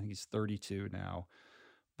man. I think he's 32 now,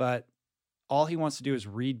 but all he wants to do is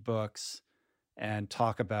read books and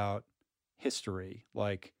talk about history,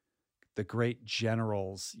 like the great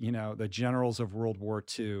generals, the generals of World War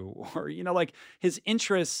II, or, like his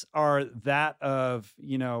interests are that of,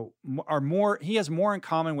 are more, he has more in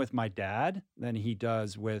common with my dad than he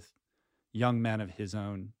does with young men of his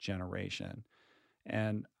own generation.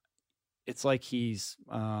 And it's like he's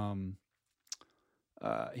like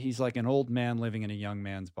an old man living in a young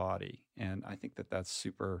man's body. And I think that that's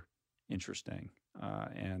super interesting.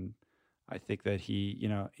 And I think that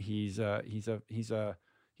he's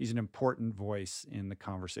an important voice in the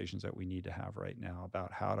conversations that we need to have right now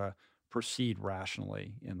about how to proceed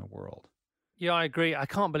rationally in the world. Yeah, I agree. I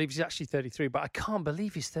can't believe he's actually 33, but I can't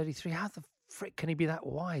believe he's 33. How the frick can he be that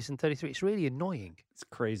wise in 33? It's really annoying. It's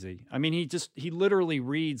crazy. I mean, he literally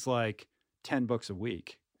reads like 10 books a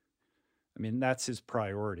week. I mean, that's his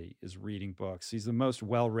priority, is reading books. He's the most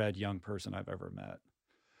well-read young person I've ever met.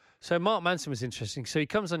 So Mark Manson was interesting. So he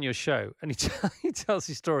comes on your show and he tells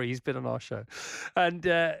his story. He's been on our show. And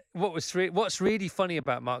what's really funny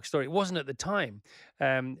about Mark's story, it wasn't at the time.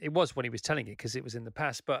 It was when he was telling it because it was in the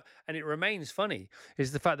past. And it remains funny,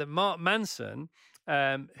 is the fact that Mark Manson,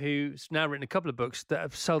 who's now written a couple of books that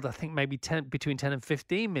have sold, I think, maybe between 10 and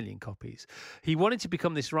 15 million copies. He wanted to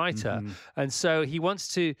become this writer. Mm-hmm. And so he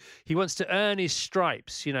wants to earn his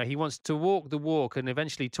stripes. He wants to walk the walk and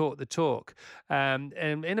eventually talk the talk. And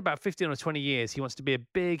in about 15 or 20 years, he wants to be a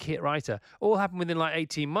big hit writer. All happened within like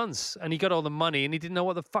 18 months. And he got all the money and he didn't know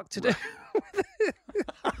what the fuck to do.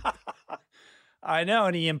 I know.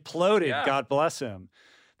 And he imploded. Yeah. God bless him.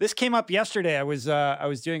 This came up yesterday. I was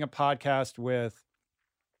doing a podcast with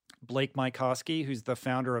Blake Mycoskie, who's the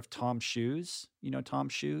founder of Tom Shoes. You know Tom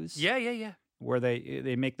Shoes? Yeah. Where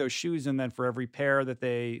they make those shoes, and then for every pair that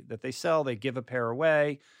they sell, they give a pair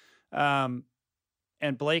away. And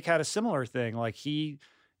Blake had a similar thing. Like he,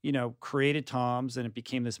 created Tom's, and it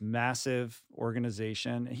became this massive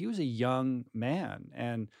organization. And he was a young man,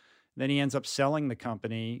 and then he ends up selling the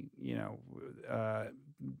company.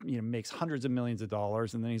 Makes hundreds of millions of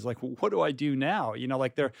dollars, and then he's like, "Well, what do I do now?"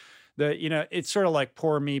 It's sort of like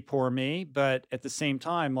poor me, but at the same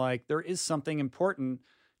time, like there is something important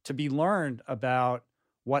to be learned about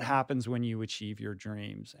what happens when you achieve your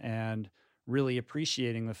dreams, and really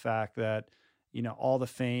appreciating the fact that all the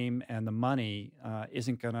fame and the money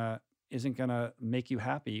isn't gonna make you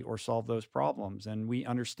happy or solve those problems. And we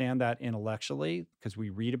understand that intellectually because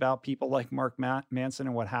we read about people like Mark Manson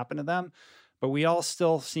and what happened to them. But we all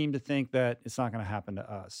still seem to think that it's not going to happen to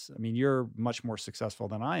us. I mean, you're much more successful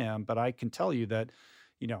than I am, but I can tell you that,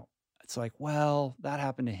 it's like, well, that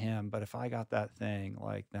happened to him, but if I got that thing,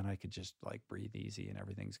 like, then I could just like breathe easy and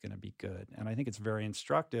everything's going to be good. And I think it's very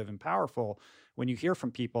instructive and powerful when you hear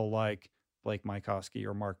from people like Blake Mycoskie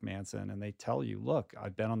or Mark Manson, and they tell you, look,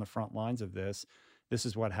 I've been on the front lines of this. This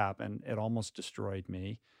is what happened. It almost destroyed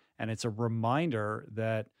me. And it's a reminder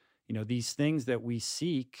that, these things that we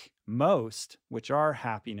seek most, which are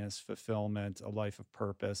happiness, fulfillment, a life of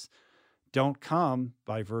purpose, don't come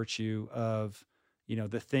by virtue of,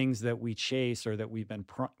 the things that we chase or that we've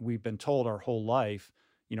been told our whole life,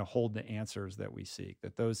 hold the answers that we seek,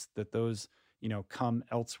 that those come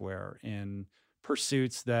elsewhere in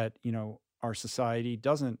pursuits that, our society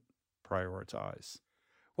doesn't prioritize.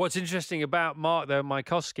 What's interesting about Mark, though,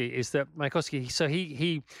 Mycoskie, is that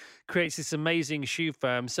he creates this amazing shoe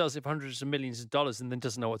firm, sells it for hundreds of millions of dollars, and then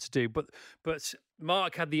doesn't know what to do. But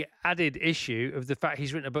Mark had the added issue of the fact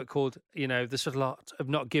he's written a book called, The Subtle Art of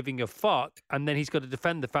Not Giving a Fuck, and then he's got to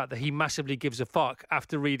defend the fact that he massively gives a fuck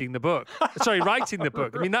after reading the book. Sorry, writing the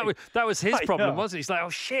book. Right. I mean, that was his problem, wasn't it? He's like, oh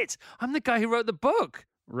shit, I'm the guy who wrote the book.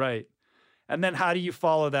 Right. And then how do you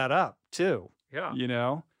follow that up too?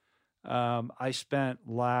 Yeah. I spent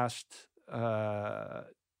last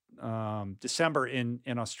December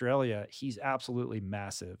in Australia. He's absolutely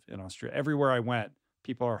massive in Australia. Everywhere I went,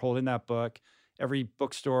 people are holding that book. Every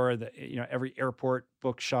bookstore, every airport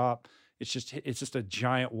bookshop, it's just a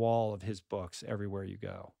giant wall of his books everywhere you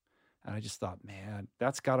go. And I just thought, man,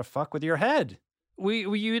 that's got to fuck with your head.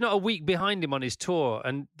 Were you not a week behind him on his tour,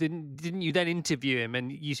 and didn't you then interview him?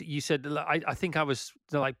 And you said, I think I was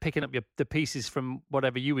like picking up the pieces from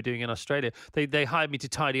whatever you were doing in Australia. They hired me to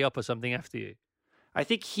tidy up or something after you. I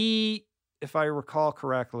think he, if I recall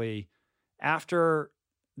correctly, after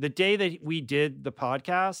the day that we did the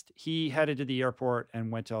podcast, he headed to the airport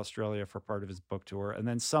and went to Australia for part of his book tour. And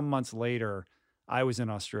then some months later, I was in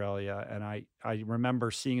Australia, and I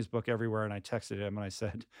remember seeing his book everywhere, and I texted him and I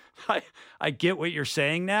said, I get what you're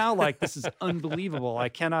saying now. Like, this is unbelievable. I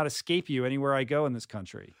cannot escape you anywhere I go in this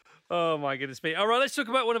country. Oh, my goodness me. All right, let's talk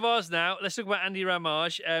about one of ours now. Let's talk about Andy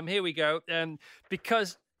Ramage. Here we go.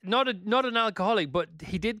 Because not an alcoholic, but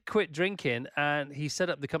he did quit drinking, and he set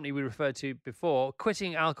up the company we referred to before.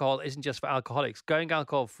 Quitting alcohol isn't just for alcoholics. Going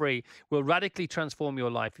alcohol-free will radically transform your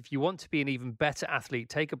life. If you want to be an even better athlete,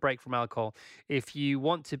 take a break from alcohol. If you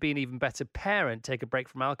want to be an even better parent, take a break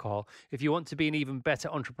from alcohol. If you want to be an even better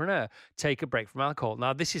entrepreneur, take a break from alcohol.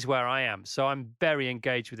 Now, this is where I am, so I'm very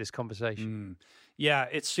engaged with this conversation. Yeah,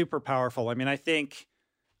 it's super powerful. I mean, I think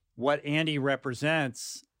what Andy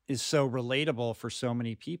represents is so relatable for so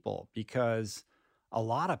many people, because a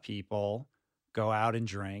lot of people go out and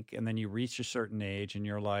drink, and then you reach a certain age and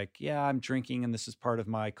you're like, yeah, I'm drinking and this is part of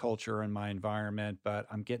my culture and my environment, but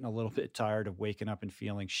I'm getting a little bit tired of waking up and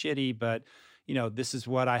feeling shitty. But, this is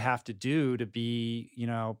what I have to do to be,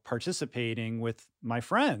 participating with my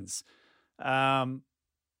friends. And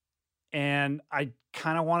I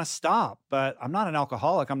kind of want to stop, but I'm not an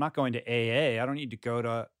alcoholic. I'm not going to AA. I don't need to go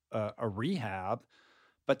to a rehab.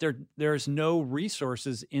 But there's no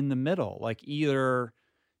resources in the middle. Like either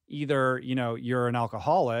you're an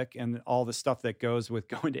alcoholic and all the stuff that goes with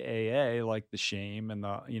going to AA, like the shame and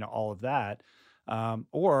the all of that,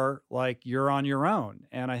 or like you're on your own.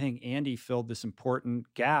 And I think Andy filled this important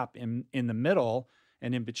gap in the middle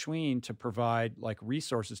and in between to provide like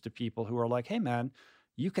resources to people who are like, hey man,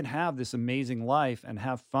 you can have this amazing life and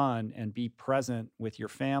have fun and be present with your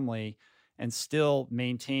family and still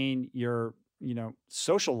maintain your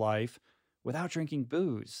social life without drinking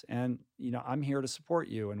booze. And, I'm here to support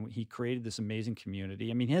you. And he created this amazing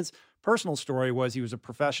community. I mean, his personal story was he was a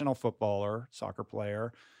professional footballer, soccer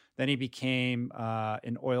player. Then he became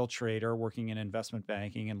an oil trader working in investment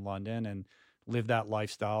banking in London and lived that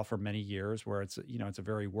lifestyle for many years where it's a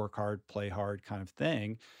very work hard, play hard kind of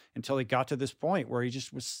thing until he got to this point where he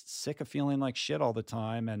just was sick of feeling like shit all the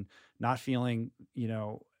time and not feeling,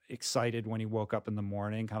 excited when he woke up in the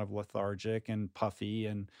morning, kind of lethargic and puffy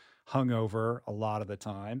and hungover a lot of the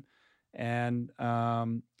time. And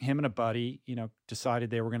him and a buddy, decided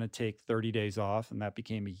they were going to take 30 days off, and that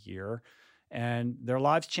became a year. And their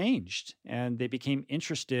lives changed, and they became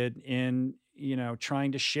interested in,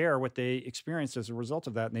 trying to share what they experienced as a result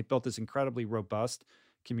of that. And they built this incredibly robust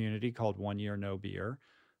community called 1 Year No Beer.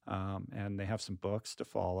 And they have some books to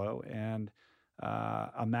follow, and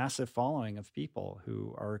a massive following of people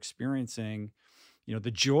who are experiencing, the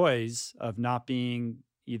joys of not being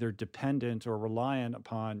either dependent or reliant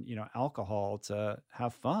upon, alcohol to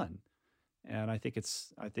have fun. And I think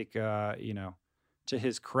to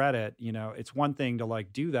his credit, it's one thing to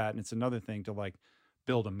like do that, and it's another thing to like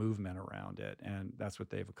build a movement around it. And that's what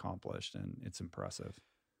they've accomplished, and it's impressive.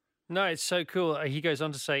 No, it's so cool. He goes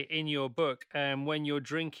on to say in your book, when you're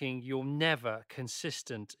drinking, you're never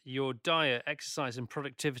consistent. Your diet, exercise, and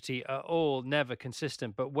productivity are all never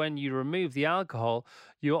consistent. But when you remove the alcohol,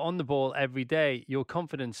 you're on the ball every day. Your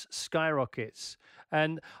confidence skyrockets.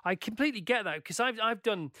 And I completely get that, because I've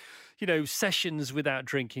done, sessions without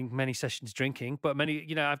drinking, many sessions drinking, but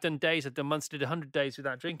many, I've done days, I've done months, did 100 days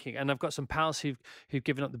without drinking. And I've got some pals who've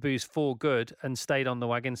given up the booze for good and stayed on the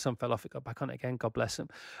wagon. Some fell off it, got back on it again, God bless them.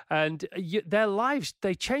 And their lives,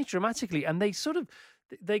 they change dramatically, and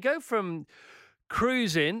they go from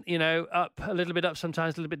cruising, up a little bit up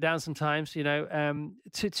sometimes, a little bit down sometimes,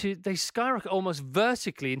 to they skyrocket almost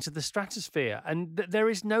vertically into the stratosphere, and there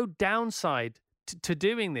is no downside to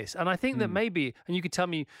doing this. And I think that maybe, and you could tell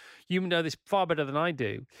me, you know this far better than I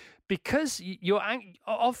do, because you're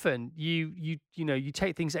often you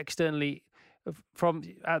take things externally from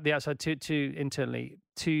the outside to internally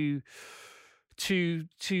to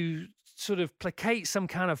sort of placate some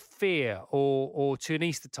kind of fear or to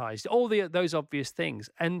anesthetize all those obvious things.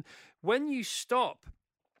 And when you stop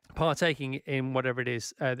partaking in whatever it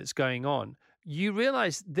is that's going on, you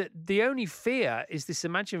realize that the only fear is this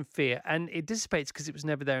imagined fear, and it dissipates because it was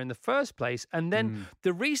never there in the first place. And then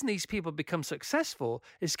the reason these people become successful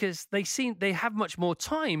is because they have much more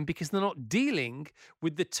time, because they're not dealing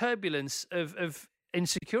with the turbulence of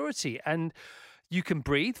insecurity. And you can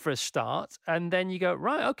breathe for a start, and then you go,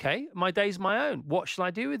 right, okay, my day's my own. What shall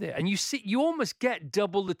I do with it? And you almost get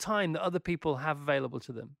double the time that other people have available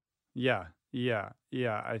to them. Yeah.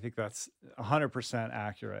 I think that's 100%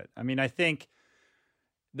 accurate. I mean, I think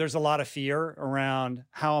there's a lot of fear around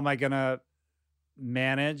how am I going to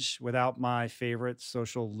manage without my favorite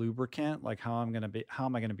social lubricant? Like how am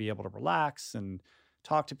I going to be able to relax and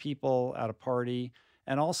talk to people at a party?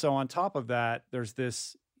 And also on top of that, there's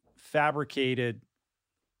this fabricated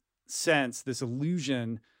sense, this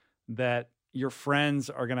illusion that your friends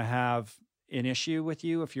are going to have an issue with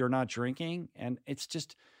you if you're not drinking. And it's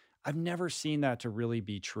just, I've never seen that to really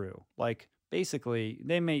be true. Like, basically,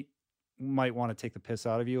 they might want to take the piss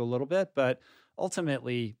out of you a little bit, but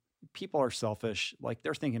ultimately, people are selfish. Like,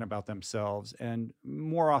 they're thinking about themselves. And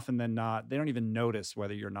more often than not, they don't even notice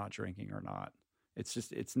whether you're not drinking or not.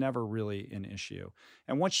 It's never really an issue.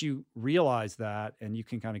 And once you realize that, and you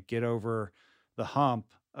can kind of get over the hump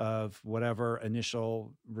of whatever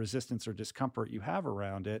initial resistance or discomfort you have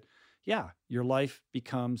around it, yeah, your life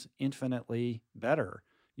becomes infinitely better.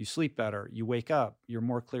 You sleep better, you wake up, you're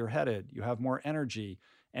more clear-headed, you have more energy,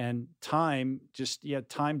 and time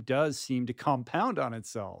does seem to compound on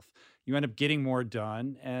itself. You end up getting more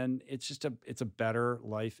done, and it's a better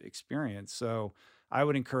life experience. So I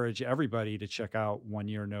would encourage everybody to check out 1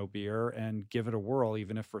 Year No Beer and give it a whirl,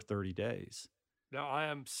 even if for 30 days. No, I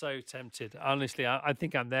am so tempted. Honestly, I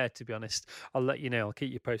think I'm there, to be honest. I'll let you know. I'll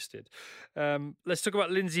keep you posted. Let's talk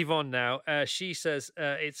about Lindsay Vonn now. She says,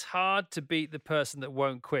 it's hard to beat the person that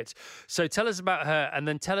won't quit. So tell us about her, and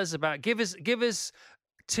then tell us about, give us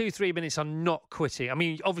 2-3 minutes on not quitting. I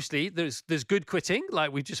mean, obviously, there's good quitting,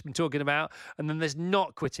 like we've just been talking about, and then there's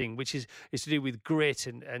not quitting, which is to do with grit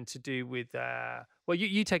and to do with, well,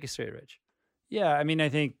 you take us through it, Rich. Yeah, I mean, I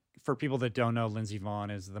think for people that don't know, Lindsay Vonn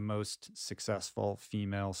is the most successful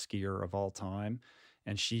female skier of all time.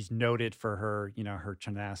 And she's noted for her, her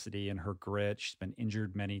tenacity and her grit. She's been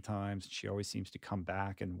injured many times. She always seems to come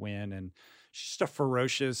back and win. And she's just a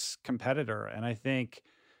ferocious competitor. And I think,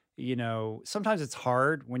 sometimes it's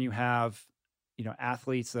hard when you have,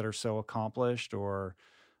 athletes that are so accomplished, or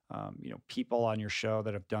people on your show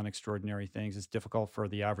that have done extraordinary things. It's difficult for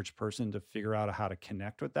the average person to figure out how to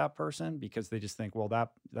connect with that person, because they just think, well,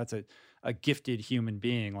 that's a gifted human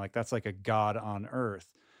being. Like, that's like a god on earth.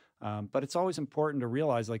 But it's always important to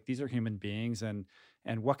realize, like, these are human beings, and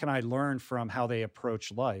what can I learn from how they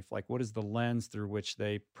approach life? Like, what is the lens through which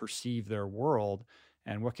they perceive their world,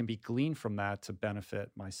 and what can be gleaned from that to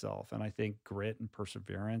benefit myself? And I think grit and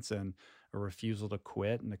perseverance and a refusal to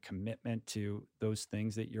quit and a commitment to those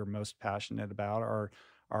things that you're most passionate about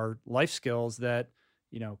are life skills that,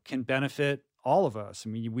 can benefit all of us. I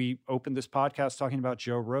mean, we opened this podcast talking about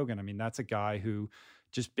Joe Rogan. I mean, that's a guy who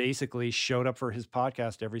just basically showed up for his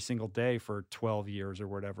podcast every single day for 12 years or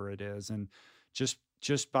whatever it is. And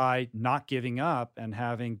just by not giving up and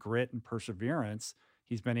having grit and perseverance,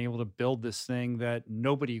 he's been able to build this thing that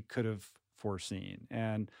nobody could have foreseen.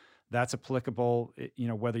 And that's applicable,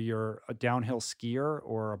 whether you're a downhill skier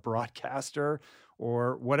or a broadcaster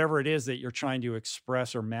or whatever it is that you're trying to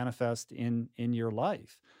express or manifest in your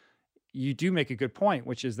life. You do make a good point,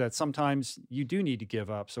 which is that sometimes you do need to give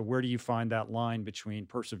up. So where do you find that line between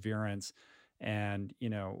perseverance and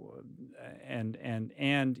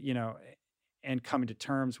coming to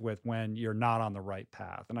terms with when you're not on the right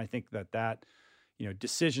path? And I think that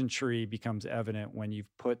decision tree becomes evident when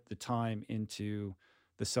you've put the time into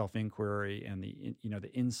the self-inquiry and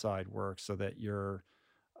the inside work, so that you're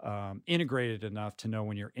integrated enough to know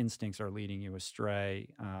when your instincts are leading you astray,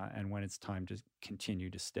 and when it's time to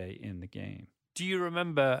continue to stay in the game. Do you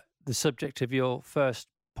remember the subject of your first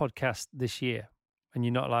podcast this year? And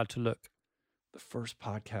you're not allowed to look. The first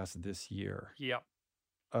podcast this year? Yeah.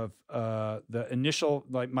 Of the initial,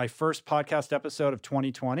 like my first podcast episode of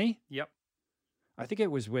 2020? Yep. I think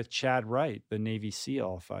it was with Chad Wright, the Navy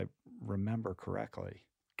SEAL, if I remember correctly.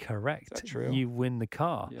 Correct. Is that true? You win the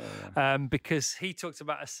car. Yeah. Because he talked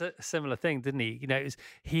about a similar thing, didn't he?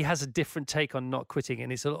 He has a different take on not quitting,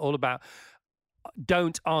 and it's all about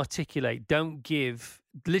don't articulate, don't give,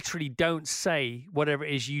 literally don't say whatever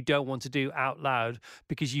it is you don't want to do out loud,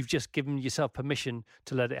 because you've just given yourself permission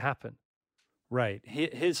to let it happen. Right.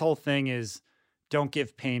 His whole thing is don't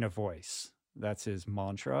give pain a voice. That's his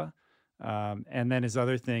mantra. And then his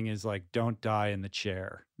other thing is like, don't die in the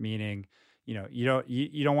chair, meaning,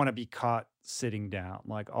 you don't want to be caught sitting down,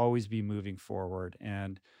 like always be moving forward.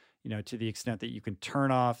 And, to the extent that you can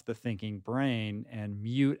turn off the thinking brain and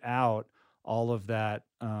mute out all of that,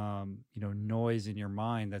 noise in your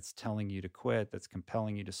mind that's telling you to quit, that's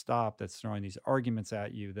compelling you to stop, that's throwing these arguments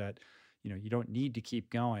at you that, you don't need to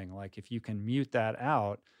keep going. Like, if you can mute that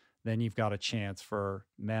out, then you've got a chance for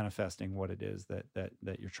manifesting what it is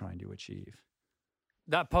that you're trying to achieve.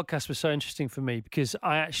 That podcast was so interesting for me because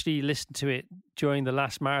I actually listened to it during the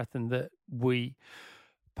last marathon that we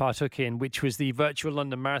partook in, which was the virtual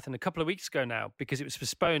London Marathon a couple of weeks ago now, because it was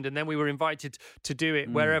postponed. And then we were invited to do it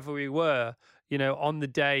wherever we were, on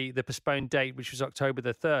the postponed date, which was October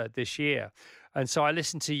the 3rd this year. And so I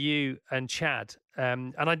listened to you and Chad.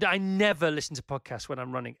 And I never listen to podcasts when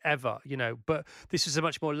I'm running, ever, but this was a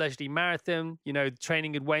much more leisurely marathon.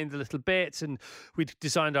 Training had waned a little bit, and we'd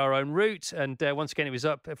designed our own route. And once again, it was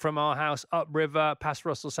up from our house, upriver, past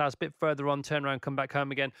Russell's house, a bit further on, turn around, come back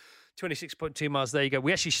home again. 26.2 miles. There you go.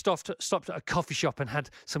 We actually stopped at a coffee shop and had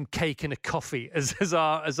some cake and a coffee as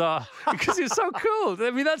our because it was so cool.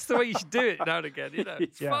 I mean, that's the way you should do it now and again.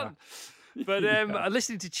 It's fun. But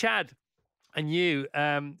listening to Chad and you,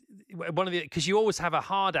 because you always have a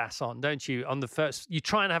hard ass on, don't you? On the first, you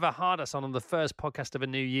try and have a hard ass on the first podcast of a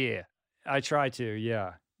new year. I try to,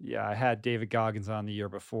 yeah. I had David Goggins on the year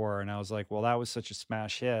before, and I was like, well, that was such a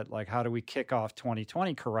smash hit. Like, how do we kick off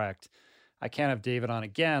 2020 correct? I can't have David on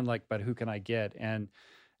again, but who can I get? And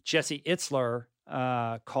Jesse Itzler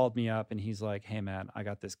called me up, and he's like, hey, man, I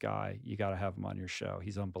got this guy. You got to have him on your show.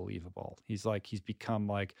 He's unbelievable. He's become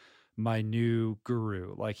like my new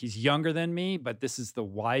guru. Like, he's younger than me, but this is the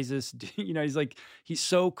wisest. He's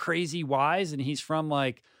so crazy wise, and he's from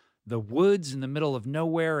like the woods in the middle of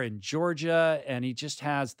nowhere in Georgia. And he just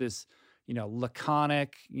has this,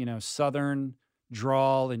 laconic, Southern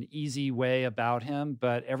drawl and easy way about him,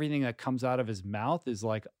 but everything that comes out of his mouth is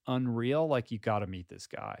like unreal. Like, you got to meet this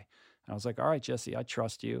guy. And I was like, all right, Jesse, I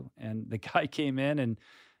trust you. And the guy came in,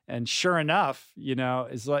 and sure enough,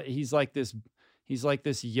 he's like this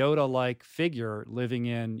Yoda-like figure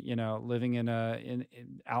living out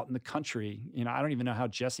in the country. I don't even know how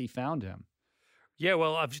Jesse found him. Yeah,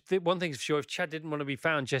 well, one thing's for sure: if Chad didn't want to be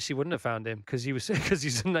found, Jesse wouldn't have found him because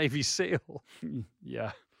he's a Navy SEAL.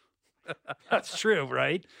 Yeah. That's true,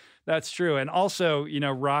 right? That's true. And also,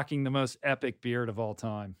 rocking the most epic beard of all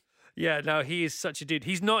time. Yeah, no, he is such a dude.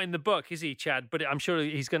 He's not in the book, is he, Chad? But I'm sure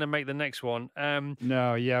he's going to make the next one.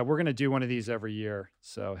 No, yeah, we're going to do one of these every year,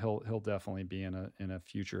 so he'll definitely be in a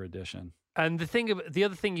future edition. And the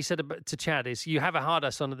other thing you said to Chad is you have a hard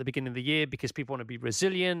ass on at the beginning of the year because people want to be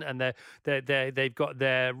resilient and they've got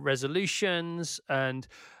their resolutions and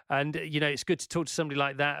it's good to talk to somebody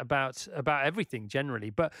like that about everything generally.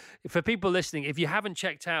 But for people listening, if you haven't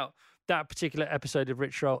checked out that particular episode of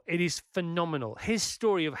Rich Roll, it is phenomenal. His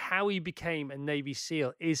story of how he became a Navy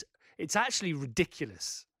SEAL it's actually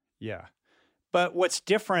ridiculous. Yeah. But what's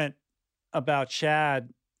different about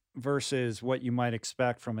Chad versus what you might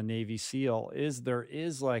expect from a Navy SEAL is there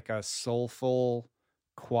is like a soulful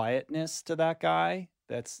quietness to that guy.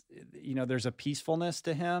 That's, there's a peacefulness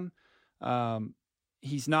to him.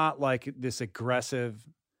 He's not like this aggressive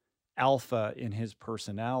alpha in his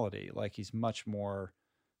personality. Like, he's much more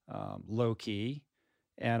low key.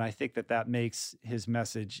 And I think that makes his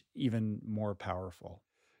message even more powerful.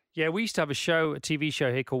 Yeah, we used to have a TV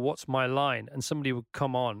show here called What's My Line, and somebody would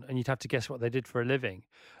come on and you'd have to guess what they did for a living.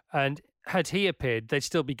 And had he appeared, they'd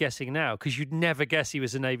still be guessing now because you'd never guess he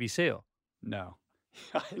was a Navy SEAL. No.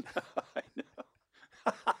 I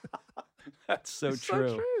know. That's so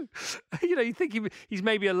true. You think he's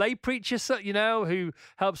maybe a lay preacher, who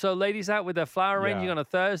helps old ladies out with their flower arranging on a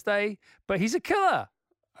Thursday, but he's a killer.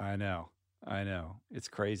 I know. It's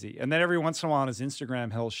crazy. And then every once in a while on his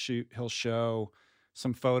Instagram, he'll show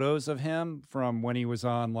some photos of him from when he was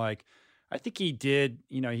on, like, I think he did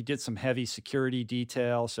some heavy security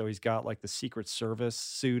detail. So he's got like the Secret Service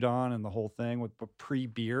suit on and the whole thing with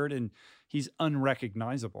pre-beard, and he's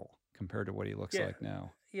unrecognizable compared to what he looks like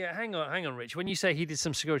now. Yeah, hang on, Rich. When you say he did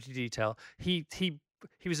some security detail, he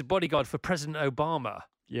was a bodyguard for President Obama.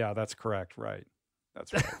 Yeah, that's correct. Right.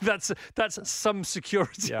 That's right. that's some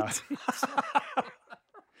security. Yeah.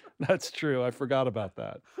 That's true. I forgot about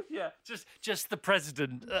that. Yeah, just the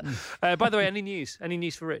president. By the way, any news? Any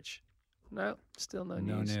news for Rich? No, still no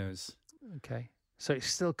news. No news. Okay, so it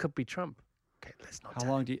still could be Trump. Okay, let's not. How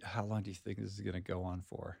long do you think this is going to go on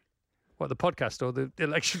for? What, the podcast or the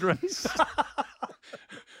election race?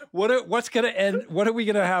 What's going to end? What are we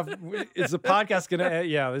going to have? Is the podcast going to end?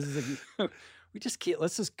 Yeah, this is. We just can't.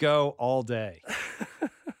 Let's just go all day.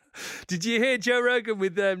 Did you hear Joe Rogan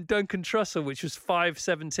with Duncan Trussell, which was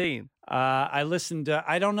 5:17? I listened to,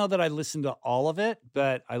 I don't know that I listened to all of it,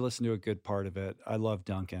 but I listened to a good part of it. I love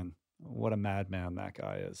Duncan. What a madman that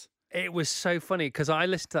guy is. It was so funny because I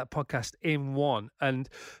listened to that podcast in one. And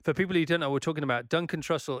for people who don't know what we're talking about, Duncan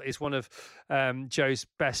Trussell is one of Joe's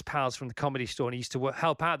best pals from the Comedy Store. And he used to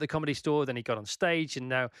help out at the Comedy Store. Then he got on stage and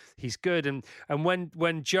now he's good. And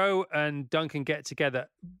when Joe and Duncan get together,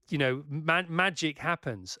 magic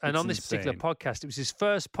happens. And It's on this particular podcast, it was his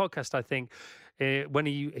first podcast, I think, when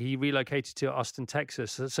he relocated to Austin,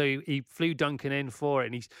 Texas. So he flew Duncan in for it,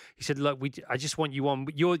 and he said, "Look, I just want you on.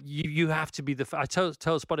 You have to be the." I told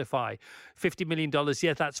Spotify, $50 million.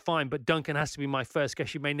 Yeah, that's fine, but Duncan has to be my first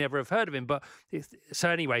guest. You may never have heard of him, but so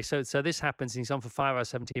anyway, so this happens, and he's on for 5 hours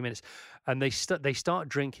 17 minutes, and they start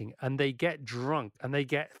drinking, and they get drunk, and they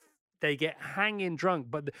get hanging drunk.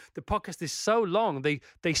 But the podcast is so long,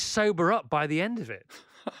 they sober up by the end of it.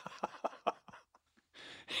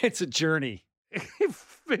 It's a journey. It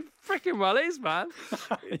freaking well is, man.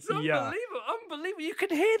 It's unbelievable. You can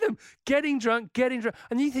hear them getting drunk,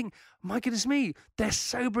 and you think, my goodness me, they're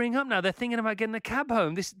sobering up now. They're thinking about getting a cab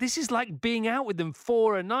home. This is like being out with them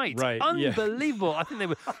for a night. Right? Unbelievable. I think they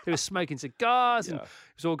were smoking cigars, and it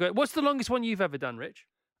was all good. What's the longest one you've ever done, Rich?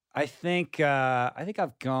 I think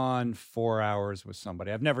I've gone 4 hours with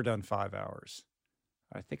somebody. I've never done 5 hours.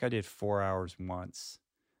 I think I did 4 hours once,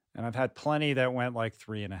 and I've had plenty that went like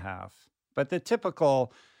 3.5. But the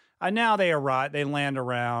typical, now they land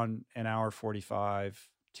around an hour 45,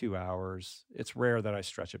 2 hours. It's rare that I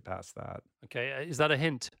stretch it past that. Okay, is that a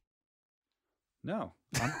hint? No,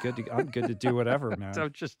 I'm good to do whatever, man.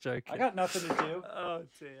 I'm just joking. I got nothing to do. Oh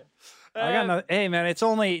dear. Hey, man, it's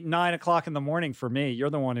only 9 o'clock in the morning for me. You're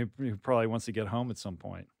the one who probably wants to get home at some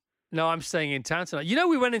point. No, I'm staying in town tonight. You know,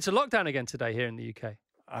 we went into lockdown again today here in the UK.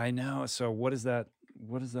 I know. So what does that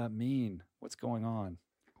mean? What's going on?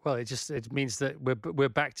 Well, it means that we're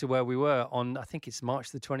back to where we were on, I think it's March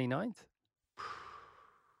the 29th.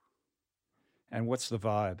 And what's the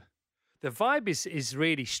vibe? The vibe is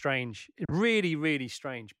really strange, really, really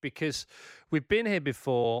strange, because we've been here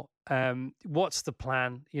before. What's the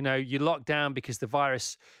plan? You know, you lock down because the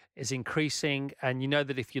virus is increasing, and you know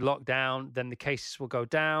that if you lock down, then the cases will go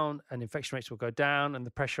down and infection rates will go down and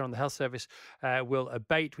the pressure on the health service will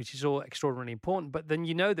abate, which is all extraordinarily important. But then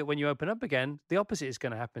you know that when you open up again, the opposite is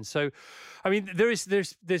going to happen. So, I mean, there's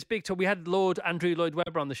big talk. We had Lord Andrew Lloyd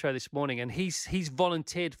Webber on the show this morning, and he's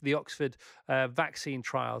volunteered for the Oxford vaccine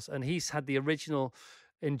trials, and he's had the original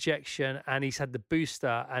injection and he's had the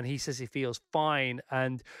booster, and he says he feels fine.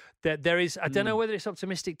 And there is, I don't know whether it's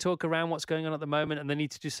optimistic talk around what's going on at the moment, and they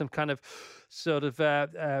need to do some kind of sort of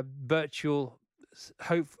virtual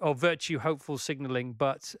hope or virtue hopeful signaling,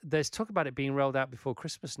 but there's talk about it being rolled out before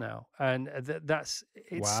Christmas now, and it's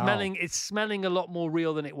smelling a lot more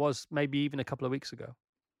real than it was maybe even a couple of weeks ago.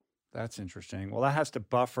 That's interesting. Well, that has to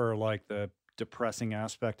buffer like the depressing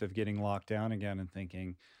aspect of getting locked down again and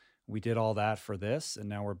thinking, we did all that for this, and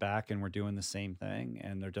now we're back and we're doing the same thing,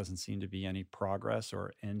 and there doesn't seem to be any progress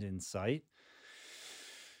or end in sight.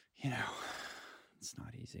 You know, it's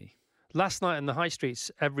not easy. Last night in the high streets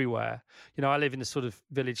everywhere, you know, I live in a sort of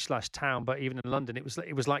village/town, but even in London, it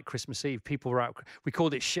was like Christmas Eve. People were out. We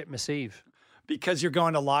called it Shitmas Eve. Because you're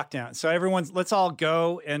going to lockdown. So let's all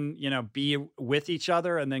go and, you know, be with each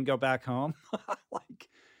other and then go back home.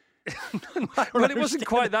 Well, it wasn't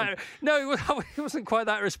quite that. No, it wasn't quite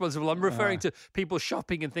that responsible. I'm referring to people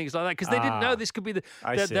shopping and things like that, because they didn't know this could be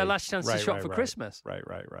their last chance to shop for Christmas. Right.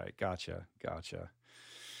 Gotcha.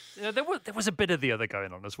 You know, there was a bit of the other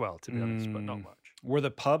going on as well, to be honest, but not much. Were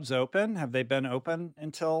the pubs open? Have they been open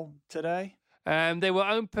until today? They were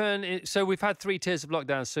open. So we've had 3 tiers of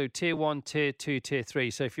lockdown. So tier 1, tier 2, tier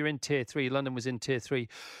 3. So if you're in tier 3, London was in tier 3.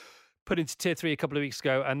 Put into tier 3 a couple of weeks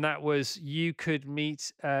ago, and that was you could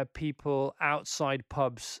meet people outside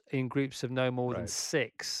pubs in groups of no more than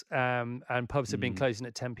 6, and pubs have been closing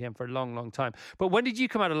at 10 p.m. for a long, long time. But when did you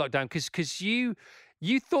come out of lockdown? Because you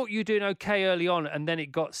thought you were doing okay early on, and then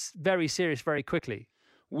it got very serious very quickly.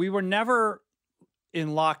 We were never in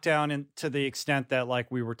lockdown to the extent that like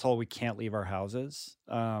we were told we can't leave our houses.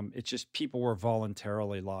 It's just people were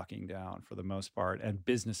voluntarily locking down for the most part, and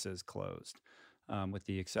businesses closed. With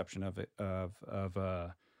the exception of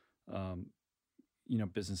you know,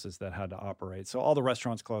 businesses that had to operate. So all the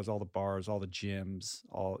restaurants closed, all the bars, all the gyms,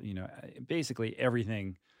 basically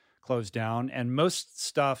everything closed down, and most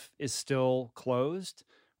stuff is still closed.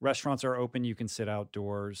 Restaurants are open. You can sit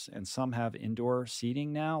outdoors, and some have indoor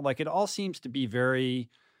seating now. Like, it all seems to be very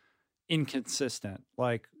inconsistent.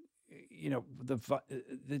 Like, you know,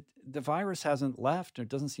 the virus hasn't left. It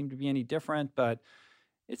doesn't seem to be any different, but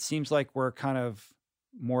it seems like we're kind of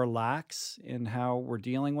more lax in how we're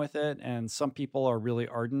dealing with it. And some people are really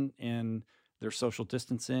ardent in their social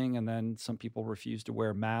distancing, and then some people refuse to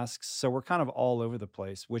wear masks. So we're kind of all over the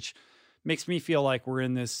place, which makes me feel like we're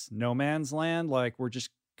in this no man's land. Like, we're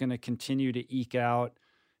just going to continue to eke out,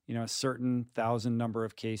 you know, a certain 1,000 number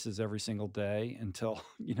of cases every single day until,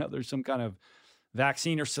 you know, there's some kind of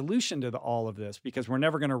vaccine or solution to all of this, because we're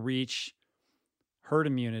never going to reach herd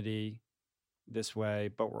immunity this way,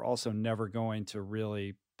 but we're also never going to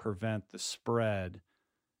really prevent the spread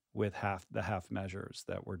with half measures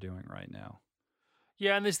that we're doing right now.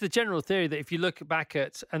 Yeah, and there's the general theory that if you look back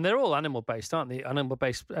at, and they're all animal-based, aren't they?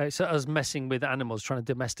 Animal-based, so us messing with animals, trying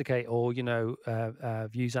to domesticate or,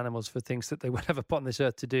 use animals for things that they were never put on this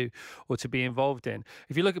earth to do or to be involved in.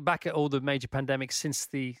 If you look back at all the major pandemics since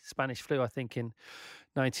the Spanish flu, I think in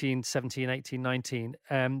 1917, 18, 19,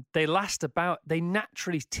 they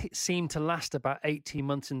naturally seem to last about 18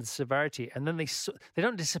 months in the severity. And then they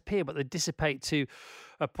don't disappear, but they dissipate to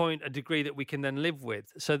a degree that we can then live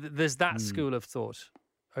with. So there's that school of thought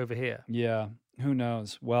over here. Yeah. Who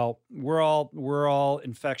knows? Well, we're all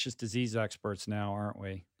infectious disease experts now, aren't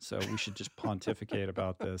we? So we should just pontificate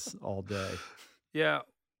about this all day. Yeah.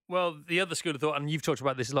 Well, the other school of thought, and you've talked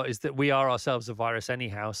about this a lot, is that we are ourselves a virus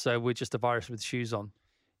anyhow. So we're just a virus with shoes on.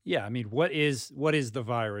 Yeah, I mean, what is the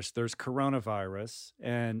virus? There's coronavirus,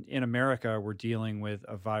 and in America, we're dealing with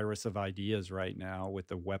a virus of ideas right now with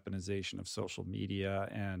the weaponization of social media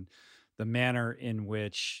and the manner in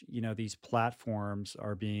which, these platforms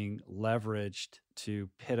are being leveraged to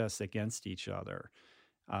pit us against each other.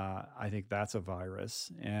 I think that's a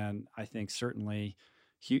virus, and I think certainly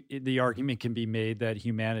the argument can be made that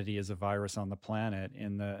humanity is a virus on the planet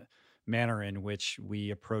in the manner in which we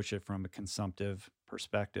approach it from a consumptive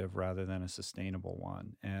perspective rather than a sustainable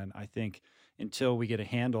one. And I think until we get a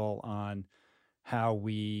handle on how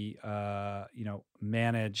we,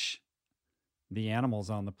 manage the animals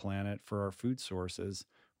on the planet for our food sources,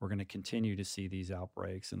 we're going to continue to see these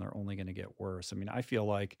outbreaks, and they're only going to get worse. I mean, I feel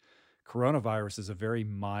like coronavirus is a very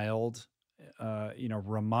mild,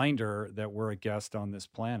 reminder that we're a guest on this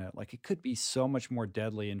planet. Like, it could be so much more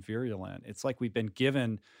deadly and virulent. It's like we've been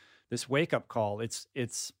given this wake-up call.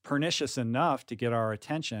 It's pernicious enough to get our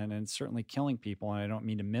attention, and it's certainly killing people. And I don't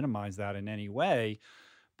mean to minimize that in any way,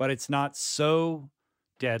 but it's not so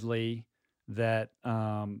deadly that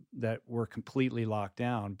that we're completely locked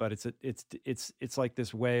down. But it's like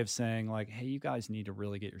this way of saying, like, hey, you guys need to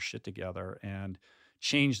really get your shit together and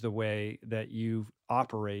change the way that you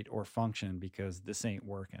operate or function, because this ain't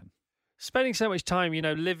working. Spending so much time,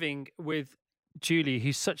 living with Julie,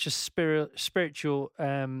 who's such a spiritual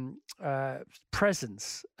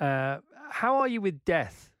presence. How are you with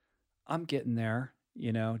death? I'm getting there.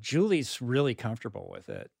 Julie's really comfortable with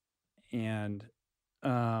it. And,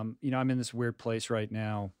 I'm in this weird place right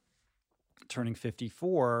now, turning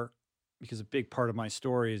 54, because a big part of my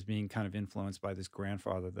story is being kind of influenced by this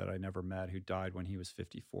grandfather that I never met, who died when he was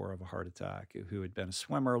 54 of a heart attack, who had been a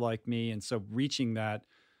swimmer like me. And so reaching that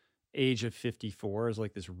age of 54 is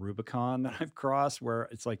like this Rubicon that I've crossed, where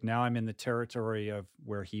it's like now I'm in the territory of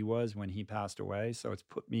where he was when he passed away. So it's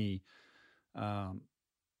put me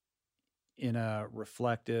in a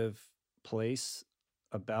reflective place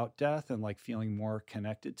about death and like feeling more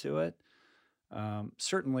connected to it.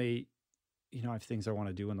 Certainly, I have things I want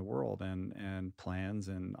to do in the world and plans,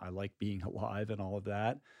 and I like being alive and all of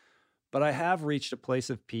that. But I have reached a place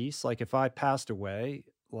of peace. Like, if I passed away,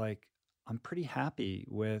 like, I'm pretty happy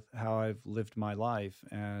with how I've lived my life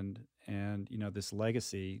and this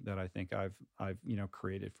legacy that I think I've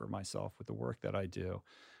created for myself with the work that I do.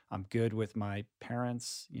 I'm good with my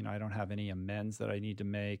parents. I don't have any amends that I need to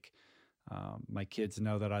make. My kids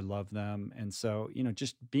know that I love them. And so,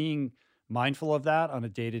 just being mindful of that on a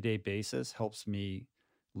day-to-day basis helps me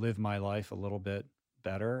live my life a little bit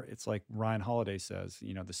better. It's like Ryan Holiday says,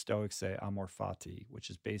 the Stoics say amor fati, which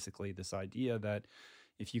is basically this idea that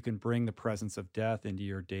if you can bring the presence of death into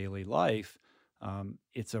your daily life,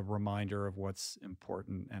 it's a reminder of what's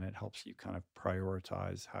important, and it helps you kind of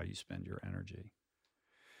prioritize how you spend your energy.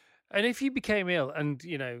 And if you became ill, and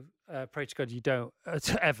pray to God you don't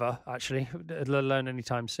ever, actually, let alone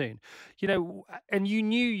anytime soon, and you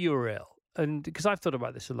knew you were ill, and because I've thought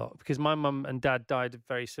about this a lot, because my mum and dad died of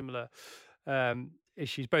very similar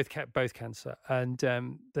issues, both cancer, and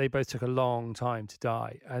they both took a long time to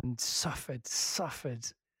die and suffered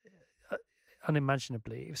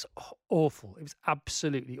unimaginably. It was awful. It was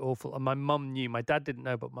absolutely awful. And my mum knew. My dad didn't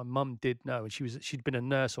know, but my mum did know, and she'd been a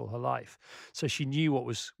nurse all her life, so she knew what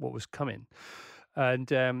was coming. And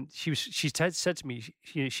she said to me,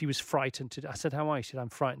 she was frightened to. I said, "How are you?" She said, "I'm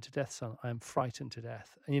frightened to death, son. I am frightened to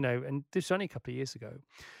death." And this was only a couple of years ago.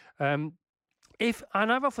 And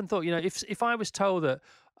I've often thought, if I was told that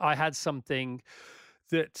I had something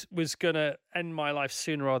that was going to end my life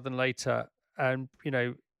sooner rather than later, and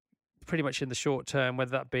pretty much in the short term,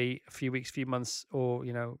 whether that be a few weeks, few months, or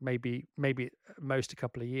maybe at most a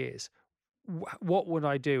couple of years, what would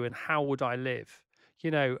I do and how would I live?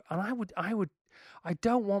 And I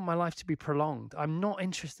don't want my life to be prolonged. I'm not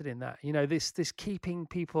interested in that. This keeping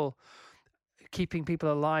people keeping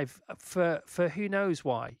people alive for who knows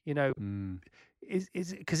why, is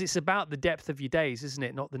because it's about the depth of your days, isn't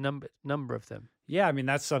it? Not the number of them. Yeah, I mean,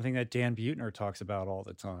 that's something that Dan Buettner talks about all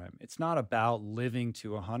the time. It's not about living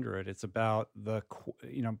to 100. It's about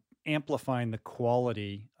amplifying the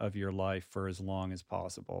quality of your life for as long as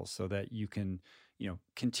possible so that you can,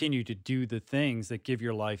 continue to do the things that give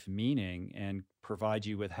your life meaning and provide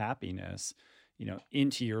you with happiness,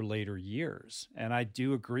 into your later years. And I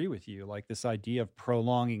do agree with you. Like this idea of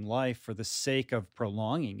prolonging life for the sake of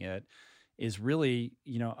prolonging it is really,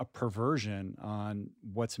 a perversion on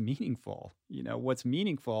what's meaningful. What's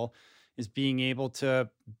meaningful is being able to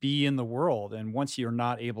be in the world. And once you're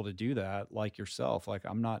not able to do that, like yourself, like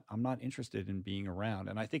I'm not interested in being around.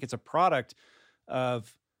 And I think it's a product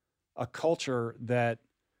of a culture that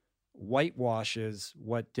whitewashes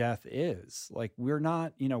what death is. Like we're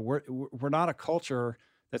not a culture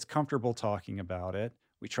that's comfortable talking about it.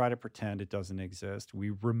 We try to pretend it doesn't exist.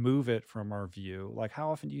 We remove it from our view. Like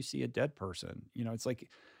how often do you see a dead person? It's like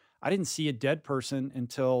I didn't see a dead person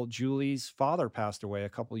until Julie's father passed away a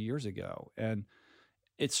couple of years ago. And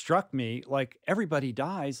it struck me like everybody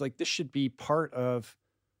dies. Like this should be part of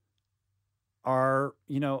our,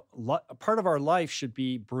 part of our life should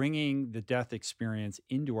be bringing the death experience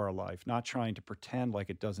into our life, not trying to pretend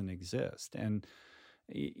like it doesn't exist. And,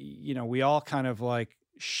 we all kind of like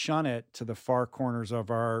shun it to the far corners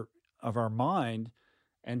of our mind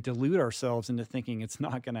and delude ourselves into thinking it's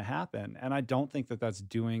not going to happen. And I don't think that that's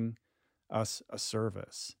doing us a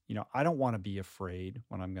service. I don't want to be afraid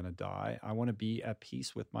when I'm going to die. I want to be at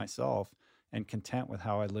peace with myself and content with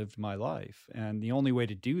how I lived my life. And the only way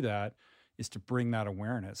to do that is to bring that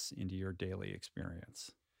awareness into your daily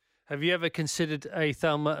experience. Have you ever considered a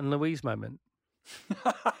Thelma and Louise moment?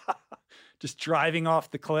 Just driving off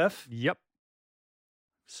the cliff? Yep.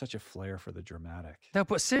 Such a flair for the dramatic. No,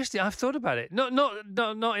 but seriously, I've thought about it. Not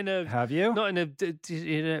in a. Have you? Not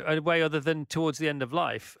in a way other than towards the end of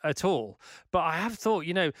life at all. But I have thought,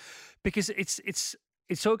 because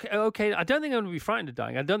it's okay. I don't think I'm going to be frightened of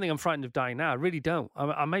dying. I don't think I'm frightened of dying now. I really don't.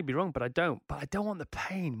 I may be wrong, but I don't. But I don't want the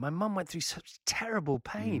pain. My mum went through such terrible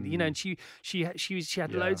pain, and she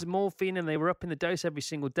had loads of morphine, and they were up in the dose every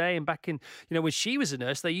single day. And back in, when she was a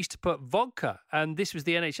nurse, they used to put vodka, and this was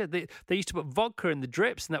the NHS. They used to put vodka in the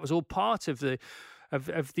drips, and that was all part of the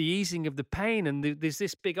easing of the pain. And there's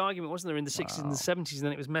this big argument, wasn't there, in the 60s and the 70s, and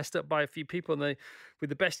then it was messed up by a few people with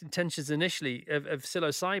the best intentions initially of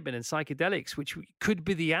psilocybin and psychedelics, which could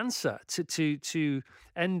be the answer to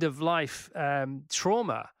end of life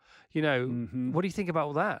trauma. What do you think about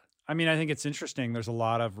all that? I mean, I think it's interesting. There's a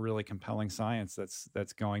lot of really compelling science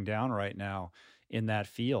that's going down right now in that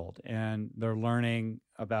field, and they're learning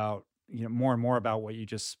about more and more about what you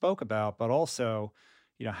just spoke about, but also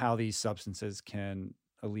how these substances can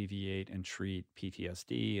alleviate and treat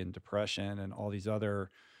PTSD and depression and all these other,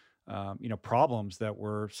 problems that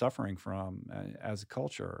we're suffering from as a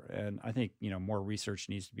culture. And I think, more research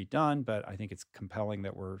needs to be done, but I think it's compelling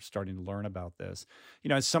that we're starting to learn about this.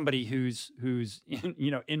 As somebody who's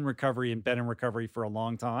in recovery and been in recovery for a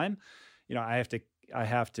long time, I have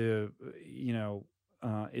to,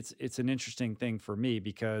 it's an interesting thing for me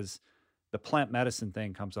because the plant medicine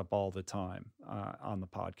thing comes up all the time on the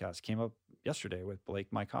podcast. Came up yesterday with Blake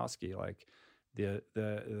Mycoskie, like the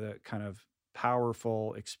kind of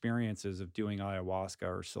powerful experiences of doing ayahuasca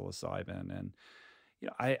or psilocybin. And,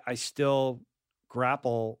 I still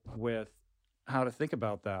grapple with how to think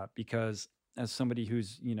about that because as somebody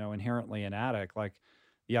who's, inherently an addict, like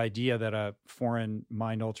the idea that a foreign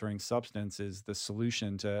mind-altering substance is the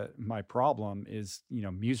solution to my problem is,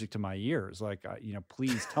 music to my ears. Like,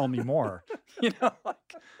 please tell me more.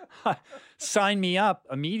 Sign me up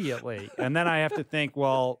immediately. And then I have to think,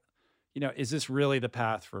 well, is this really the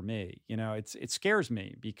path for me? It scares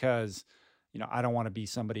me because, I don't want to be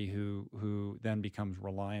somebody who then becomes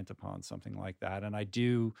reliant upon something like that. And I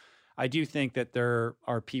do think that there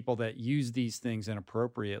are people that use these things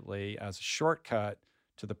inappropriately as a shortcut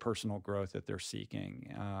to the personal growth that they're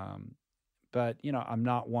seeking. But, I'm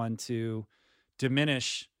not one to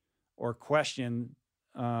diminish or question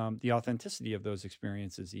the authenticity of those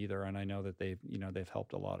experiences either. And I know that they've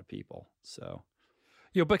helped a lot of people. So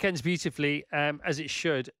your book ends beautifully, as it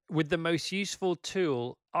should, with the most useful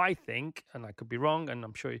tool, I think, and I could be wrong, and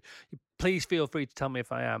I'm sure you please feel free to tell me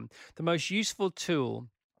if I am, the most useful tool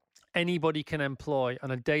anybody can employ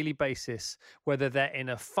on a daily basis, whether they're in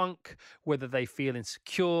a funk, whether they feel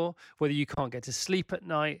insecure, whether you can't get to sleep at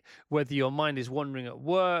night, whether your mind is wandering at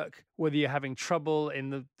work, whether you're having trouble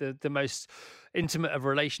in the most intimate of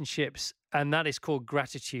relationships, and that is called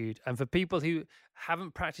gratitude. And for people who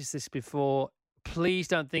haven't practiced this before, Please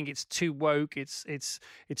don't think it's too woke. It's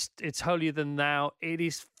holier than thou. It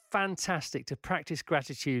is fantastic to practice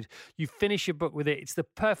gratitude. You finish your book with it. It's the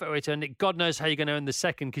perfect way to end it. God knows how you're going to end the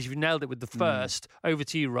second because you've nailed it with the first. Over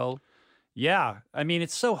to you, Roel. Yeah. I mean,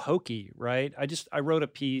 it's so hokey, right? I wrote a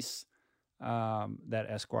piece that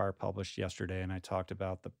Esquire published yesterday, and I talked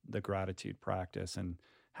about the gratitude practice and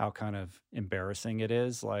how kind of embarrassing it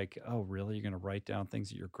is. Like, oh, really? You're going to write down things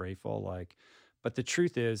that you're grateful? Like, but the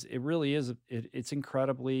truth is, it really is, it's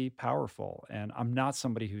incredibly powerful. And I'm not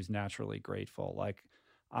somebody who's naturally grateful. Like,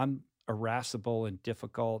 I'm irascible and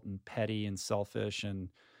difficult and petty and selfish and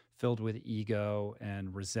filled with ego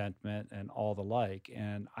and resentment and all the like.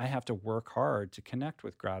 And I have to work hard to connect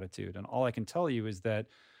with gratitude. And all I can tell you is that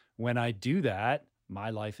when I do that, my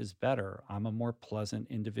life is better. I'm a more pleasant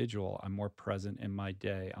individual. I'm more present in my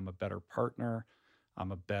day. I'm a better partner.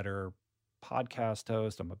 I'm a better podcast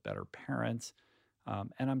host. I'm a better parent.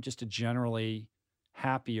 And I'm just a generally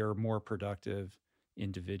happier, more productive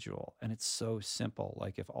individual. And it's so simple.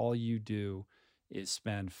 Like, if all you do is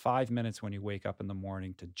spend 5 minutes when you wake up in the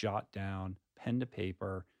morning to jot down, pen to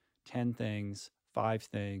paper, 10 things, 5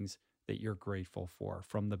 things that you're grateful for,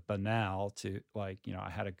 from the banal to, like, I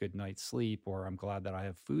had a good night's sleep, or I'm glad that I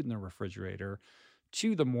have food in the refrigerator,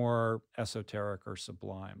 to the more esoteric or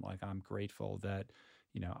sublime. Like, I'm grateful that,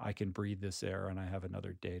 I can breathe this air and I have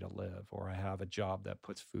another day to live, or I have a job that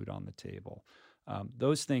puts food on the table.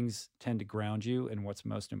 Those things tend to ground you in what's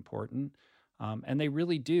most important. And they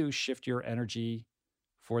really do shift your energy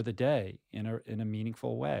for the day in a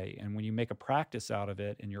meaningful way. And when you make a practice out of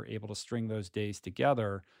it and you're able to string those days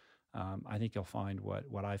together, I think you'll find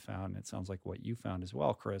what I found. And it sounds like what you found as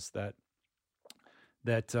well, Chris, that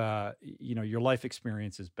your life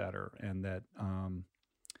experience is better, and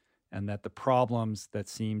that the problems that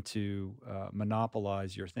seem to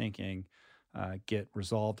monopolize your thinking get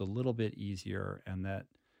resolved a little bit easier, and that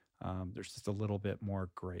there's just a little bit more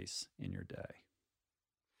grace in your day.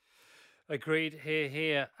 Agreed.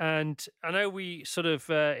 Here. And I know we sort of,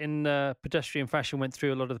 in pedestrian fashion, went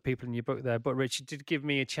through a lot of the people in your book there, but Richard did give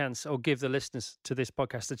me a chance, or give the listeners to this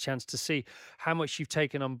podcast a chance, to see how much you've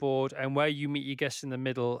taken on board and where you meet your guests in the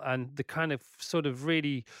middle, and the kind of sort of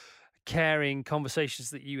really caring conversations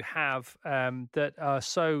that you have that are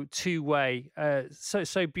so two-way,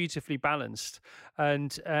 so beautifully balanced.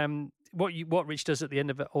 And what Rich does at the end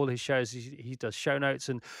of all his shows, he does show notes,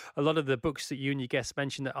 and a lot of the books that you and your guests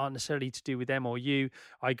mention that aren't necessarily to do with them or you,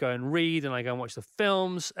 I go and read, and I go and watch the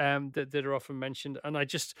films that are often mentioned. And I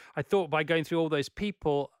thought, by going through all those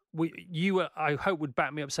people, I hope would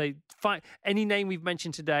back me up. Say, find any name we've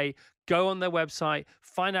mentioned today, go on their website,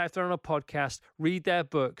 find out if they're on a podcast, read their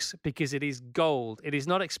books, because it is gold. It is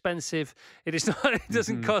not expensive. It is not. It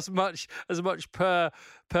doesn't cost as much per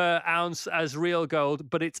ounce as real gold,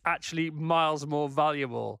 but it's actually miles more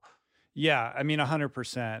valuable. Yeah, I mean,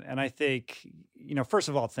 100%. And I think, first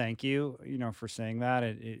of all, thank you, for saying that.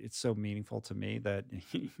 It's so meaningful to me that,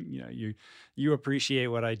 you appreciate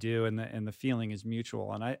what I do, and the feeling is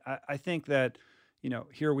mutual. And I think that,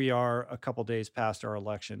 here we are a couple days past our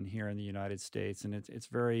election here in the United States, and it's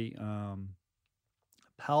very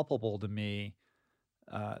palpable to me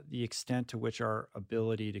the extent to which our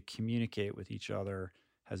ability to communicate with each other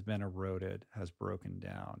has been eroded, has broken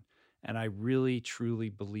down. And I really, truly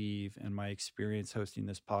believe, and my experience hosting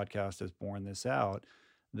this podcast has borne this out,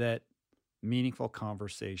 that meaningful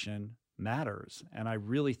conversation matters. And I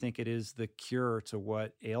really think it is the cure to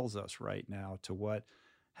what ails us right now, to what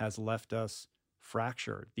has left us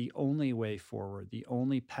fractured. The only way forward, the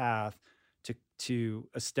only path to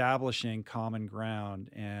establishing common ground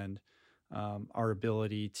and our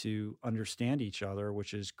ability to understand each other,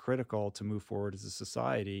 which is critical to move forward as a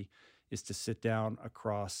society, is to sit down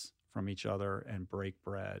across from each other and break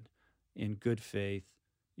bread in good faith,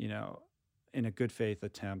 in a good faith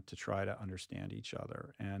attempt to try to understand each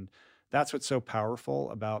other. And that's what's so powerful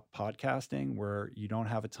about podcasting, where you don't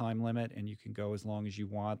have a time limit and you can go as long as you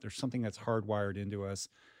want. There's something that's hardwired into us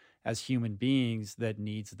as human beings that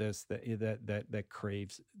needs this, that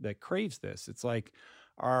craves this. It's like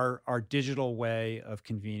our digital way of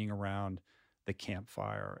convening around the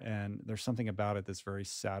campfire, and there's something about it that's very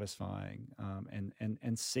satisfying,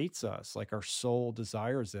 and sates us. Like, our soul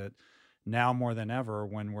desires it now more than ever,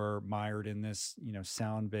 when we're mired in this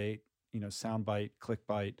soundbite,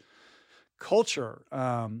 clickbait culture.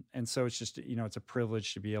 And so it's just, it's a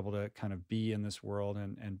privilege to be able to kind of be in this world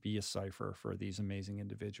and be a cipher for these amazing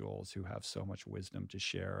individuals who have so much wisdom to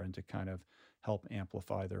share, and to kind of help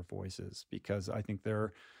amplify their voices, because I think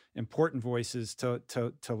they're important voices to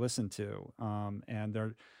listen to.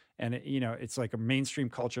 It's like a mainstream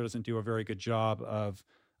culture doesn't do a very good job of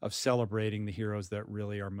of celebrating the heroes that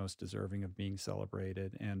really are most deserving of being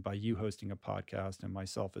celebrated. And by you hosting a podcast and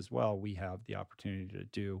myself as well, we have the opportunity to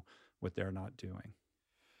do what they're not doing.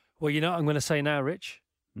 Well, you know what I'm going to say now, Rich?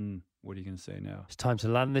 What are you going to say now? It's time to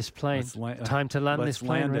land this plane. Time to land this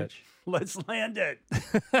plane, Rich. Let's land it.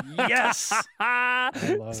 Yes.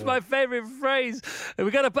 It's my favorite phrase.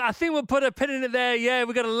 I think we'll put a pin in it there. Yeah,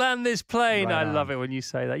 we're going to land this plane. Right, I love it when you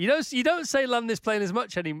say that. You don't say land this plane as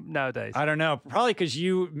much nowadays. I don't know. Probably because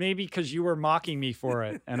you were mocking me for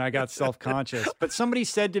it and I got self-conscious. But somebody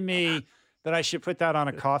said to me that I should put that on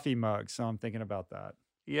a coffee mug. So I'm thinking about that.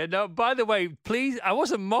 Yeah, no, by the way, please, I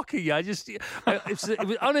wasn't mocking you.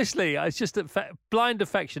 Honestly, it's just blind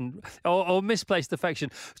affection or misplaced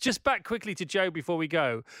affection. Just back quickly to Joe before we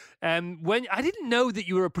go. When I didn't know that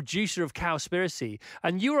you were a producer of Cowspiracy,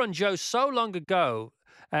 and you were on Joe so long ago.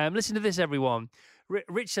 Listen to this, everyone.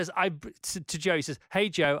 Rich says, to Joe, he says, "Hey,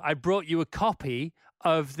 Joe, I brought you a copy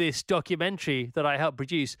of this documentary that I helped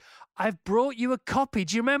produce. I've brought you a copy.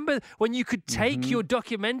 Do you remember when you could take your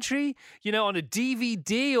documentary, on a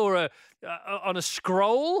DVD or on a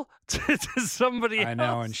scroll to somebody else? I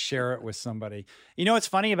know, and share it with somebody. You know what's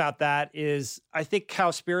funny about that is I think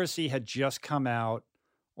Cowspiracy had just come out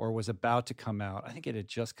or was about to come out. I think it had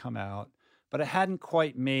just come out, but it hadn't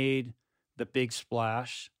quite made the big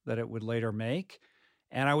splash that it would later make.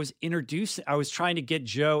 And I was trying to get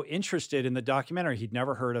Joe interested in the documentary. He'd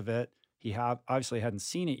never heard of it. He obviously hadn't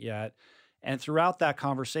seen it yet. And throughout that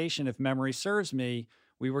conversation, if memory serves me,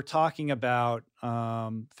 we were talking about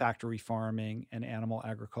factory farming and animal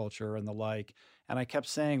agriculture and the like. And I kept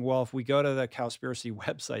saying, well, if we go to the Cowspiracy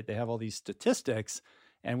website, they have all these statistics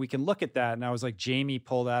and we can look at that. And I was like, Jamie,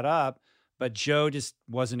 pull that up. But Joe just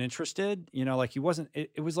wasn't interested.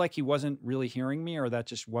 It was like he wasn't really hearing me, or that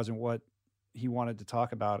just wasn't what he wanted to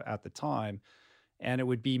talk about at the time. And it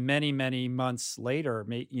would be many, many months later,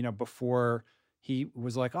 before he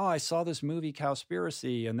was like, oh, I saw this movie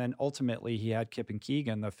Cowspiracy. And then ultimately he had Kip and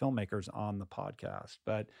Keegan, the filmmakers, on the podcast.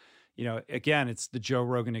 But, again, it's the Joe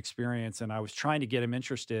Rogan experience. And I was trying to get him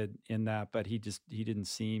interested in that, but he didn't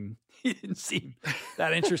seem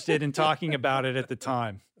that interested in talking about it at the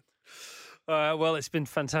time. Well, it's been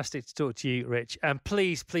fantastic to talk to you, Rich. And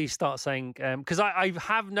please start saying, because I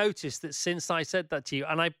have noticed that since I said that to you,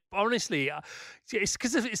 and I honestly, it's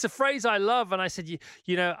because it's a phrase I love. And I said,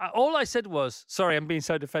 all I said was, sorry, I'm being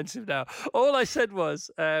so defensive now. All I said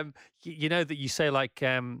was, that you say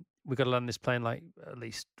we've got to land this plane at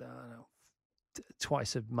least,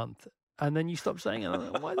 twice a month. And then you stop saying it.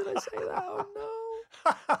 I'm like, why did I say that? Oh, no.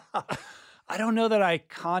 I don't know that I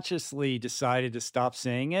consciously decided to stop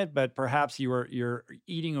saying it, but perhaps you're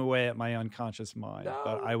eating away at my unconscious mind.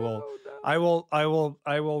 But I will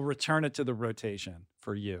return it to the rotation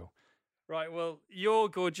for you. Right. Well, you're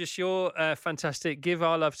gorgeous. You're fantastic. Give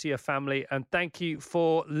our love to your family, and thank you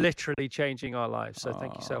for literally changing our lives. So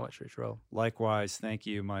thank you so much, Rich Roll. Likewise. Thank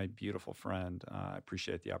you, my beautiful friend. I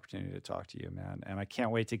appreciate the opportunity to talk to you, man. And I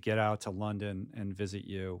can't wait to get out to London and visit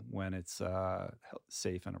you when it's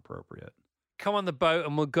safe and appropriate. Come on the boat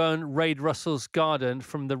and we'll go and raid Russell's garden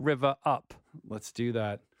from the river up. Let's do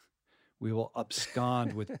that. We will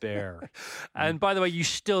abscond with Bear. And by the way, you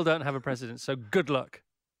still don't have a president, so good luck.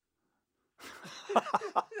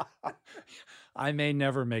 I may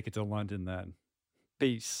never make it to London then.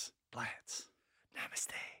 Peace. Blats.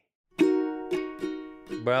 Namaste.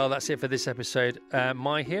 Well, that's it for this episode.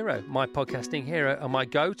 My hero, my podcasting hero, and my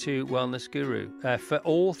go-to wellness guru for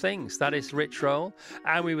all things. That is Rich Roll.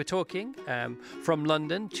 And we were talking from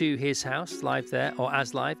London to his house, live there, or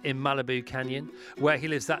as live, in Malibu Canyon, where he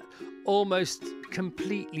lives that almost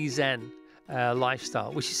completely zen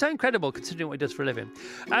lifestyle, which is so incredible considering what he does for a living.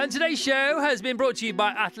 And today's show has been brought to you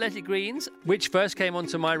by Athletic Greens, which first came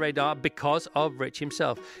onto my radar because of Rich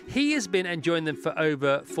himself. He has been enjoying them for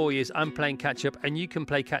over 4 years. I'm playing catch up, and you can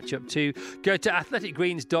play catch up too. Go to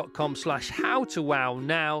athleticgreens.com/howtowow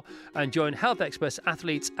now and join health experts,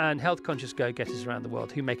 athletes, and health conscious go-getters around the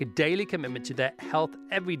world who make a daily commitment to their health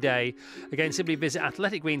every day. Again, simply visit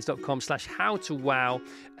athleticgreens.com/howtowow.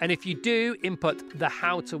 And if you do input the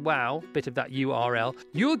how to wow bit of that URL,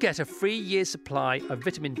 you'll get a free year's supply of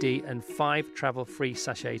vitamin D and 5 travel-free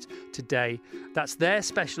sachets today. That's their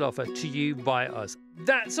special offer to you by us.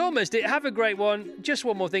 That's almost it. Have a great one. Just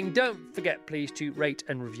one more thing. Don't forget, please, to rate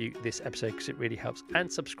and review this episode because it really helps.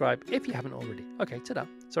 And subscribe if you haven't already. Okay, ta-da.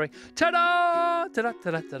 Sorry. Ta-da! Ta-da,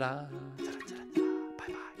 ta-da, ta-da.